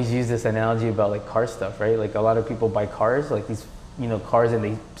I always use this analogy about like car stuff, right? Like a lot of people buy cars, like these cars, and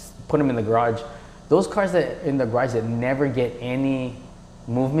they put them in the garage. Those cars that in the garage that never get any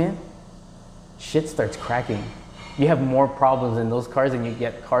movement, shit starts cracking. You have more problems in those cars than you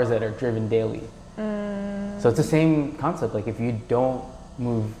get cars that are driven daily. So it's the same concept. Like if you don't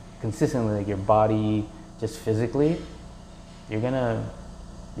move consistently, like your body, just physically, you're gonna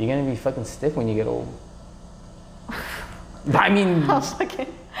be fucking stiff when you get old. I mean,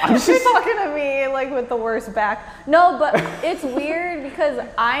 You're talking to me like with the worst back. No, but it's weird because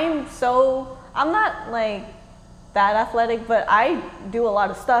I'm not like that athletic, but I do a lot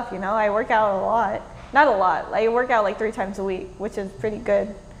of stuff, I work out a lot. Not a lot. I work out like 3 times a week, which is pretty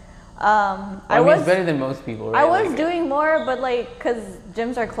good. It's better than most people, right? I was doing more, but like, cause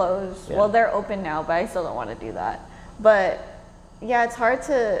gyms are closed. Yeah. Well, they're open now, but I still don't want to do that. But yeah, it's hard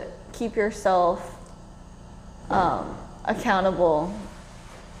to keep yourself accountable.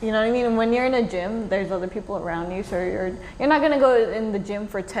 You know what I mean? And when you're in a gym, there's other people around you, so you're not gonna go in the gym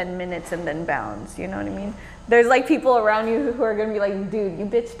for 10 minutes and then bounce. You know what I mean? There's like people around you who are gonna be like, dude, you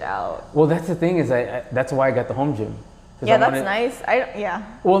bitched out. Well, that's the thing is, that's why I got the home gym. Yeah, that's nice.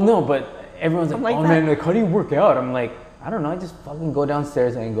 Well, no, but everyone's like, oh man, like how do you work out? I'm like, I don't know. I just fucking go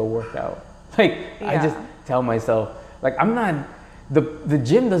downstairs and go work out. Like I just tell myself, like I'm not. The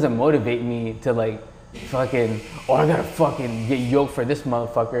gym doesn't motivate me to like. Fucking, I gotta fucking get yoked for this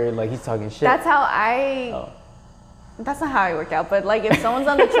motherfucker. Like he's talking shit. That's how That's not how I work out. But like, if someone's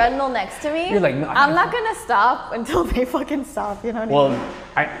on the treadmill next to me, you're like, no, I'm not gonna stop until they fucking stop. You know what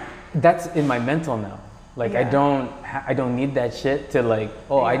I mean? That's in my mental now. Like I don't need that shit to like.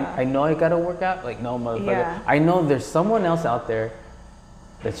 I know I gotta work out. Like no motherfucker. Yeah. I know there's someone else out there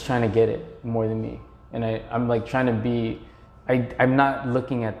that's trying to get it more than me, and I'm like trying to be. I'm not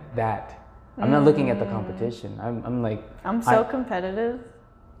looking at that. I'm not looking at the competition. I'm like. I'm so competitive.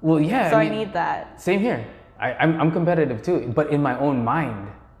 Well, yeah. So I need that. Same here. I'm competitive too, but in my own mind,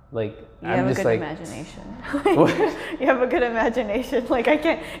 like I'm just like. You have a good imagination. You have a good imagination. Like I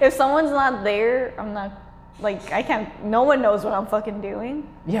can't. If someone's not there, I'm not. Like I can't. No one knows what I'm fucking doing.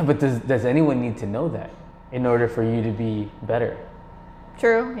 Yeah, but does anyone need to know that in order for you to be better?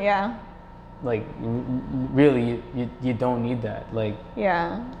 True. Yeah. Like really, you don't need that. Like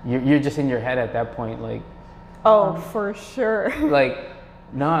yeah, you're just in your head at that point. Like for sure. Like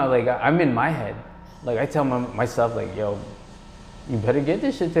no, like I'm in my head. Like I tell myself like, yo, you better get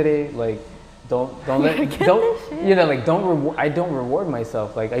this shit today. Like don't I don't reward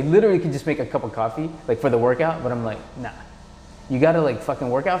myself. Like I literally could just make a cup of coffee like for the workout, but I'm like nah, you gotta like fucking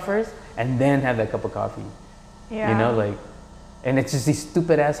work out first and then have that cup of coffee. Yeah. Like. And it's just these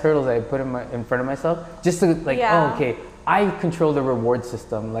stupid ass hurdles that I put in front of myself, just to like, okay, I control the reward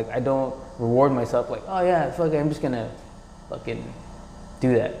system. Like I don't reward myself like, oh yeah, fuck it, I'm just gonna fucking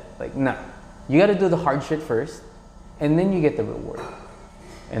do that. Like nah, you got to do the hard shit first, and then you get the reward.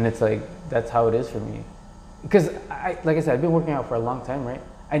 And it's like that's how it is for me, because like I said, I've been working out for a long time, right?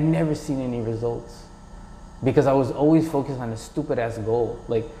 I'd never seen any results because I was always focused on a stupid ass goal,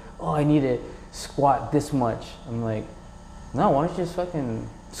 like I need to squat this much. I'm like. No, why don't you just fucking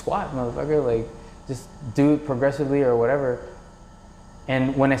squat, motherfucker? Like, just do it progressively or whatever.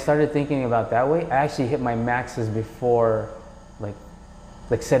 And when I started thinking about that way, I actually hit my maxes before, like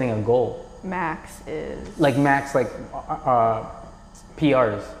setting a goal. Max is? Like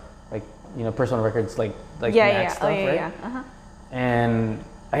PRs, like personal records, like max stuff, right? Yeah. Uh-huh. And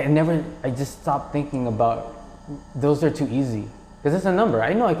I just stopped thinking about those are too easy because it's a number.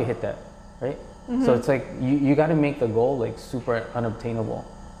 I know I could hit that, right? Mm-hmm. So it's like you got to make the goal like super unobtainable.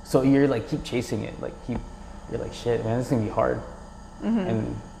 So you're like keep chasing it, you're like shit, man, this is gonna be hard. Mm-hmm.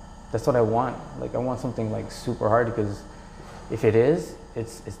 And that's what I want. Like I want something like super hard because if it is,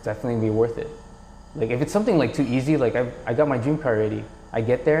 it's definitely gonna be worth it. Like if it's something like too easy, like I got my dream car ready. I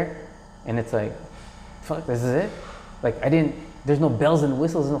get there, and it's like, fuck, this is it. Like there's no bells and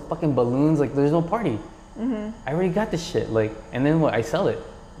whistles, there's no fucking balloons, like there's no party. Mm-hmm. I already got this shit. Like and then I sell it.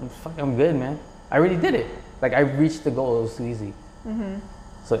 I'm good, man. I already did it. Like I reached the goal. It was too easy. Mm-hmm.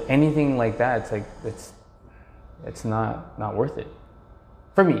 So anything like that, it's like it's not worth it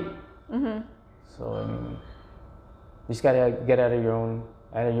for me. Mm-hmm. So I mean, just gotta get out of your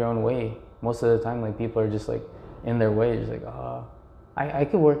own way. Most of the time, like people are just like in their way, just like, I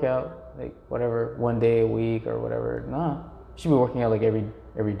could work out like whatever 1 day a week or whatever. Nah, you should be working out like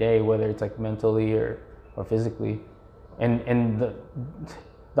every day, whether it's like mentally or physically. And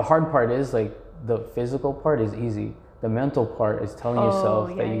the hard part is like the physical part is easy. The mental part is telling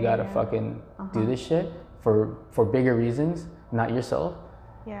yourself that you gotta fucking do this shit for bigger reasons, not yourself.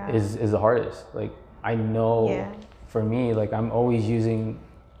 Is the hardest. Like I know for me, like I'm always using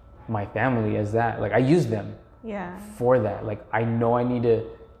my family as that. Like I use them for that. Like I know I need to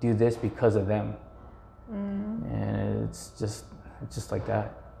do this because of them. And it's just like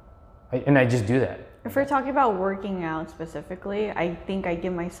that. And I just do that. If we're talking about working out specifically, I think I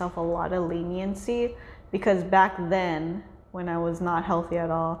give myself a lot of leniency because back then when I was not healthy at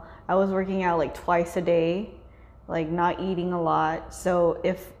all, I was working out like twice a day, like not eating a lot. So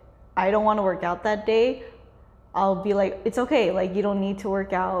if I don't want to work out that day, I'll be like, it's okay. Like you don't need to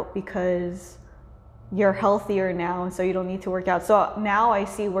work out because you're healthier now. So you don't need to work out. So now I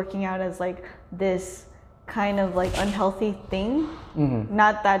see working out as like this kind of like unhealthy thing.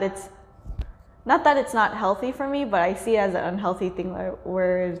 Not that it's not healthy for me, but I see it as an unhealthy thing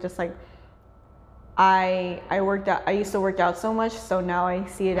where it's just like I used to work out so much, so now I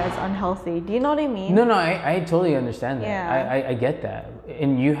see it as unhealthy. Do you know what I mean? No, I totally understand that. I get that.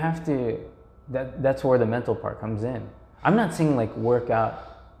 And you have to, that's where the mental part comes in. I'm not saying like work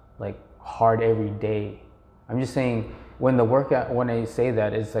out like hard every day. I'm just saying when I say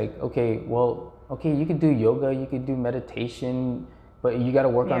that, it's like, okay, you could do yoga, you could do meditation, but you got to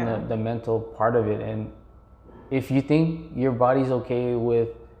work on the mental part of it. And if you think your body's okay with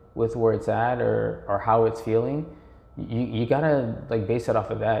where it's at or how it's feeling, you got to like base it off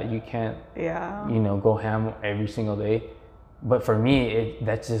of that. You can't, go ham every single day. But for me,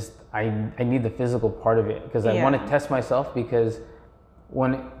 that's just, I need the physical part of it because I want to test myself because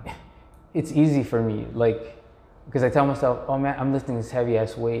it's easy for me, like, because I tell myself, oh man, I'm lifting this heavy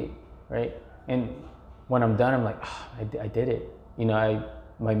ass weight, right? And when I'm done, I'm like, I did it.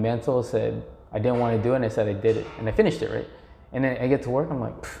 My mental said I didn't want to do it, and I said I did it, and I finished it, right? And then I get to work, I'm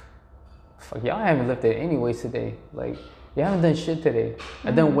like, fuck, y'all haven't lifted any weights today. Like, you haven't done shit today.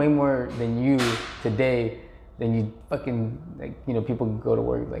 I've done way more than you today than you fucking, like, people can go to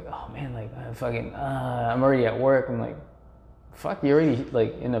work like, oh man, like, I'm already at work. I'm like, fuck, you're already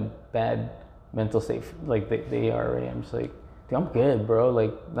like in a bad mental state, like they are already. I'm just like, dude, I'm good, bro.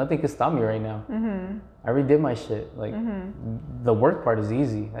 Like, nothing can stop me right now. I already did my shit. Like, the work part is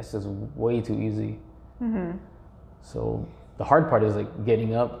easy. That's just way too easy. So the hard part is like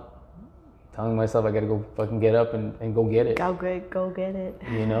getting up, telling myself I gotta go fucking get up and go get it. Go get it.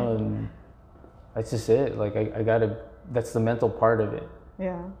 And that's just it. Like I gotta, that's the mental part of it.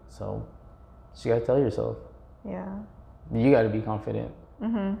 Yeah. So you gotta tell yourself. Yeah. You gotta be confident.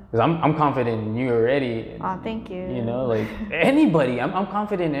 Because I'm confident in you already. Oh, thank you. Like anybody, I'm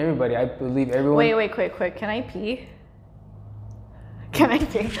confident in everybody. I believe everyone. Wait, quick. Can I pee? Can I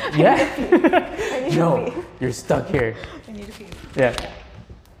pee? Yeah. I need No, to pee. you're stuck here. I need to pee. Yeah.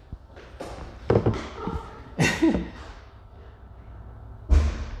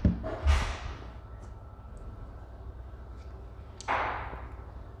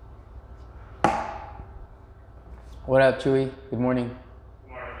 What up, Chewy? Good morning.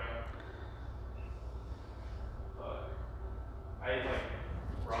 Good morning, man. I ate like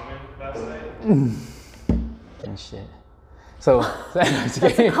ramen last night. And shit. So That's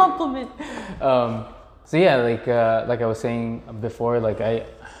a compliment. So yeah, like I was saying before, like I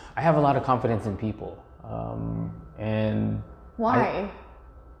have a lot of confidence in people, and Why?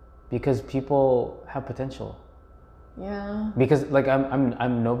 because people have potential. Yeah. Because like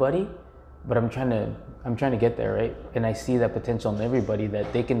I'm nobody, but I'm trying to get there, right? And I see that potential in everybody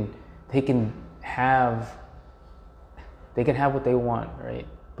that they can have what they want, right?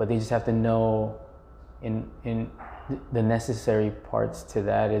 But they just have to know in the necessary parts to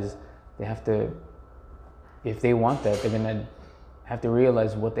that is they have to, if they want that, they're gonna have to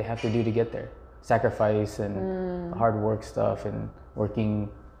realize what they have to do to get there. Sacrifice and hard work stuff and working,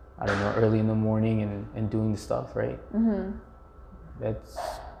 I don't know, early in the morning and doing the stuff, right?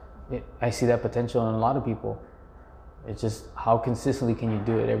 I see that potential in a lot of people. It's just how consistently can you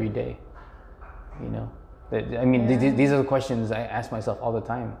do it every day? These are the questions I ask myself all the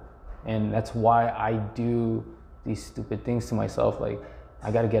time. And that's why I do these stupid things to myself. Like,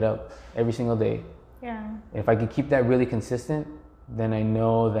 I gotta get up every single day. Yeah. And if I can keep that really consistent, then I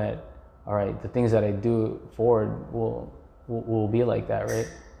know that, all right, the things that I do forward will be like that, right?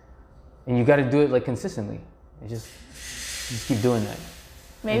 And you gotta do it like consistently. Just keep doing that.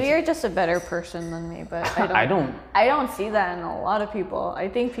 Maybe you're just a better person than me, but I don't. I don't see that in a lot of people. I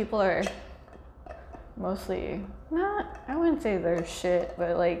think people are mostly not. I wouldn't say they're shit,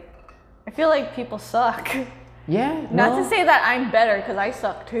 but like, I feel like people suck. Yeah. Not no. to say that I'm better, because I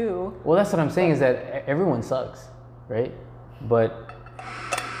suck too. Well, that's what I'm saying is that everyone sucks, right? But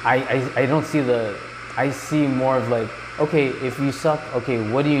I don't see the. I see more of like, okay, if you suck,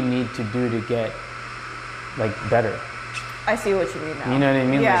 okay, what do you need to do to get like better? I see what you mean now. You know what I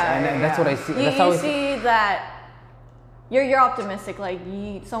mean? Yeah, Like, and that's what I see. You, That's how you I see that you're optimistic. Like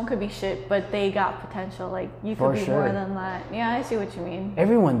someone could be shit, but they got potential. Like you For could be sure. more than that. Yeah, I see what you mean.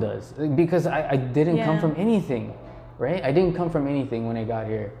 Everyone does, because I didn't come Yeah. from anything, right? I didn't come from anything when I got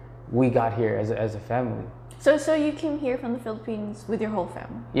here. We got here as a family. So you came here from the Philippines with your whole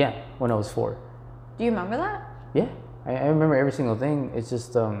family. Yeah, when I was 4. Do you remember that? Yeah, I remember every single thing. It's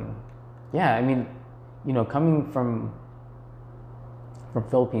just, yeah, I mean, you know, coming from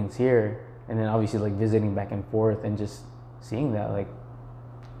Philippines here, and then obviously like visiting back and forth and just seeing that, like,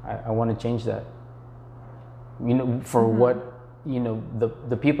 I want to change that. You know, for what, you know,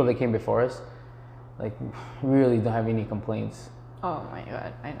 the people that came before us, like, really don't have any complaints. Oh my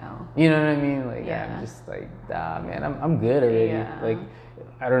god, I know. You know what I mean? Like, Yeah. I'm just like, man, I'm good already. Yeah. Like,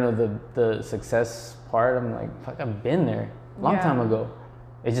 I don't know the success part. I'm like, fuck, I've been there long Yeah. time ago.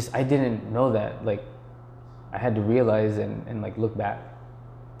 It's just I didn't know that. Like, I had to realize and like look back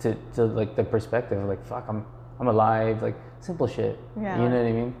to like the perspective. Like, fuck, I'm alive. Like, simple shit. Yeah. You know what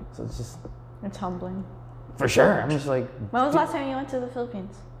I mean? So it's just It's humbling. for sure. I'm just like, When was the last time you went to the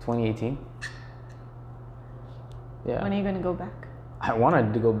Philippines? 2018. Yeah. When are you gonna go back? I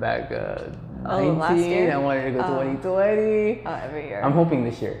wanted to go back 19. last year? I wanted to go 2020. Oh, every year. I'm hoping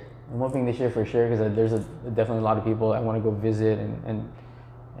this year. I'm hoping this year for sure because there's definitely a lot of people I want to go visit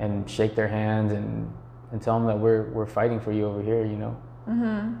and shake their hands and tell them that we're fighting for you over here. You know.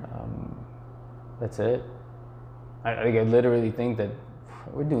 That's it. I literally think that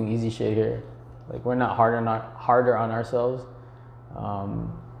we're doing easy shit here. Like we're not harder on ourselves.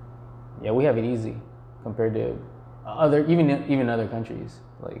 Yeah, we have it easy compared to even other countries.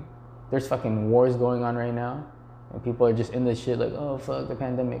 Like there's fucking wars going on right now, and people are just in this shit like, oh fuck the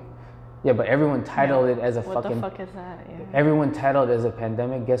pandemic. Yeah, but everyone titled it as a what fucking. What the fuck is that? Yeah. Everyone titled it as a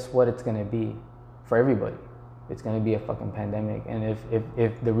pandemic. Guess what? It's gonna be for everybody. It's gonna be a fucking pandemic. And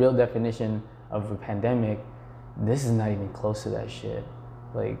if the real definition of a pandemic, this is not even close to that shit.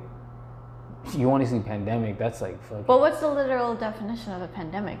 Like, you want to see pandemic? That's like fucking. But what's the literal definition of a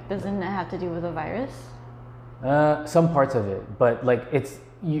pandemic? Doesn't it have to do with a virus? Some parts of it, but like it's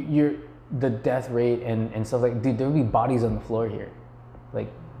you're the death rate and stuff like, dude, there would be bodies on the floor here,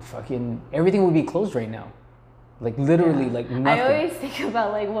 like fucking everything would be closed right now, like literally like nothing. I always think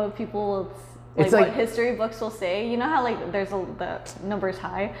about like what people will, It's what like- history books will say. You know how like there's the numbers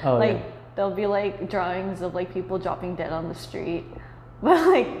high, Oh, like yeah. there'll be like drawings of like people dropping dead on the street, but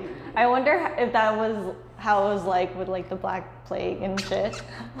like I wonder if that was how it was like with like the Black Plague and shit,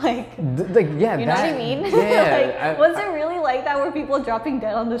 like. Like yeah, You know what I mean? Yeah, like, was it really like that? Were people dropping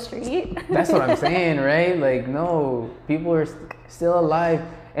dead on the street? That's what I'm saying, right? Like, no, people are still alive,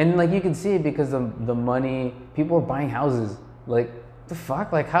 and like you can see it because of the money. People are buying houses. Like, the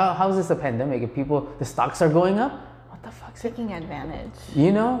fuck? Like, how is this a pandemic? If the stocks are going up, what the fuck's it? Taking advantage.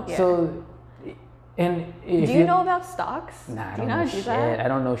 You know? Yeah. So, and if Do you know about stocks? Nah, I do don't you know how know to do shit. that? I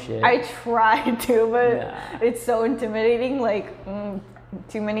don't know shit. I tried to, but Nah. it's so intimidating. Like,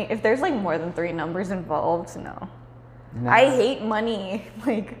 too many. If there's like more than 3 numbers involved, no. Nah. I hate money.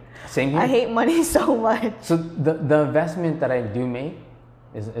 Like, Same here. I hate money so much. So the investment that I do make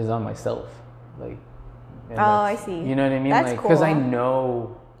is on myself, like. and Oh, I that's- see. You know what I mean? That's like, because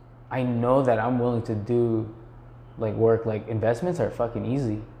cool. I know that I'm willing to do, like work. Like investments are fucking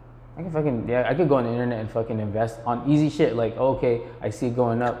easy. I could go on the internet and fucking invest on easy shit. Like, okay, I see it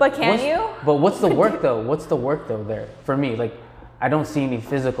going up. But can you? But what's the work though? What's the work though there for me? Like, I don't see any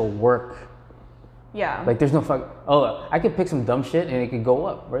physical work. Yeah. Like there's no oh, I could pick some dumb shit and it could go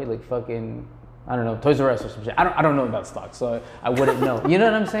up, right? Like fucking, I don't know, Toys R Us or some shit. I don't know about stocks, so I wouldn't know. You know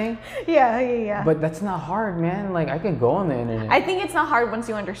what I'm saying? yeah. But that's not hard, man. Like I could go on the internet. I think it's not hard once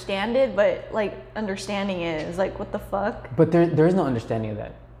you understand it, but like understanding it is like, what the fuck? But there is no understanding of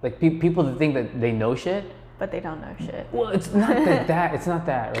that. Like people that think that they know shit. But they don't know shit. Well, it's not it's not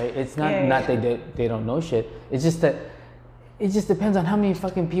that, right? It's not they don't know shit. It's just that it just depends on how many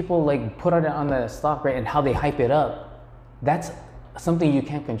fucking people like put it on the stock, right? And how they hype it up. That's something you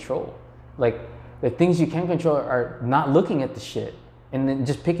can't control. Like the things you can control are not looking at the shit and then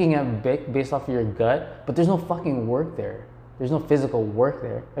just picking up based off of your gut. But there's no fucking work there. There's no physical work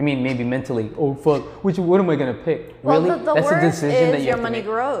there. I mean, maybe mentally. Oh fuck, what am I gonna pick? Well, Really? the That's a worth decision is that you your have to money make.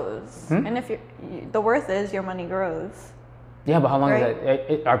 grows, and if the worth is your money grows. Yeah, but how long Right.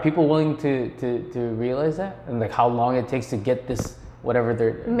 is that? Are people willing to realize that? And like how long it takes to get this, whatever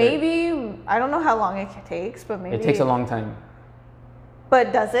they're... Maybe, I don't know how long it takes, but maybe. It takes a long time.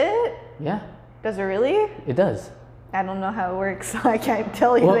 But does it? Yeah, Does it really? it does. I don't know how it works, so I can't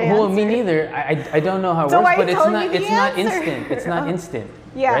tell you Well, the answer. me neither. I don't know how it So why works, are but you it's telling not me the it's not answer? instant. It's not instant.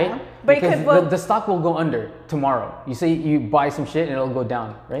 Yeah, Right? but it Because could- well- the stock will go under tomorrow. You say you buy some shit and it'll go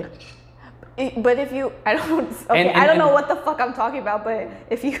down, right? But if you, I don't, okay, And- I don't know and- what the fuck I'm talking about, but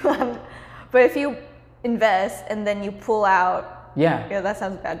if you, but if you invest and then you pull out, Yeah. that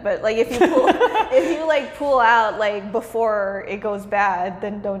sounds bad, but like if you pull, if you like pull out like before it goes bad,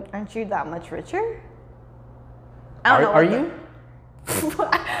 then aren't you that much richer? I don't know. Are what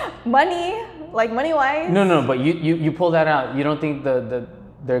you? money, like money wise? No, but you pull that out. You don't think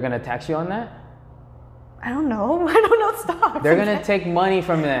they're gonna tax you on that? I don't know. I don't know stocks. They're gonna take money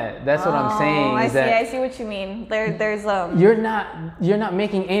from that. That's what I'm saying. I is see. that I see what you mean. There's you're not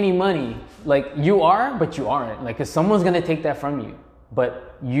making any money. Like you are, but you aren't. Like, cause someone's gonna take that from you.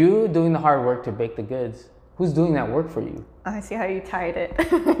 But you doing the hard work to bake the goods. Who's doing that work for you? I see how you tied it.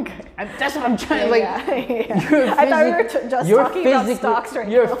 That's what I'm trying. Like, yeah. I thought we were just talking about stocks right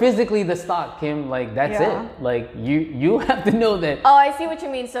You're now. physically the stock, Kim. Like that's Yeah. it. Like you have to know that. Oh, I see what you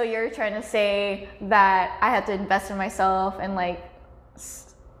mean. So you're trying to say that I have to invest in myself and like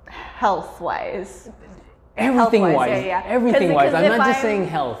health wise. Everything Health-wise, wise, yeah. everything 'Cause- wise. 'cause I'm if not just I'm- saying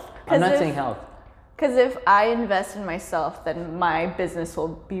health. I'm 'cause not if- saying health. Because if I invest in myself, then my business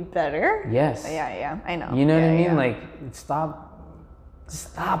will be better. Yes. Yeah, I know. You know what I Yeah, mean? yeah. Like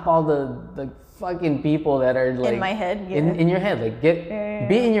stop all the fucking people that are like my head, yeah. in your head. Like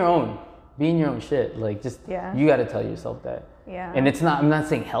be in your own. Be in your own shit. Like just Yeah. you got to tell yourself that. Yeah. And it's not. I'm not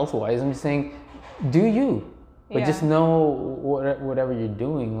saying health wise. I'm just saying, do you? But Yeah. just know whatever you're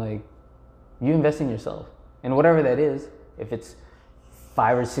doing. Like you invest in yourself, and whatever that is. If it's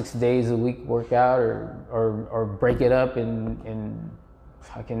 5 or 6 days a week workout, or break it up in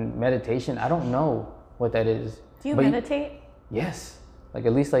fucking meditation. I don't know what that is. Do you But meditate? Yes. Like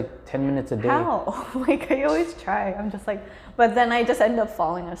at least like 10 minutes a day. How? Like I always try. I'm just like, but then I just end up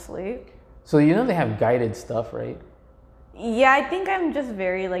falling asleep. So you know they have guided stuff, right? Yeah, I think I'm just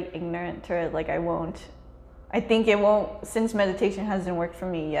very like ignorant to it. Like I think it won't, since meditation hasn't worked for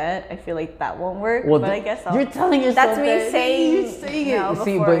me yet, I feel like that won't work. Well, but I guess you're telling yourself that's me that. saying, You're saying it. no,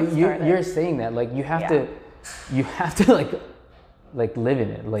 See, before I but started. you're saying that like you have Yeah. to like live in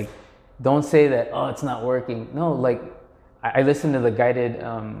it. Like don't say that, oh, it's not working. No, like I listen to the guided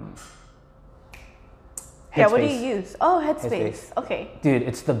Yeah, what do Headspace. you use? Oh, Headspace. Headspace. Okay. Dude,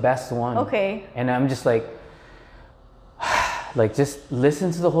 it's the best one. Okay. And I'm just like just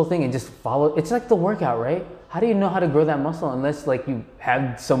listen to the whole thing and just follow. It's like the workout, right? How do you know how to grow that muscle unless like you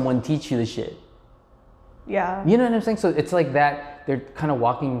have someone teach you the shit? Yeah. You know what I'm saying? So it's like that. They're kind of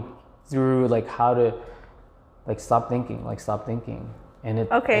walking through like how to like stop thinking. And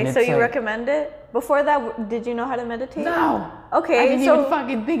it. Okay, and so it's you like, recommend it? Before that, did you know how to meditate? No. Okay, I didn't so even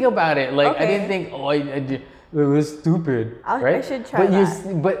fucking think about it. Like I Okay. didn't think. Oh, it was stupid. I right? should try but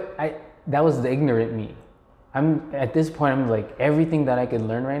that. But that was the ignorant me. I'm at this point. I'm like everything that I could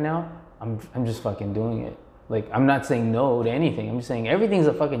learn right now. I'm just fucking doing it. Like I'm not saying no to anything. I'm just saying everything's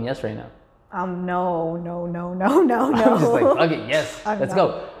a fucking yes right now. No. I'm just like, okay, yes, I'm let's not.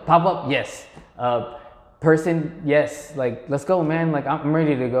 go. Pop up, yes. Person, yes. Like, let's go, man. Like, I'm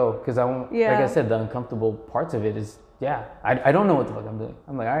ready to go because I won't. Yeah. Like I said, the uncomfortable parts of it is, yeah. I don't know what the fuck I'm doing.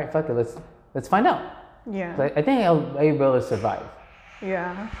 I'm like, all right, fuck it. Let's find out. Yeah. So I think I'll be able to survive.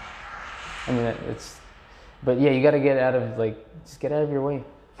 Yeah. I mean, but yeah, you got to get out of just get out of your way.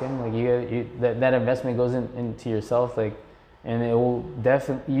 Okay? Like that investment goes into yourself, like, and it will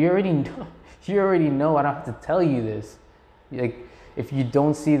definitely. You already know. I don't have to tell you this. Like, if you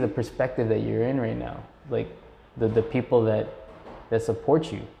don't see the perspective that you're in right now, like the people that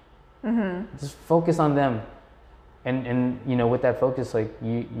support you, just focus on them, and with that focus, like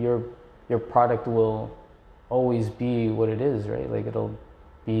your product will always be what it is, right? Like it'll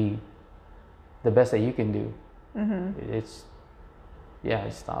be the best that you can do. It's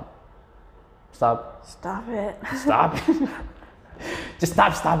stop it. just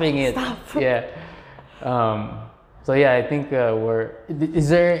stop stopping it. Yeah. So yeah, I think is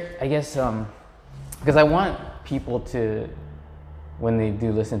there, I guess, because I want people to, when they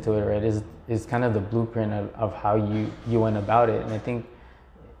do listen to it, right, is kind of the blueprint of how you went about it. And I think,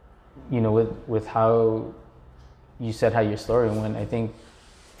 with how you said how your story went, I think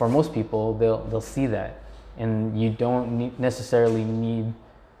for most people, they'll see that. and you don't necessarily need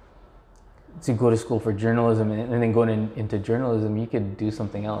to go to school for journalism and then going into journalism. You could do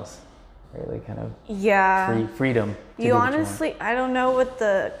something else, right? Like kind of Yeah. freedom. To You do what honestly, I don't know what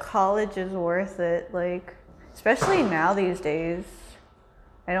the college is worth it. Like, especially now these days.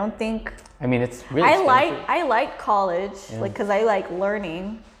 I don't think. I mean, it's really expensive. I like college, Yeah. like, cause I like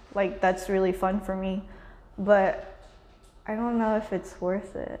learning. Like, that's really fun for me. But I don't know if it's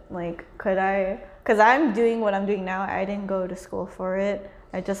worth it. Like, could I? Cause I'm doing what I'm doing now. I didn't go to school for it.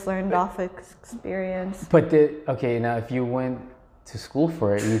 I just learned off experience. But okay, now if you went to school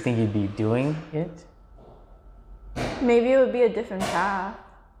for it, you think you'd be doing it? Maybe it would be a different path.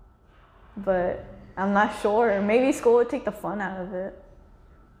 But I'm not sure. Maybe school would take the fun out of it.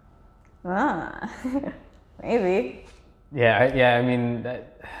 Maybe. Yeah. I mean,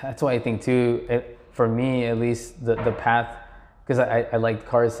 that's why I think too. For me, at least, the path, because I liked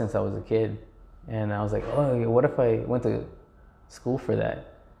cars since I was a kid, and I was like, oh, what if I went to school for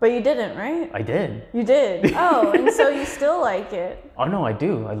that? But you didn't, right? I did. You did. Oh, and so you still like it. Oh no, I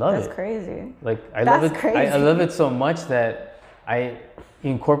do. I love it. That's crazy. Like I That's love it. crazy. I love it so much that I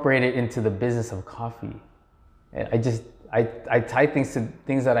incorporate it into the business of coffee. And I tie things to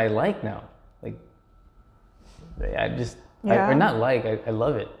things that I like now. Like or not like, I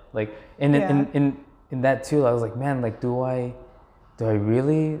love it. Like in that too, I was like, man, like do I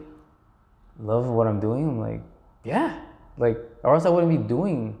really love what I'm doing? I'm like, yeah. Like, or else I wouldn't be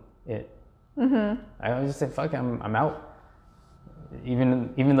doing it. Mm-hmm. I would just say, fuck, I'm out.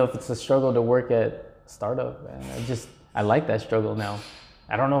 Even though if it's a struggle to work at startup, and I like that struggle now.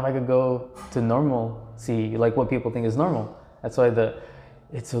 I don't know if I could go to normalcy, like what people think is normal. That's why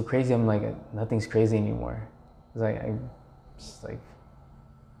it's so crazy. I'm like, nothing's crazy anymore. It's like, I'm just like,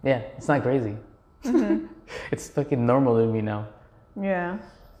 yeah, it's not crazy. Mm-hmm. It's fucking normal to me now. Yeah.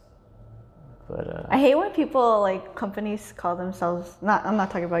 But I hate when people, like, companies call themselves, I'm not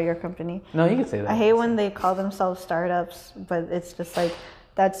talking about your company. No, you can say that. I hate when they call themselves startups, but it's just like,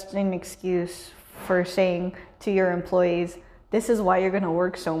 that's an excuse for saying to your employees, this is why you're gonna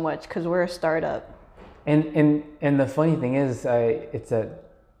work so much, because we're a startup. And the funny thing is, it's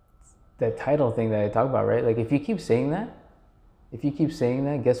that title thing that I talk about, right? Like if you keep saying that,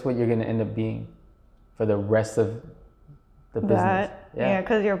 guess what you're gonna end up being for the rest of the business. Yeah,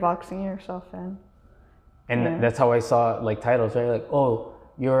 because you're boxing yourself in. And that's how I saw like titles, right? Like, oh,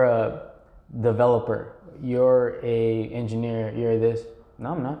 you're a developer, you're a engineer, you're this.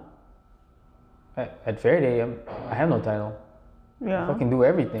 No, I'm not. At Faraday, I have no title. Yeah. I fucking do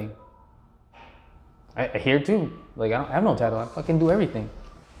everything. I here too. Like I have no title. I fucking do everything.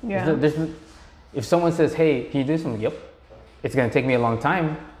 Yeah. If someone says, "Hey, can you do something?" Yep. It's gonna take me a long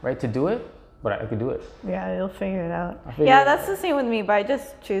time, right, to do it, but I could do it. Yeah, you'll figure it out. That's the same with me. But I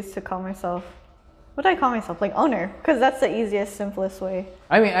just choose to call myself. What do I call myself? Like owner, because that's the easiest, simplest way.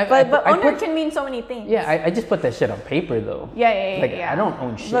 I mean, but owner can mean so many things. Yeah, I just put that shit on paper though. Yeah. Like I don't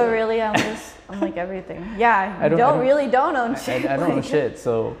own shit. But really, I'm like everything. Yeah, I don't own shit. I don't own shit,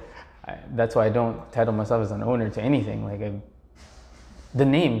 so that's why I don't title myself as an owner to anything. Like the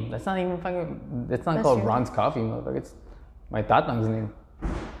name, that's not even fucking. It's not called Ron's Coffee, motherfucker. It's my tatang's name.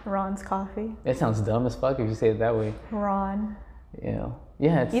 Ron's Coffee. It sounds dumb as fuck if you say it that way. Ron. You know.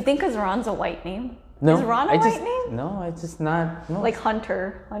 Yeah. You think because Ron's a white name? No. Is Ron a white name? No, it's just not. No. Like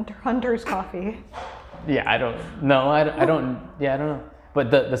Hunter's Coffee. Yeah, I don't. No, I don't. Yeah, I don't know. But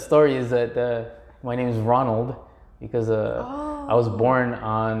the story is that my name is Ronald because I was born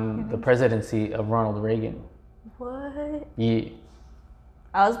on the presidency of Ronald Reagan. What? Yeah.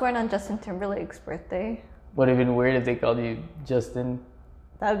 I was born on Justin Timberlake's birthday. Would have been weird if they called you Justin.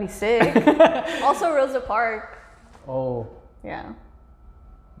 That would be sick. Also Rosa Parks. Oh. Yeah.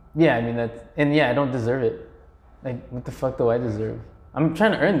 Yeah, I mean I don't deserve it. Like, what the fuck do I deserve? I'm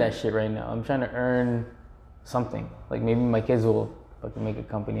trying to earn that shit right now. I'm trying to earn something. Like maybe my kids will fucking make a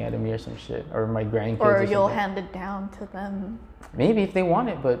company out of me or some shit, or my grandkids. Or you'll hand it down to them. Maybe if they want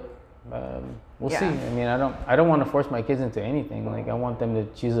it, but we'll see. I mean, I don't want to force my kids into anything. Like I want them to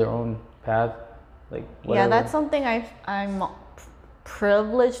choose their own path. Like whatever. Yeah, that's something I'm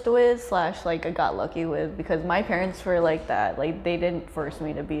privileged with / like I got lucky with, because my parents were like that. Like they didn't force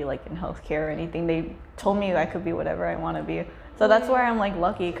me to be like in healthcare or anything. They told me I could be whatever I want to be. So that's where I'm like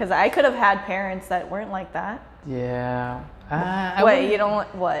lucky, because I could have had parents that weren't like that. Yeah. Wait, you don't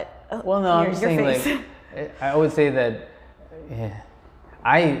what? Well, no, I'm saying like I would say that. Yeah,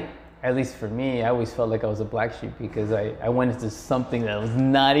 at least for me, I always felt like I was a black sheep because I went into something that was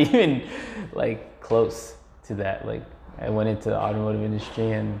not even like close to that. Like I went into the automotive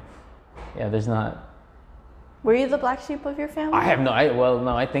industry, and yeah, there's not. Were you the black sheep of your family? I have no.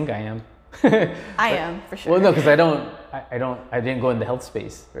 I think I am. I am for sure. Well, no, because I didn't go in the health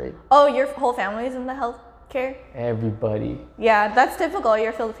space, right? Oh, your whole family is in the healthcare? Everybody. Yeah, that's typical.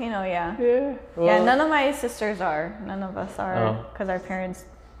 You're Filipino, yeah. Yeah. Well, Yeah, none of my sisters are. None of us are, Oh. because our parents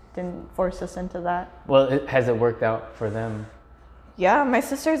didn't force us into that. Well, has it worked out for them? Yeah, my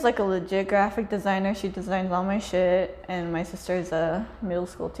sister's like a legit graphic designer. She designs all my shit, and my sister's a middle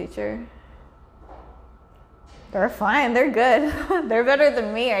school teacher. They're fine. They're good. They're better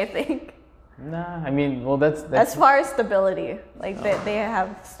than me, I think. Nah, I mean, well, that's As far as stability, like they have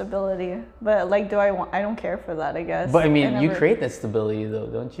stability, but like, I don't care for that, I guess. But I mean, you never- create that stability though,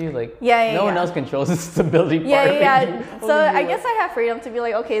 don't you? Like, Yeah, no one yeah. else controls the stability part. Yeah, of it. yeah. You So only do I it. guess I have freedom to be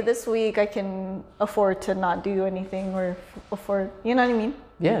like, okay, this week I can afford to not do anything or afford, you know what I mean?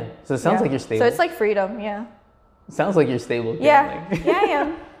 Yeah. So it sounds Yeah. like you're stable. So it's like freedom, yeah. Sounds like you're stable. Kim, Yeah, like- yeah, I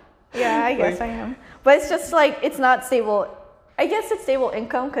am. Yeah, I guess I am. But it's just like, it's not stable. I guess it's stable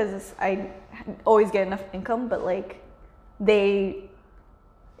income because I always get enough income, but like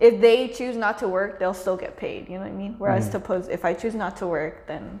if they choose not to work, they'll still get paid, you know what I mean? Whereas suppose if I choose not to work,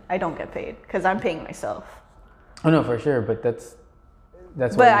 then I don't get paid because I'm paying myself. Oh no, for sure. But that's.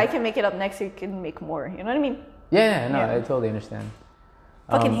 But what I can make it up next week and make more, you know what I mean? Yeah, no, Yeah. I totally understand.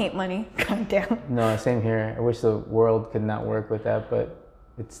 Fucking hate money. God damn. No, same here. I wish the world could not work with that, but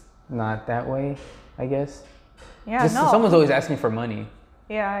it's not that way, I guess. Yeah, Just, no. someone's always asking for money.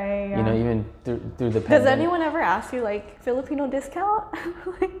 Yeah. You know, even through the Does pandemic. anyone ever ask you like Filipino discount?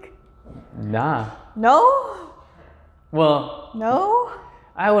 Like, Nah. no? Well, No?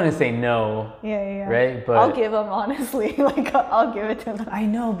 I wouldn't say no. Yeah. Right, but- I'll give them honestly. Like I'll give it to them. I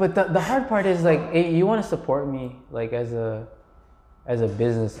know, but the hard part is like, hey, you want to support me, like as a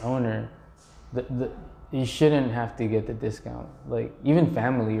business owner, you shouldn't have to get the discount. Like even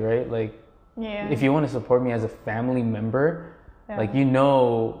family, right? Like Yeah. if you want to support me as a family member, like you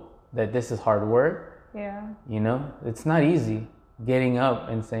know that this is hard work. Yeah. You know, it's not easy getting up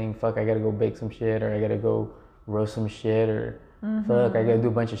and saying, fuck, I gotta go bake some shit, or I gotta go roast some shit, or fuck, I gotta do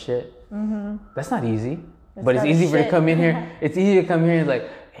a bunch of shit. That's not easy. But it's not easy for to shit. come in here. It's easy to come here and like,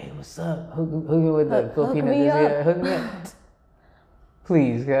 hey, what's up? Hook me with the Filipino. me up. Hook me up.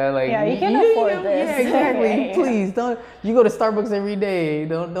 Please, God, like Yeah, you can afford this. Yeah, exactly. Yeah. Please don't. You go to Starbucks every day.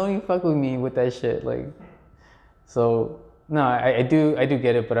 Don't even fuck with me with that shit. Like, so no, I do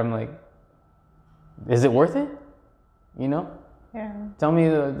get it, but I'm like, is it worth it? You know? Yeah. Tell me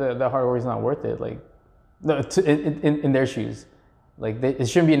the hard work is not worth it. Like, in their shoes, like it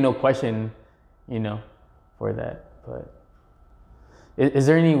shouldn't be no question, you know, for that. But is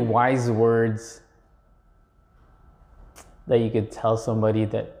there any wise words that you could tell somebody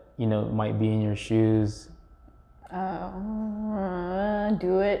that you know might be in your shoes?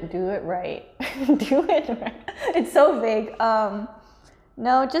 Do it right. Do it right. It's so vague.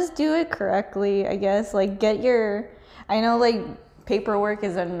 No, just do it correctly, I guess. Like I know like paperwork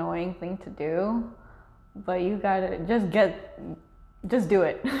is an annoying thing to do, but you gotta just do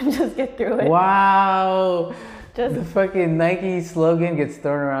it. Just get through it. Wow. Just- the fucking Nike slogan gets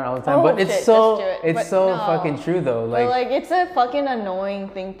thrown around all the time, Oh, but it's shit, so just do it. it's But so no. fucking true though. But like it's a fucking annoying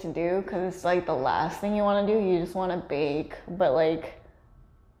thing to do because it's like the last thing you want to do. You just want to bake, but like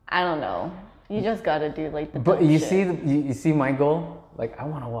I don't know. You just gotta do like the. But dumb you shit. see, you see my goal. Like I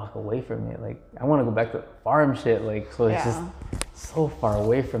want to walk away from it. Like I want to go back to farm shit. Like so, it's just so far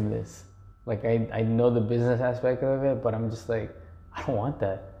away from this. Like I know the business aspect of it, but I'm just like I don't want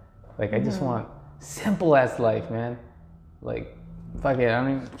that. Like I just want simple ass life, man. Like fuck it, I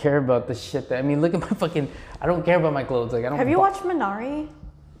don't even care about the shit that. I mean, look at my fucking. I don't care about my clothes. Like I don't. Have you watched Minari?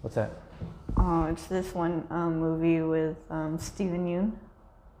 What's that? Oh, it's this one movie with Steven Yeun.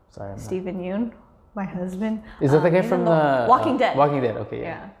 Sorry. I'm not- Steven Yeun, my husband. Is that the guy he's from in the Walking Dead? Walking Dead. Okay,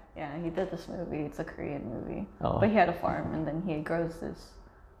 yeah. Yeah, he did this movie. It's a Korean movie. Oh. But he had a farm and then he grows this.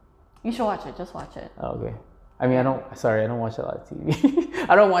 You should watch it. Just watch it. Oh, okay. I mean, I don't watch a lot of TV.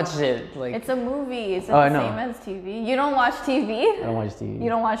 I don't watch shit. Like It's a movie. It's Oh, I the know. same as TV. You don't watch TV? I don't watch TV. You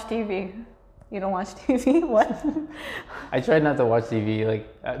don't watch TV. You don't watch TV? What? I tried not to watch TV.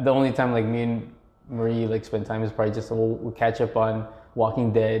 Like the only time like me and Marie like spend time is probably just we'll catch up on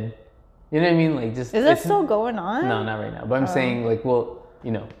Walking Dead. You know what I mean? Like just Is that it's- still going on? No, not right now. But I'm saying like well,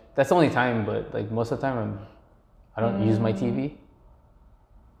 you know, that's the only time. But like most of the time, I don't use my TV.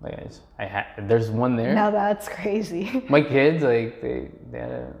 Like there's one there. Now that's crazy. My kids like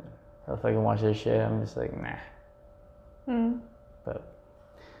they'll fucking watch their shit. I'm just like nah. But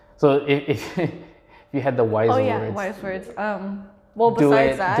so if you had the wise Oh words, yeah, wise words. Well, do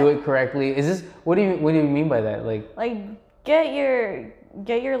besides it that, do it correctly. Is this what do you mean by that? Like get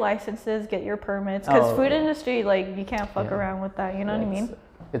your licenses, get your permits, because Oh, food yeah. industry, like you can't fuck Yeah. around with that. You know what I mean?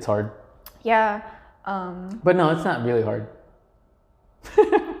 It's hard. Yeah. But no, it's not really hard.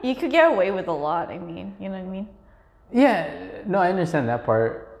 You could get away with a lot, I mean, you know what I mean? Yeah, no, I understand that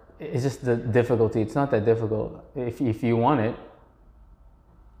part. It's just the difficulty. It's not that difficult if you want it.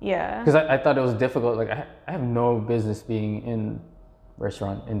 Yeah. Because I thought it was difficult. Like I have no business being in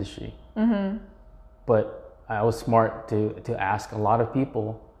restaurant industry. Mm-hmm. But I was smart to ask a lot of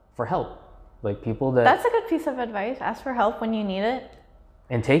people for help. Like people that... That's a good piece of advice. Ask for help when you need it.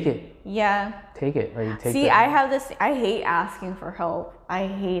 And take it. Yeah. Take it. Right? Take See, that. I have this, I hate asking for help. I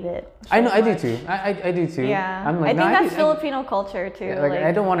hate it. So I know, I do much. too. I do too. Yeah. I'm like, I think no, that's Filipino culture too. Yeah, like,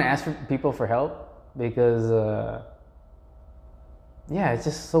 I don't want to ask for people for help because, yeah, it's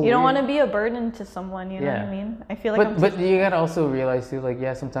just so you don't weird. want to be a burden to someone, you know what I mean? I feel like But you gotta also realize too, like,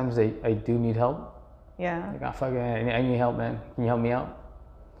 yeah, sometimes I do need help. yeah. Like, oh, fuck it, I need help, man. Can you help me out?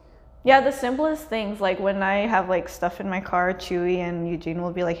 Yeah, the simplest things, like when I have like stuff in my car, Chewy and Eugene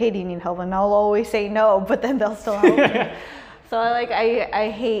will be like, hey, do you need help? And I'll always say no, but then they'll still help me. So I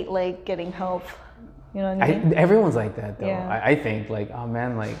hate like getting help. You know what I mean? Everyone's like that though. Yeah. I think like, oh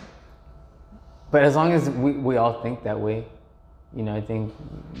man, like, but as long as we all think that way, you know, I think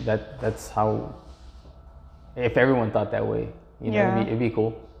that's how, if everyone thought that way, you know, Yeah. it'd be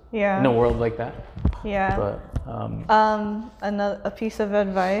cool. Yeah. In a world like that. Yeah. But a piece of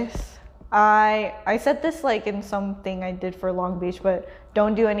advice. I said this like in something I did for Long Beach, but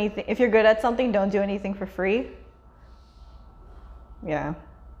don't do anything. If you're good at something, don't do anything for free. Yeah.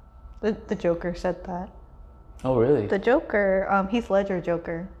 The Joker said that. oh really? The Joker, Heath Ledger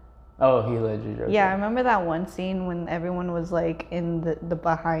Joker. Oh, he led you. Yeah, I remember that one scene when everyone was like in the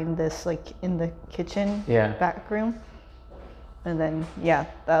behind this, like in the kitchen back room. And then, yeah,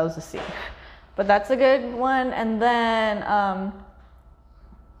 that was the scene. But that's a good one. And then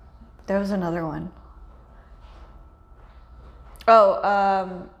there was another one.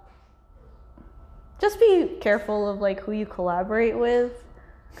 Oh, just be careful of like who you collaborate with.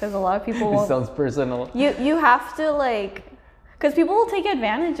 Because a lot of people It won't. sounds personal. You have to like, because people will take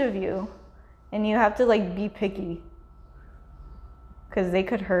advantage of you. And you have to like be picky. Because they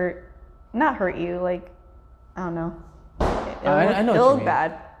could not hurt you, like, I don't know. I know what It'll you look mean.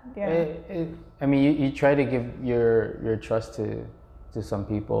 bad. Yeah. I mean, you try to give your trust to some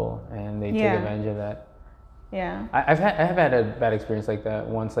people, and they take Yeah. advantage of that. Yeah. I have had a bad experience like that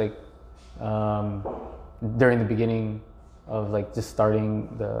once, like during the beginning of like just starting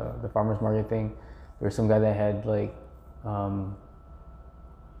the farmers market thing. There was some guy that had like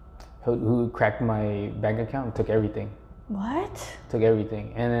who cracked my bank account and took everything. What? Took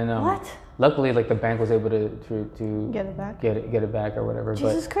everything, and then What? luckily, like the bank was able to Get it back? get it back or whatever.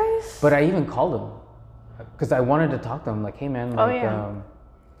 Jesus Christ. But I even called him because I wanted to talk to him. Like, hey man, like,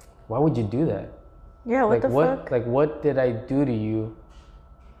 why would you do that? Yeah, what Like the fuck? like what did I do to you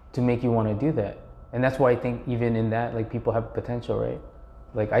to make you want to do that? And that's why I think even in that, like, people have potential, right?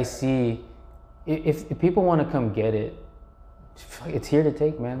 Like, I see if people want to come get it, it's here to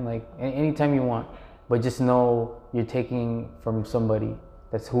take, man. Like anytime you want, but just know you're taking from somebody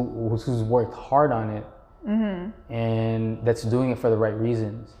that's who's worked hard on it, and that's doing it for the right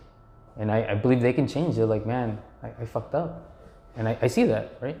reasons. And I believe they can change. They're like, man, I fucked up, and I see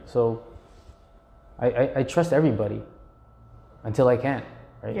that, right? So I trust everybody until I can't,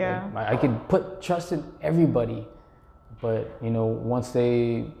 right? Yeah. Like, I could put trust in everybody, but you know, once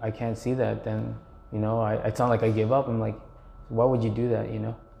I can't see that, then you know, it's not like I give up. I'm like, why would you do that, you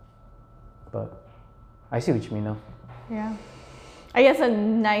know? But I see what you mean now. Yeah. I guess a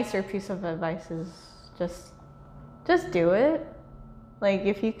nicer piece of advice is just do it. Like,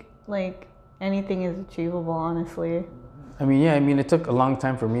 if you, like, anything is achievable, honestly. I mean, yeah, it took a long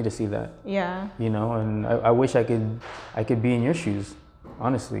time for me to see that, Yeah. you know, and I wish I could be in your shoes,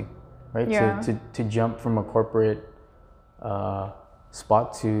 honestly, right? Yeah. To jump from a corporate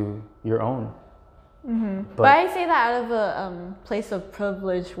spot to your own. But I say that out of a place of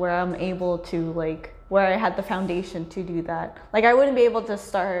privilege where I'm able to, like, where I had the foundation to do that. Like, I wouldn't be able to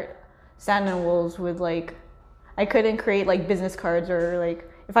start San Wolves with, like, I couldn't create, like, business cards, or, like,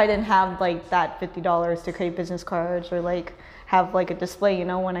 if I didn't have, like, that $50 to create business cards, or, like, have, like, a display, you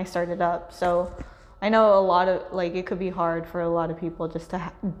know, when I started up. So I know a lot of, like, it could be hard for a lot of people just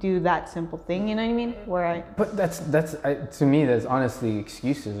to do that simple thing, you know what I mean? But that's to me, that's honestly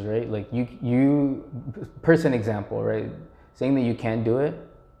excuses, right? Like, you person example, right? Saying that you can't do it,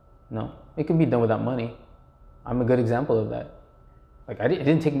 no, it can be done without money. I'm a good example of that. Like, I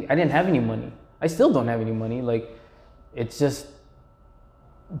didn't have any money. I still don't have any money. Like, it's just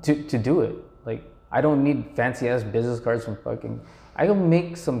to do it. Like, I don't need fancy ass business cards from fucking. I can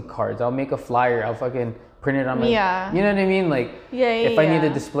make some cards. I'll make a flyer. I'll fucking print it on my. Yeah. You know what I mean? Like, if I need a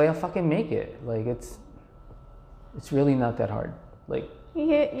yeah. display, I'll fucking make it. Like, it's really not that hard. Like,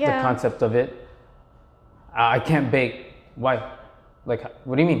 Yeah. the concept of it. I can't bake. Why? Like,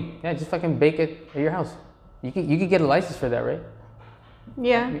 what do you mean? Yeah, just fucking bake it at your house. You could get a license for that, right?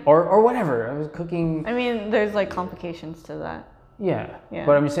 Yeah. Or whatever. I was cooking. I mean, there's like complications to that. Yeah. Yeah.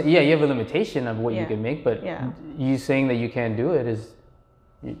 But I'm just saying, yeah, you have a limitation of what you Yeah. can make, but Yeah. you saying that you can't do it is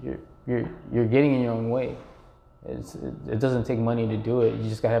you're getting in your own way. It doesn't take money to do it. You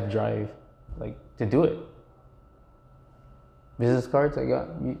just gotta have drive, like, to do it. Business cards, I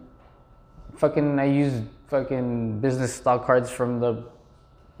use fucking business stock cards from the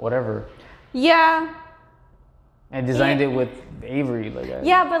whatever. Yeah. I designed it with Avery, like.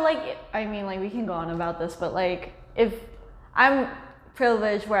 Yeah, but like, I mean, like, we can go on about this, but like, if I'm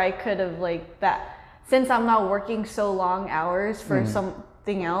privileged where I could have like that, since I'm not working so long hours for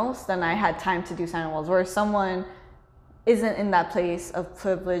something else, then I had time to do San Wolves. Where someone isn't in that place of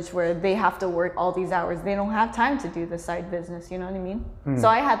privilege where they have to work all these hours, they don't have time to do the side business. You know what I mean? So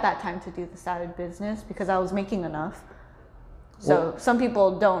I had that time to do the side business because I was making enough. So some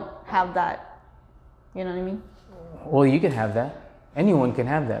people don't have that. You know what I mean? Well, you can have that. Anyone can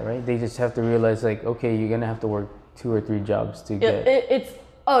have that, right? They just have to realize, like, okay, you're gonna have to work 2 or 3 jobs to get.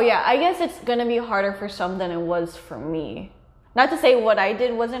 I guess it's gonna be harder for some than it was for me. Not to say what I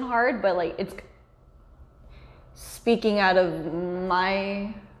did wasn't hard, but like, it's speaking out of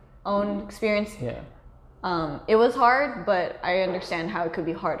my own experience. Yeah. It was hard, but I understand how it could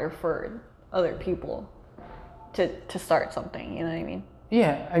be harder for other people to start something. You know what I mean?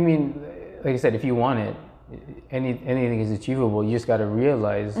 Yeah, I mean, like I said, if you want it, anything is achievable. You just got to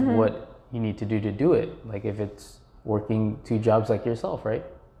realize what you need to do it. Like, if it's working 2 jobs like yourself, right?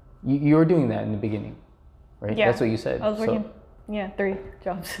 You were doing that in the beginning, right? Yeah. That's what you said. I was working, 3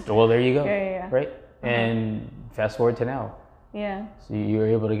 jobs. Well, there you go. Yeah. Right? And fast forward to now. Yeah. So you were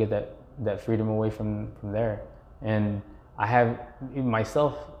able to get that freedom away from there. And I have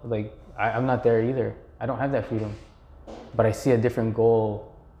myself, like, I'm not there either. I don't have that freedom. But I see a different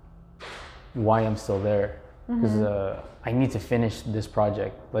goal why I'm still there. Because I need to finish this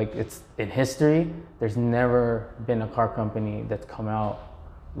project. Like, it's in history, there's never been a car company that's come out,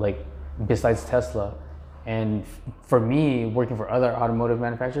 like, besides Tesla. And for me, working for other automotive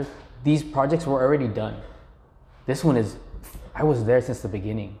manufacturers, these projects were already done. This one I was there since the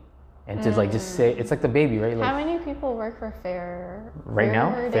beginning. And to like just say, it's like the baby, right? Like, How many people work for right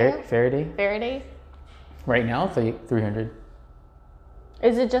now, Faraday? Faraday? Right now, 300.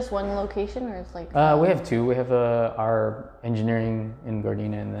 Is it just one location or it's like? We have 2. We have our engineering in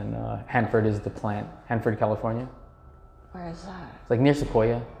Gardena, and then Hanford is the plant. Hanford, California. Where is that? It's like near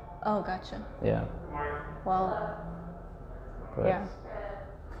Sequoia. Oh, gotcha. Yeah. Well, But, yeah.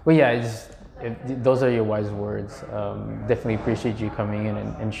 But yeah, those are your wise words. Definitely appreciate you coming in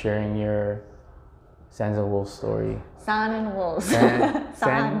and sharing your San Wolves story. San and Wolves.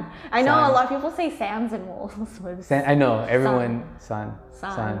 San. I know San. a lot of people say Sans and Wolves. But I know everyone. San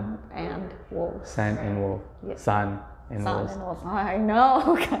and Wolves. San and Wolf. Yeah. San and San Wolves. and Wolves. I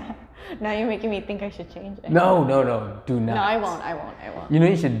know. Now you're making me think I should change it. No, do not. No, I won't. You know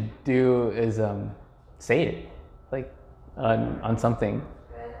what you should do is say it, like on something.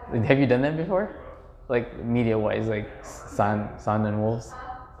 Have you done that before? Like media-wise, like San and Wolves.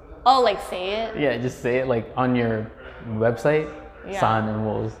 Oh, like say it? Yeah, just say it like on your website. Yeah. San and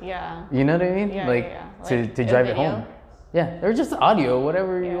Wolves. Yeah. You know what I mean? Yeah, like, yeah. to Like drive a it home. video? Yeah, or just audio,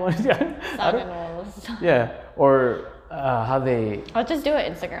 whatever you want to do. San and Wolves. Yeah, or how they. I'll just do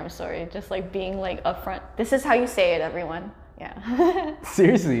an Instagram story, just like being like upfront. This is how you say it, everyone. Yeah.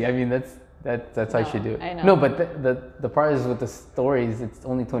 Seriously, I mean that's how you should do it. I know. No, but the part is with the stories, it's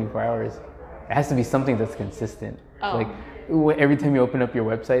only 24 hours. It has to be something that's consistent. Oh. Like every time you open up your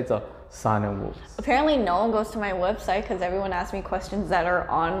website, it's a San and Wolves. Apparently, no one goes to my website because everyone asks me questions that are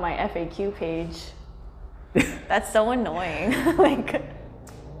on my FAQ page. That's so annoying. Like.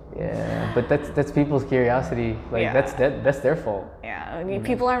 Yeah, but that's people's curiosity. Like Yeah. that's their fault. Yeah, I mean,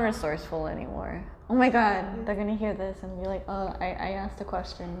 people aren't resourceful anymore. Oh my god, they're gonna hear this and be like, "Oh, I asked a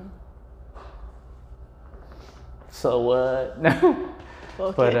question." So what?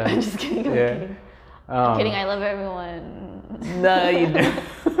 Well, But, okay. I'm just kidding. I'm kidding. I'm kidding. I love everyone. No, you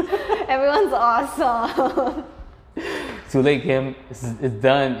don't. Everyone's awesome. Too late, Kim. It's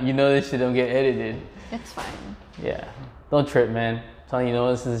done. You know this shit don't get edited. It's fine. Yeah. Don't trip, man. I'm telling you,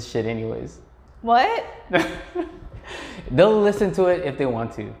 this is shit anyways. What? They'll listen to it if they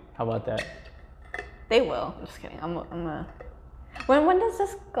want to. How about that? They will. I'm just kidding. I'm a. When does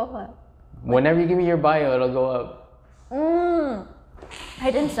this go up? Whenever you give me your bio, it'll go up.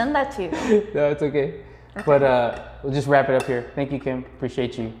 I didn't send that to you. No, it's okay. But we'll just wrap it up here. Thank you, Kim.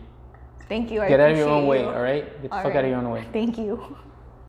 Appreciate you. Thank you. Get out of your appreciate own way, you. all right? Get the All fuck out of right. your own way. Thank you.